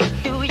mind, but what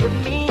do you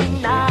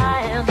mean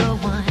I am the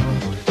one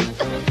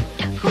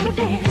who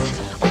dance?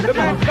 The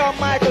man called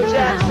Michael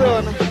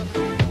Jackson.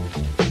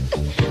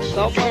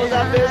 Someone's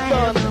out there,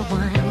 son.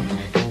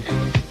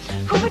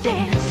 Who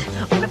dance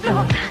on the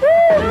floor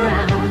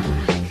around?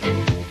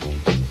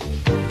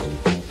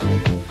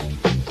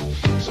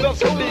 Love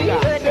so big,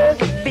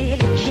 Billie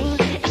Jean,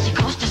 and she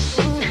caused to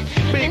sing.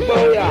 big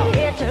boy, yeah.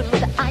 Hit her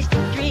with the ice to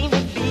dream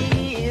of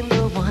being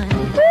the one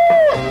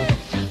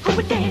who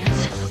would dance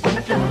on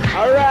the floor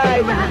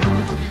Alright. around.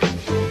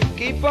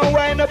 Keep on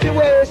winding up your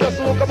waist, so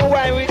we'll come and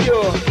wine with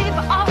you.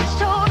 People always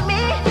told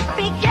me,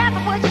 be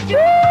careful what you do.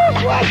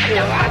 Watch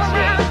it, watch it.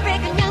 Around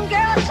breaking young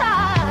girls'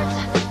 hearts.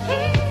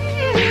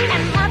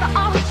 And mother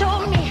always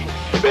told me,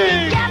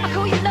 be careful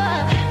who you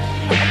love.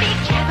 Be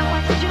careful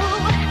what you do.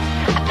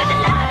 After the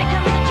love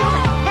becomes the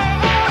truth.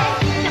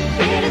 Hey, the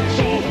bitter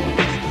chance,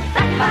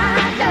 that's my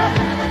love.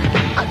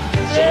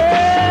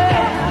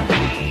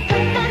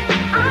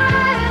 I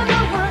am the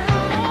one,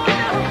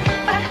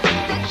 but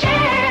the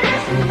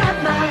chance is not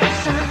my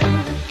son.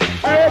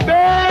 Hey,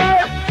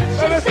 babe!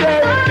 Let us say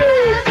it,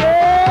 babe!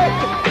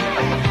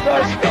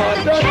 Touchdown.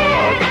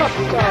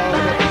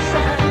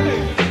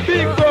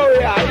 Big boy,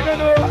 yeah, you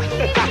know.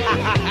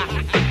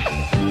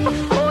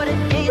 For the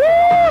day,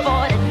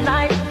 for the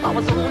night, I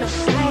was on the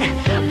side.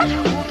 But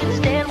who can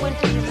stand when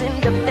he's in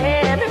the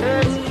bed?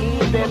 Hurts me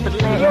that the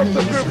Love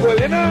the land. people,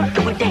 you know.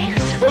 Go and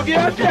dance, Boogie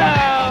up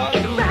down.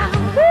 get around.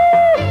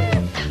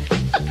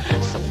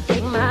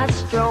 Someday my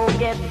strong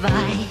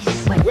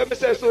advice. When me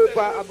say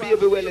super, a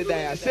baby Welly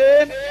there.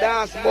 See?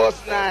 Dance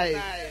most nice.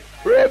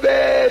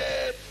 Ribbit!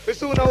 We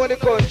soon know in the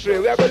country.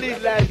 We are going to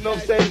live life no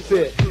sense.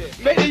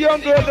 Make the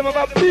young girls them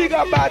have a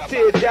bigger party.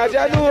 Yeah,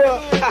 you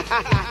know.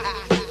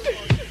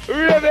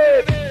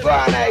 Ribbit! Go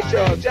on, night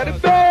jobs. You're the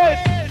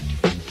best!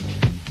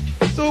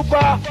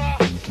 Super!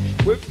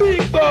 With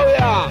big bow,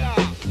 yeah!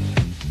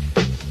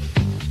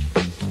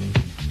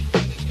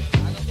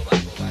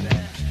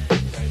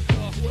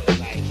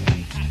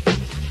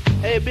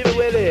 Hey, baby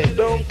Welly,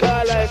 don't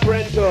call like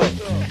Brixton.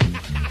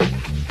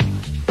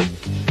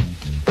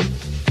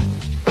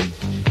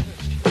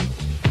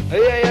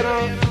 Yeah, you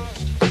know.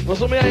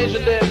 What's me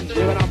Asian them? They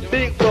got a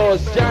big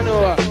boss,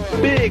 January.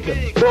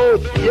 Big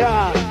boat,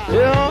 yeah. You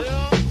know?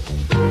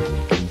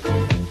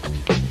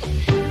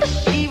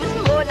 She was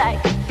more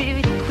like a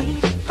beauty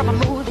queen from a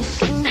movie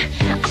scene.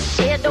 I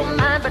said, don't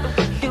mind, but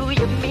what do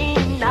you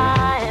mean?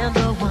 I am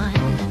the one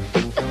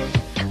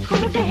who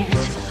will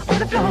dance on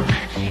the floor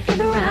in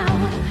the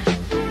round.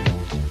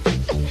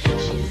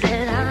 She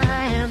said,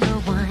 I am the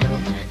one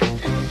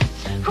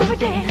who will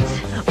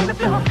dance on the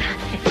floor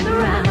in the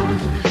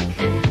round.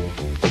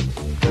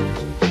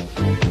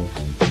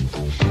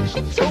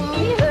 She told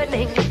me her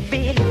name was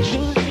Billie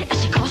Jean, and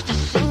she caused a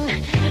scene.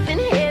 Then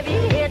heavy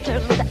hair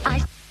turned to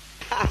ice.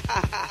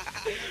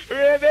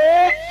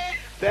 Ribbit!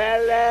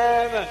 Tell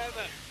them.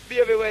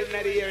 Baby Welly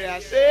in the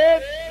area. See?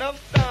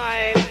 Enough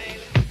time.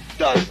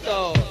 Dust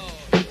out.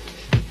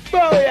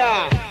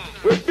 Booyah!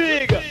 We're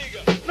big.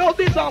 No,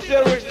 this is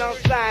the original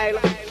style.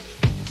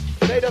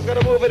 They just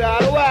gotta move it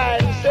all the way.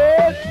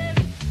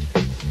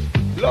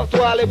 See? Love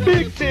to all the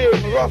big team,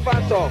 rough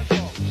and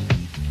tough.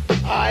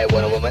 I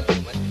want a woman.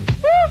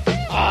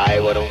 I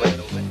want a woman.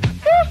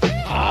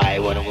 I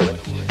want a woman.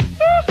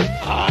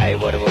 I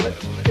want a woman.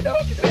 You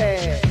don't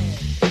say.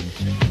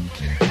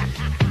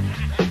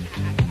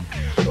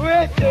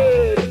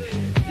 Wicked.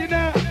 You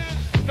know,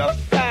 no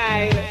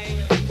style.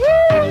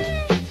 Woo!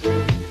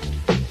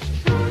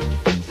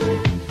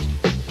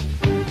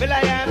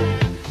 Million.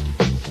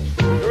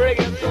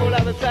 Reggae soul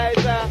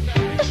appetizer.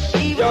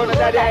 You know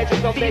that I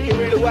just don't make it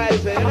really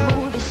wise, you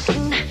know?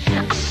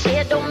 I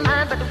said, don't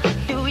mind, but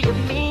what do you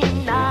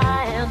mean?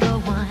 I am the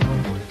one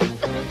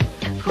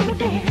who will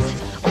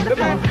dance on the The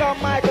man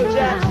called Michael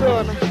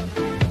Jackson.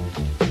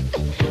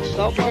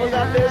 Some of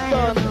that their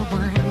son. the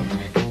one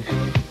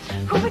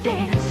who will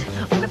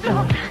dance on the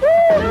floor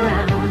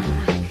around.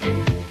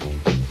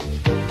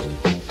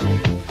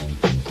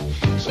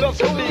 Look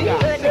so big,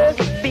 Her name sis.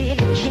 was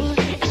Billie Jean,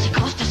 and she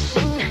caused a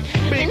scene.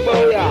 Big Then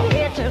boy, yeah. her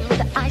hair turned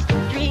to ice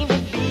and dream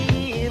of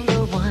being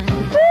the one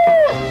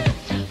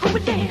who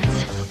would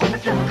dance on the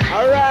floor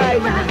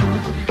Alright.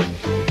 around.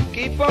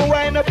 Keep on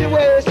winding up your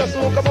waist, so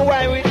soon come and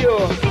wine with you.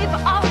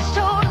 People always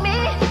told me,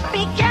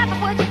 be careful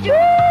what you do.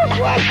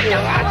 Watch it,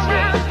 Don't watch go it.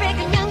 around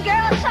breaking young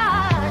girls'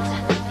 hearts.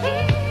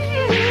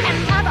 And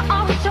mother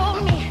always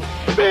told me,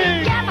 be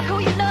Big. careful who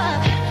you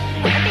love.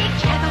 And be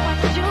careful what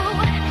you do.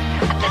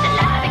 After the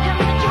lie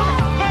becomes the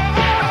truth.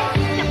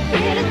 Hey, the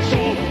bitter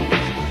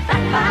change,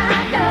 like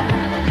my love.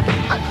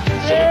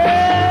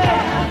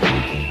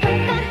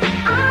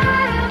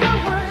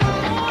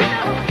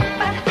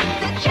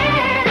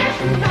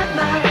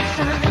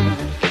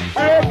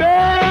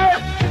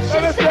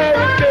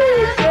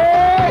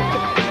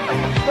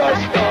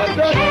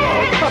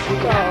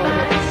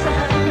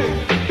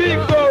 Big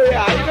boy,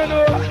 yeah, you don't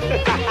know.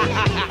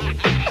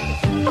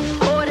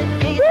 For the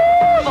day,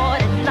 for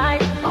the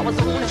night, I was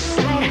on the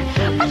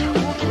side. But who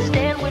can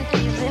stand when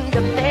he's in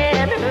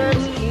demand? Her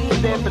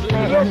schemes and the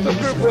Love land. to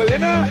people, you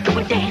know. Come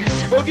and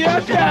dance, Boogie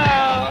out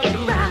down. get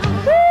around.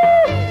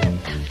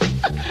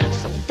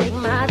 So take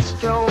my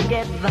strong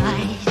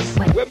advice.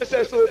 When me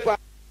say super,